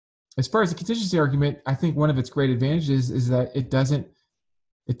as far as the contingency argument, I think one of its great advantages is that it doesn't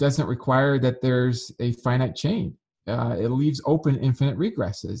require that there's a finite chain. It leaves open infinite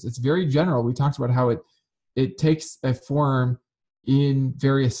regresses. It's very general. We talked about how it takes a form in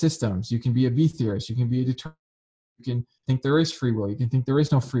various systems. You can be a V theorist. You can be a determinist. You can think there is free will. You can think there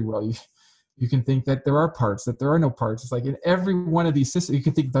is no free will. You can think that there are parts, that there are no parts. It's like in every one of these systems, you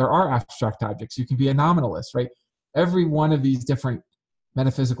can think there are abstract objects. You can be a nominalist, right? Every one of these different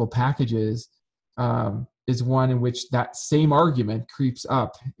metaphysical packages is one in which that same argument creeps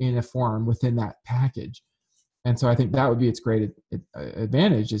up in a form within that package. And so I think that would be its great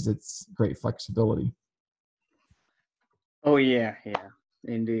advantage, is its great flexibility. Oh yeah,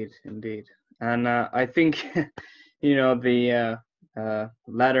 indeed. And I think, the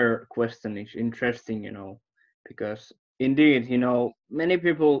latter question is interesting, because indeed, many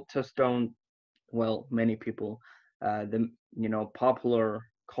people just don't, the popular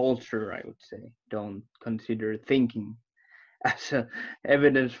culture, I would say, don't consider thinking as a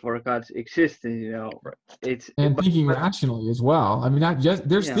evidence for God's existence. It's thinking rationally as well. I mean, not just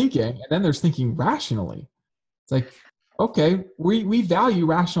there's thinking, and then there's thinking rationally. It's like, okay, we value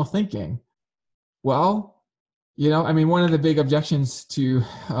rational thinking. Well, one of the big objections to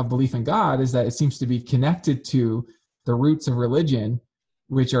a belief in God is that it seems to be connected to the roots of religion,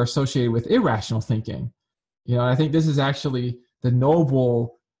 which are associated with irrational thinking. I think this is actually the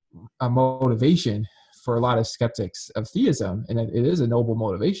noble motivation for a lot of skeptics of theism, and it is a noble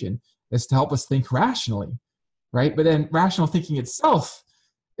motivation, is to help us think rationally, right? But then rational thinking itself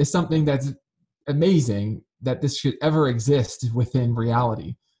is something that's amazing, that this should ever exist within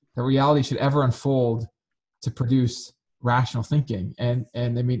reality, that reality should ever unfold to produce rational thinking. And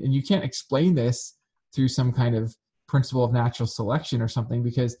you can't explain this through some kind of principle of natural selection or something,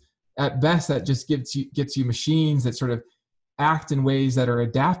 because at best that just gets you machines that sort of act in ways that are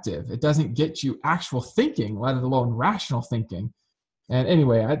adaptive. It doesn't get you actual thinking, let alone rational thinking. And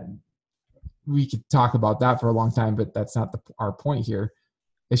anyway, we could talk about that for a long time, but that's not our point here.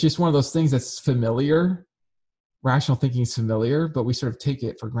 It's just one of those things that's familiar. Rational thinking is familiar, but we sort of take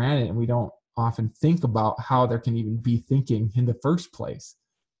it for granted, and we don't often think about how there can even be thinking in the first place.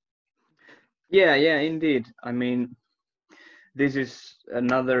 Yeah, indeed. I mean, this is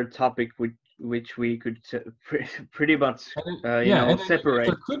another topic which we could pretty much separate.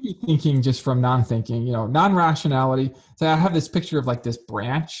 There could be thinking just from non-thinking, non-rationality. So I have this picture of like this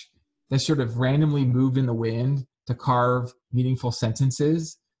branch that's sort of randomly moved in the wind to carve meaningful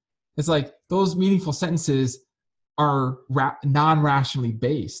sentences. It's like those meaningful sentences are non-rationally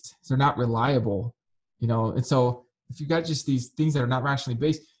based. They're not reliable, and so if you've got just these things that are not rationally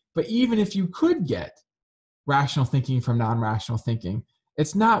based, but even if you could get rational thinking from non-rational thinking,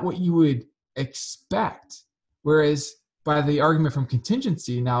 it's not what you would expect. Whereas by the argument from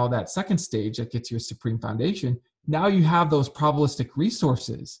contingency, now that second stage that gets you a supreme foundation, now you have those probabilistic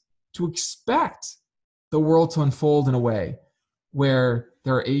resources to expect the world to unfold in a way where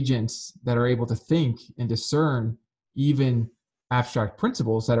there are agents that are able to think and discern even abstract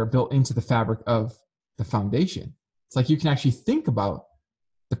principles that are built into the fabric of the foundation. It's like you can actually think about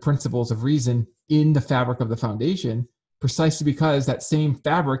the principles of reason in the fabric of the foundation, precisely because that same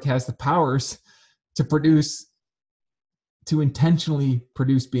fabric has the powers to intentionally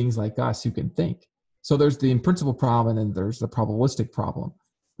produce beings like us who can think. So there's the in-principle problem, and then there's the probabilistic problem,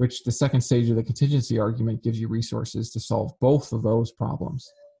 which the second stage of the contingency argument gives you resources to solve both of those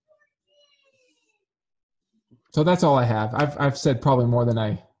problems. So that's all I have. I've said probably more than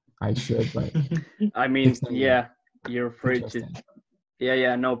I should, but I mean, you're free to.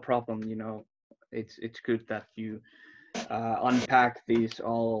 Yeah, no problem. It's good that you unpack these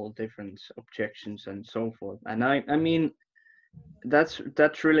all different objections and so forth. And I mean, that's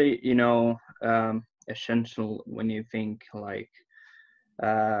really, you know, essential when you think like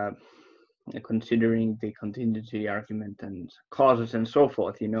considering the contingency argument and causes and so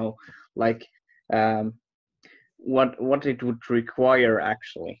forth, you know, like what it would require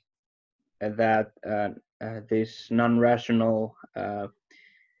actually, that this non-rational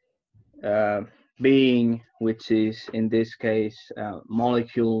being, which is in this case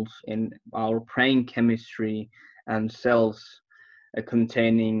molecules in our brain chemistry and cells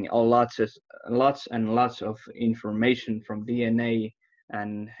containing lots and lots of information from DNA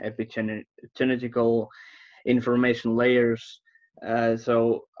and epigenetical information layers.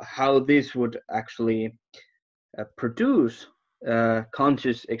 So how this would actually produce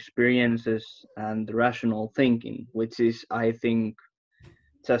conscious experiences and rational thinking, which is, I think,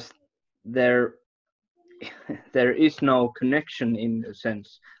 just there is no connection in a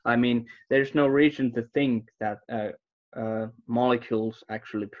sense. I mean, there's no reason to think that molecules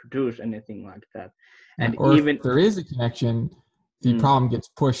actually produce anything like that. And or even if there is a connection, the problem gets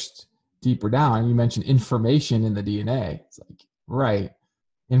pushed deeper down. You mentioned information in the DNA. It's like, right,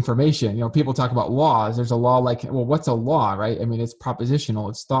 information. You know, people talk about laws. There's a law like, well, what's a law, right? I mean, it's propositional.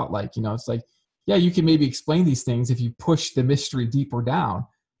 It's thought like, you know, it's like, yeah, you can maybe explain these things if you push the mystery deeper down.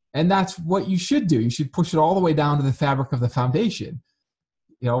 And that's what you should do. You should push it all the way down to the fabric of the foundation.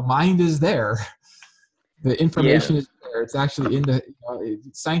 You know, mind is there. The information is there. It's actually in the, you know,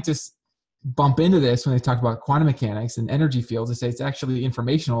 scientists bump into this when they talk about quantum mechanics and energy fields. They say it's actually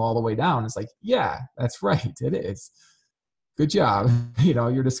informational all the way down. It's like, yeah, that's right. It is. Good job. You know,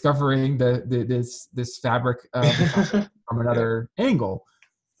 you're discovering this fabric from another angle.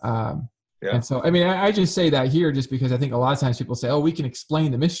 And so, I mean, I just say that here just because I think a lot of times people say, oh, we can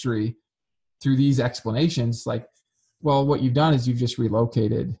explain the mystery through these explanations. Like, well, what you've done is you've just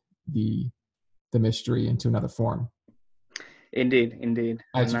relocated the mystery into another form. Indeed.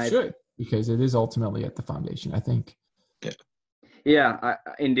 As you should, because it is ultimately at the foundation, I think. Yeah,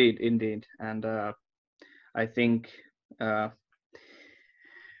 indeed. And I think,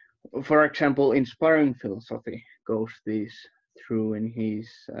 for example, Inspiring Philosophy goes this through in his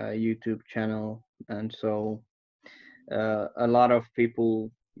YouTube channel, and so a lot of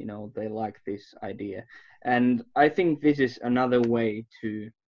people, you know, they like this idea, and I think this is another way to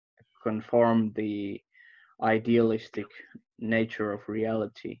conform the idealistic nature of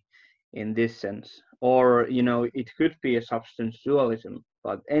reality in this sense. Or, you know, it could be a substance dualism,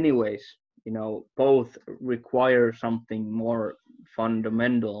 but anyways, you know, both require something more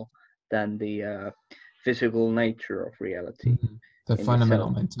fundamental than the physical nature of reality. The fundamental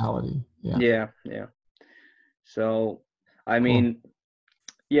mentality. Yeah. So, I mean,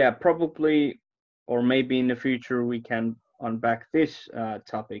 yeah, probably, or maybe in the future we can unpack this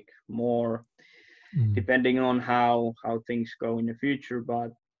topic more, depending on how things go in the future.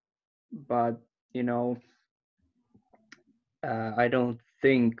 But you know, I don't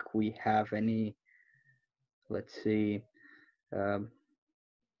think we have any. Let's see.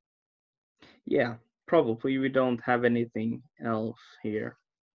 Yeah, probably we don't have anything else here.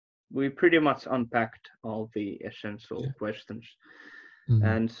 We pretty much unpacked all the essential questions.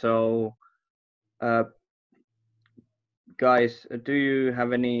 And so, guys, do you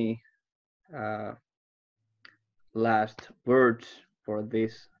have any last words for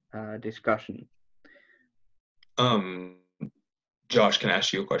this discussion? Josh, can I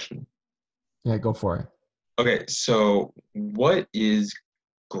ask you a question? Yeah, go for it. Okay, so what is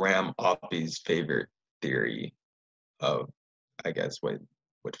Graham Oppy's favorite theory of, I guess, what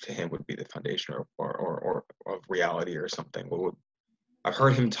to him would be the foundation or of reality or something? I've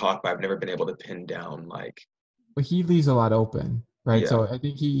heard him talk, but I've never been able to pin down like. But he leaves a lot open, right? Yeah. So I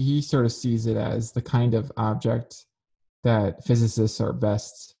think he sort of sees it as the kind of object that physicists are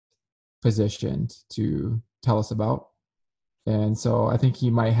best positioned to tell us about. And so I think he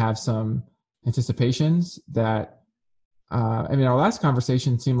might have some anticipations that, I mean, our last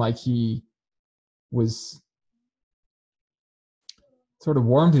conversation seemed like he was sort of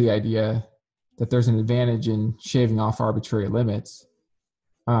warm to the idea that there's an advantage in shaving off arbitrary limits.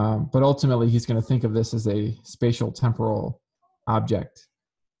 But ultimately, he's going to think of this as a spatial temporal object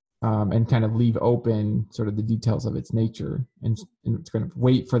and kind of leave open sort of the details of its nature. And it's going to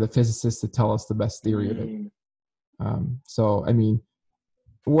wait for the physicists to tell us the best theory of it. So, I mean,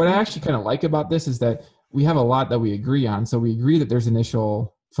 what I actually kind of like about this is that we have a lot that we agree on. So we agree that there's an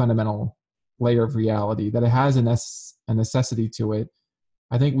initial fundamental layer of reality, that it has a necessity to it.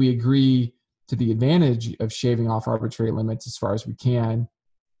 I think we agree to the advantage of shaving off arbitrary limits as far as we can.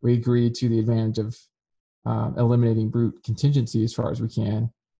 We agree to the advantage of eliminating brute contingency as far as we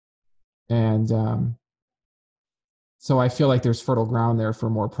can. And so I feel like there's fertile ground there for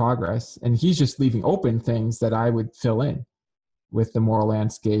more progress. And he's just leaving open things that I would fill in with the moral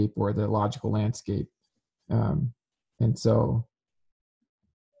landscape or the logical landscape. And so,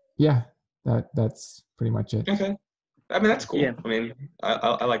 yeah, that's pretty much it. Okay. I mean, that's cool. Yeah. I mean,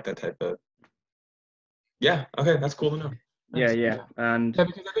 I like that type of. Yeah. Okay, that's cool to know. Yeah, yeah, and yeah,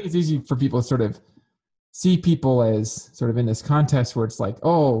 because I think it's easy for people to sort of see people as sort of in this contest where it's like,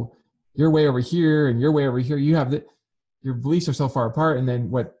 oh, you're way over here and you're way over here. You have your beliefs are so far apart, and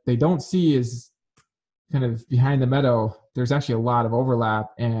then what they don't see is kind of behind the meadow. There's actually a lot of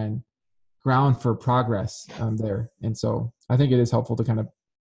overlap and ground for progress there, and so I think it is helpful to kind of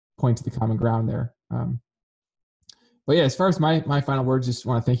point to the common ground there. But yeah, as far as my final words, just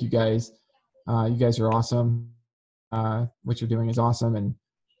want to thank you guys. You guys are awesome. What you're doing is awesome, and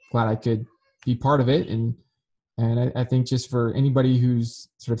glad I could be part of it. And I think just for anybody who's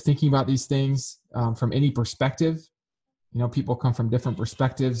sort of thinking about these things from any perspective, people come from different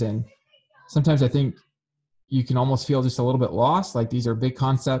perspectives, and sometimes I think you can almost feel just a little bit lost. Like, these are big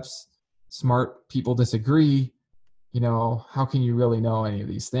concepts, smart people disagree. How can you really know any of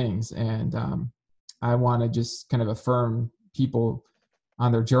these things? And I want to just kind of affirm people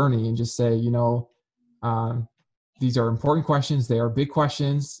on their journey and just say, these are important questions. They are big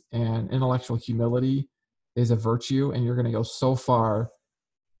questions, and intellectual humility is a virtue, and you're going to go so far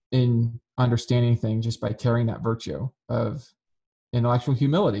in understanding things just by carrying that virtue of intellectual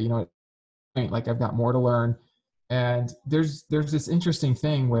humility. Like, I've got more to learn. And there's this interesting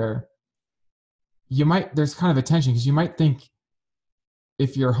thing where there's kind of a tension, because you might think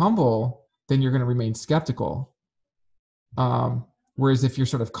if you're humble, then you're going to remain skeptical. Whereas if you're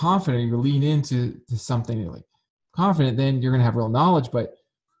sort of confident, you lean into something like confident, then you're going to have real knowledge. But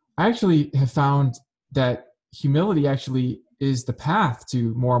I actually have found that humility actually is the path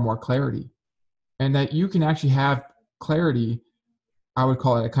to more and more clarity, and that you can actually have clarity. I would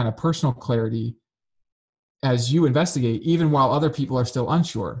call it a kind of personal clarity as you investigate, even while other people are still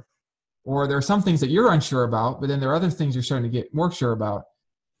unsure. Or there are some things that you're unsure about, but then there are other things you're starting to get more sure about.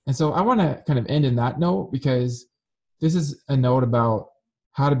 And so I want to kind of end in that note, because this is a note about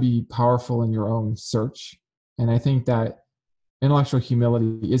how to be powerful in your own search. And I think that intellectual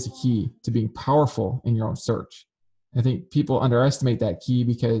humility is a key to being powerful in your own search. I think people underestimate that key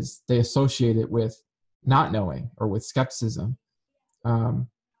because they associate it with not knowing or with skepticism.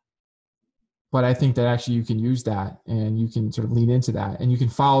 But I think that actually you can use that, and you can sort of lean into that, and you can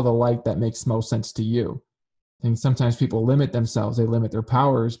follow the light that makes most sense to you. I think sometimes people limit themselves, they limit their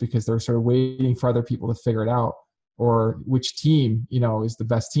powers because they're sort of waiting for other people to figure it out, or which team, is the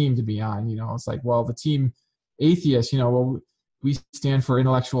best team to be on. It's like, well, the team atheist, well, we stand for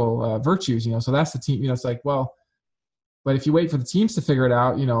intellectual virtues, so that's the team. It's like, well, but if you wait for the teams to figure it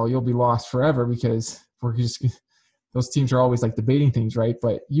out, you'll be lost forever, because those teams are always like debating things, right?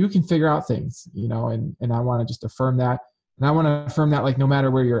 But you can figure out things, and I want to just affirm that. And I want to affirm that, like, no matter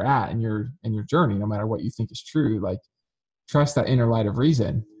where you're at in your journey, no matter what you think is true, like, trust that inner light of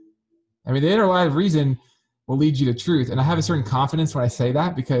reason. I mean, the inner light of reason will lead you to truth. And I have a certain confidence when I say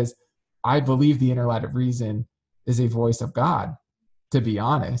that, because I believe the inner light of reason is a voice of God, to be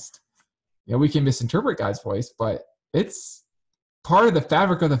honest. We can misinterpret God's voice, but it's part of the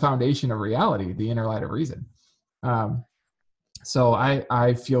fabric of the foundation of reality, the inner light of reason. So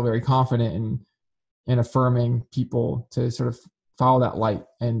I feel very confident in affirming people to sort of follow that light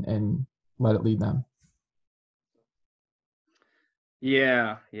and let it lead them.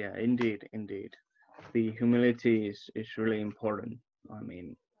 Yeah, indeed. The humility is really important. I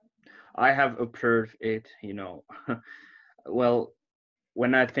mean, I have observed it, well,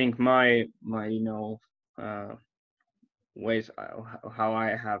 when I think my ways, how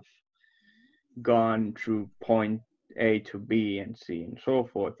I have gone through point A to B and C and so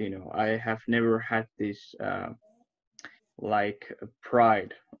forth, I have never had this like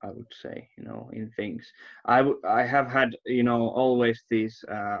pride, I would say, in things. I have had, always this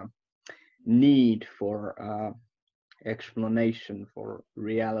need for explanation for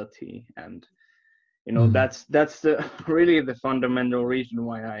reality, and that's the really the fundamental reason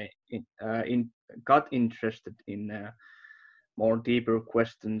why I got interested in more deeper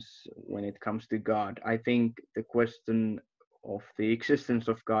questions when it comes to God. I think the question of the existence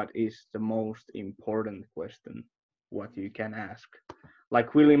of God is the most important question what you can ask.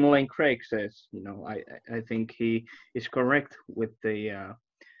 Like William Lane Craig says, I think he is correct with the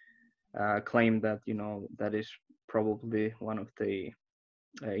claim that that is probably one of the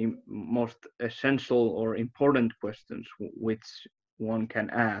most essential or important questions which one can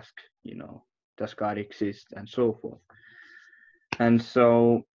ask. does God exist, and so forth. And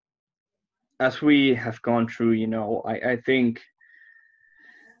so, as we have gone through, I think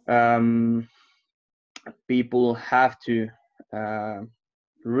people have to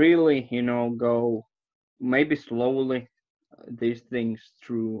really, go maybe slowly these things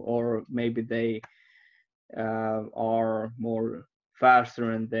through, or maybe they are more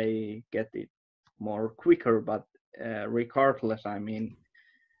faster and they get it more quicker. But regardless, I mean,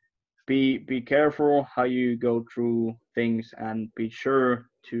 be careful how you go through things, and be sure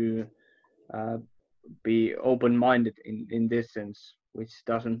to be open-minded in this sense, which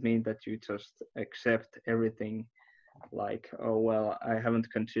doesn't mean that you just accept everything like, oh well, I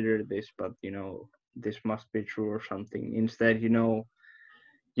haven't considered this, but this must be true or something. Instead,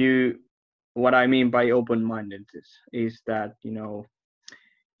 you what I mean by open-mindedness is that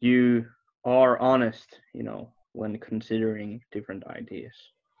you are honest when considering different ideas,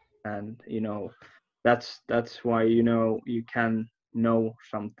 and that's why you can know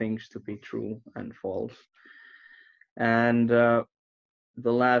some things to be true and false. And the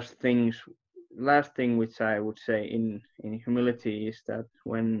last thing which I would say in humility is that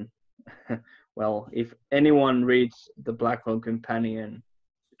when well, if anyone reads the Blackwell Companion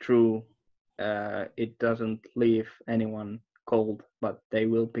through, it doesn't leave anyone cold, but they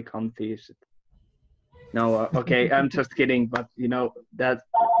will become theists. No, okay, I'm just kidding, but that,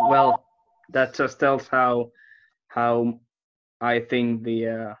 well, that just tells how I think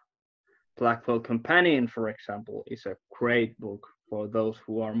the Blackwell Companion, for example, is a great book for those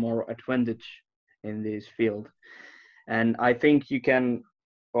who are more advantaged in this field. And I think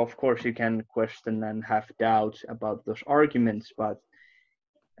of course, you can question and have doubts about those arguments, but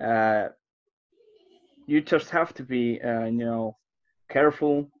you just have to be,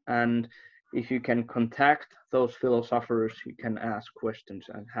 careful. And if you can contact those philosophers, you can ask questions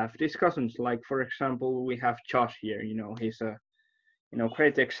and have discussions. Like, for example, we have Josh here. He's a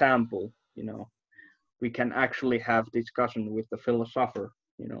great example. We can actually have discussion with the philosopher.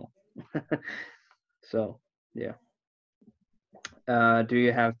 So yeah. Do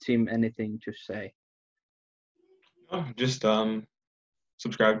you have, Tim, anything to say? Oh, just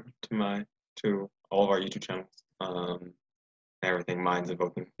subscribe to all of our YouTube channels. Everything. Mine's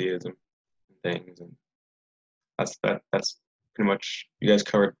Invoking Theism things, and that's pretty much, you guys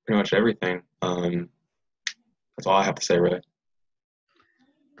covered pretty much everything. That's all I have to say, really.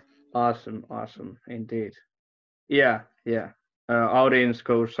 Awesome indeed. Yeah. Audience,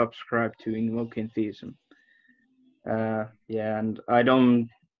 go subscribe to Invoking Theism. Yeah, and I don't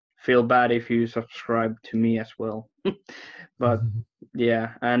feel bad if you subscribe to me as well. But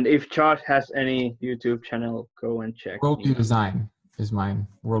yeah, and if Josh has any YouTube channel, go and check. Worldview Design is mine.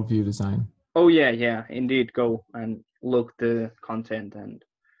 Worldview Design. Oh yeah, indeed. Go and look the content and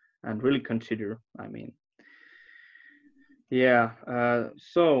really consider. I mean, yeah.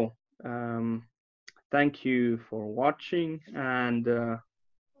 So thank you for watching, and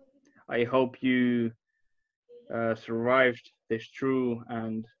I hope you survived this through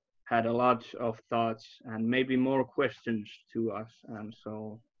and had a lot of thoughts and maybe more questions to us. And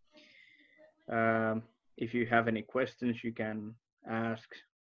so if you have any questions, you can ask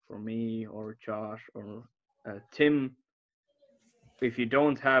for me or Josh or Tim. If you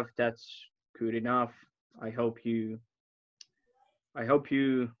don't have, that's good enough. I hope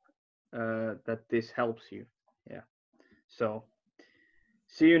that this helps you. Yeah. So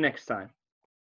see you next time.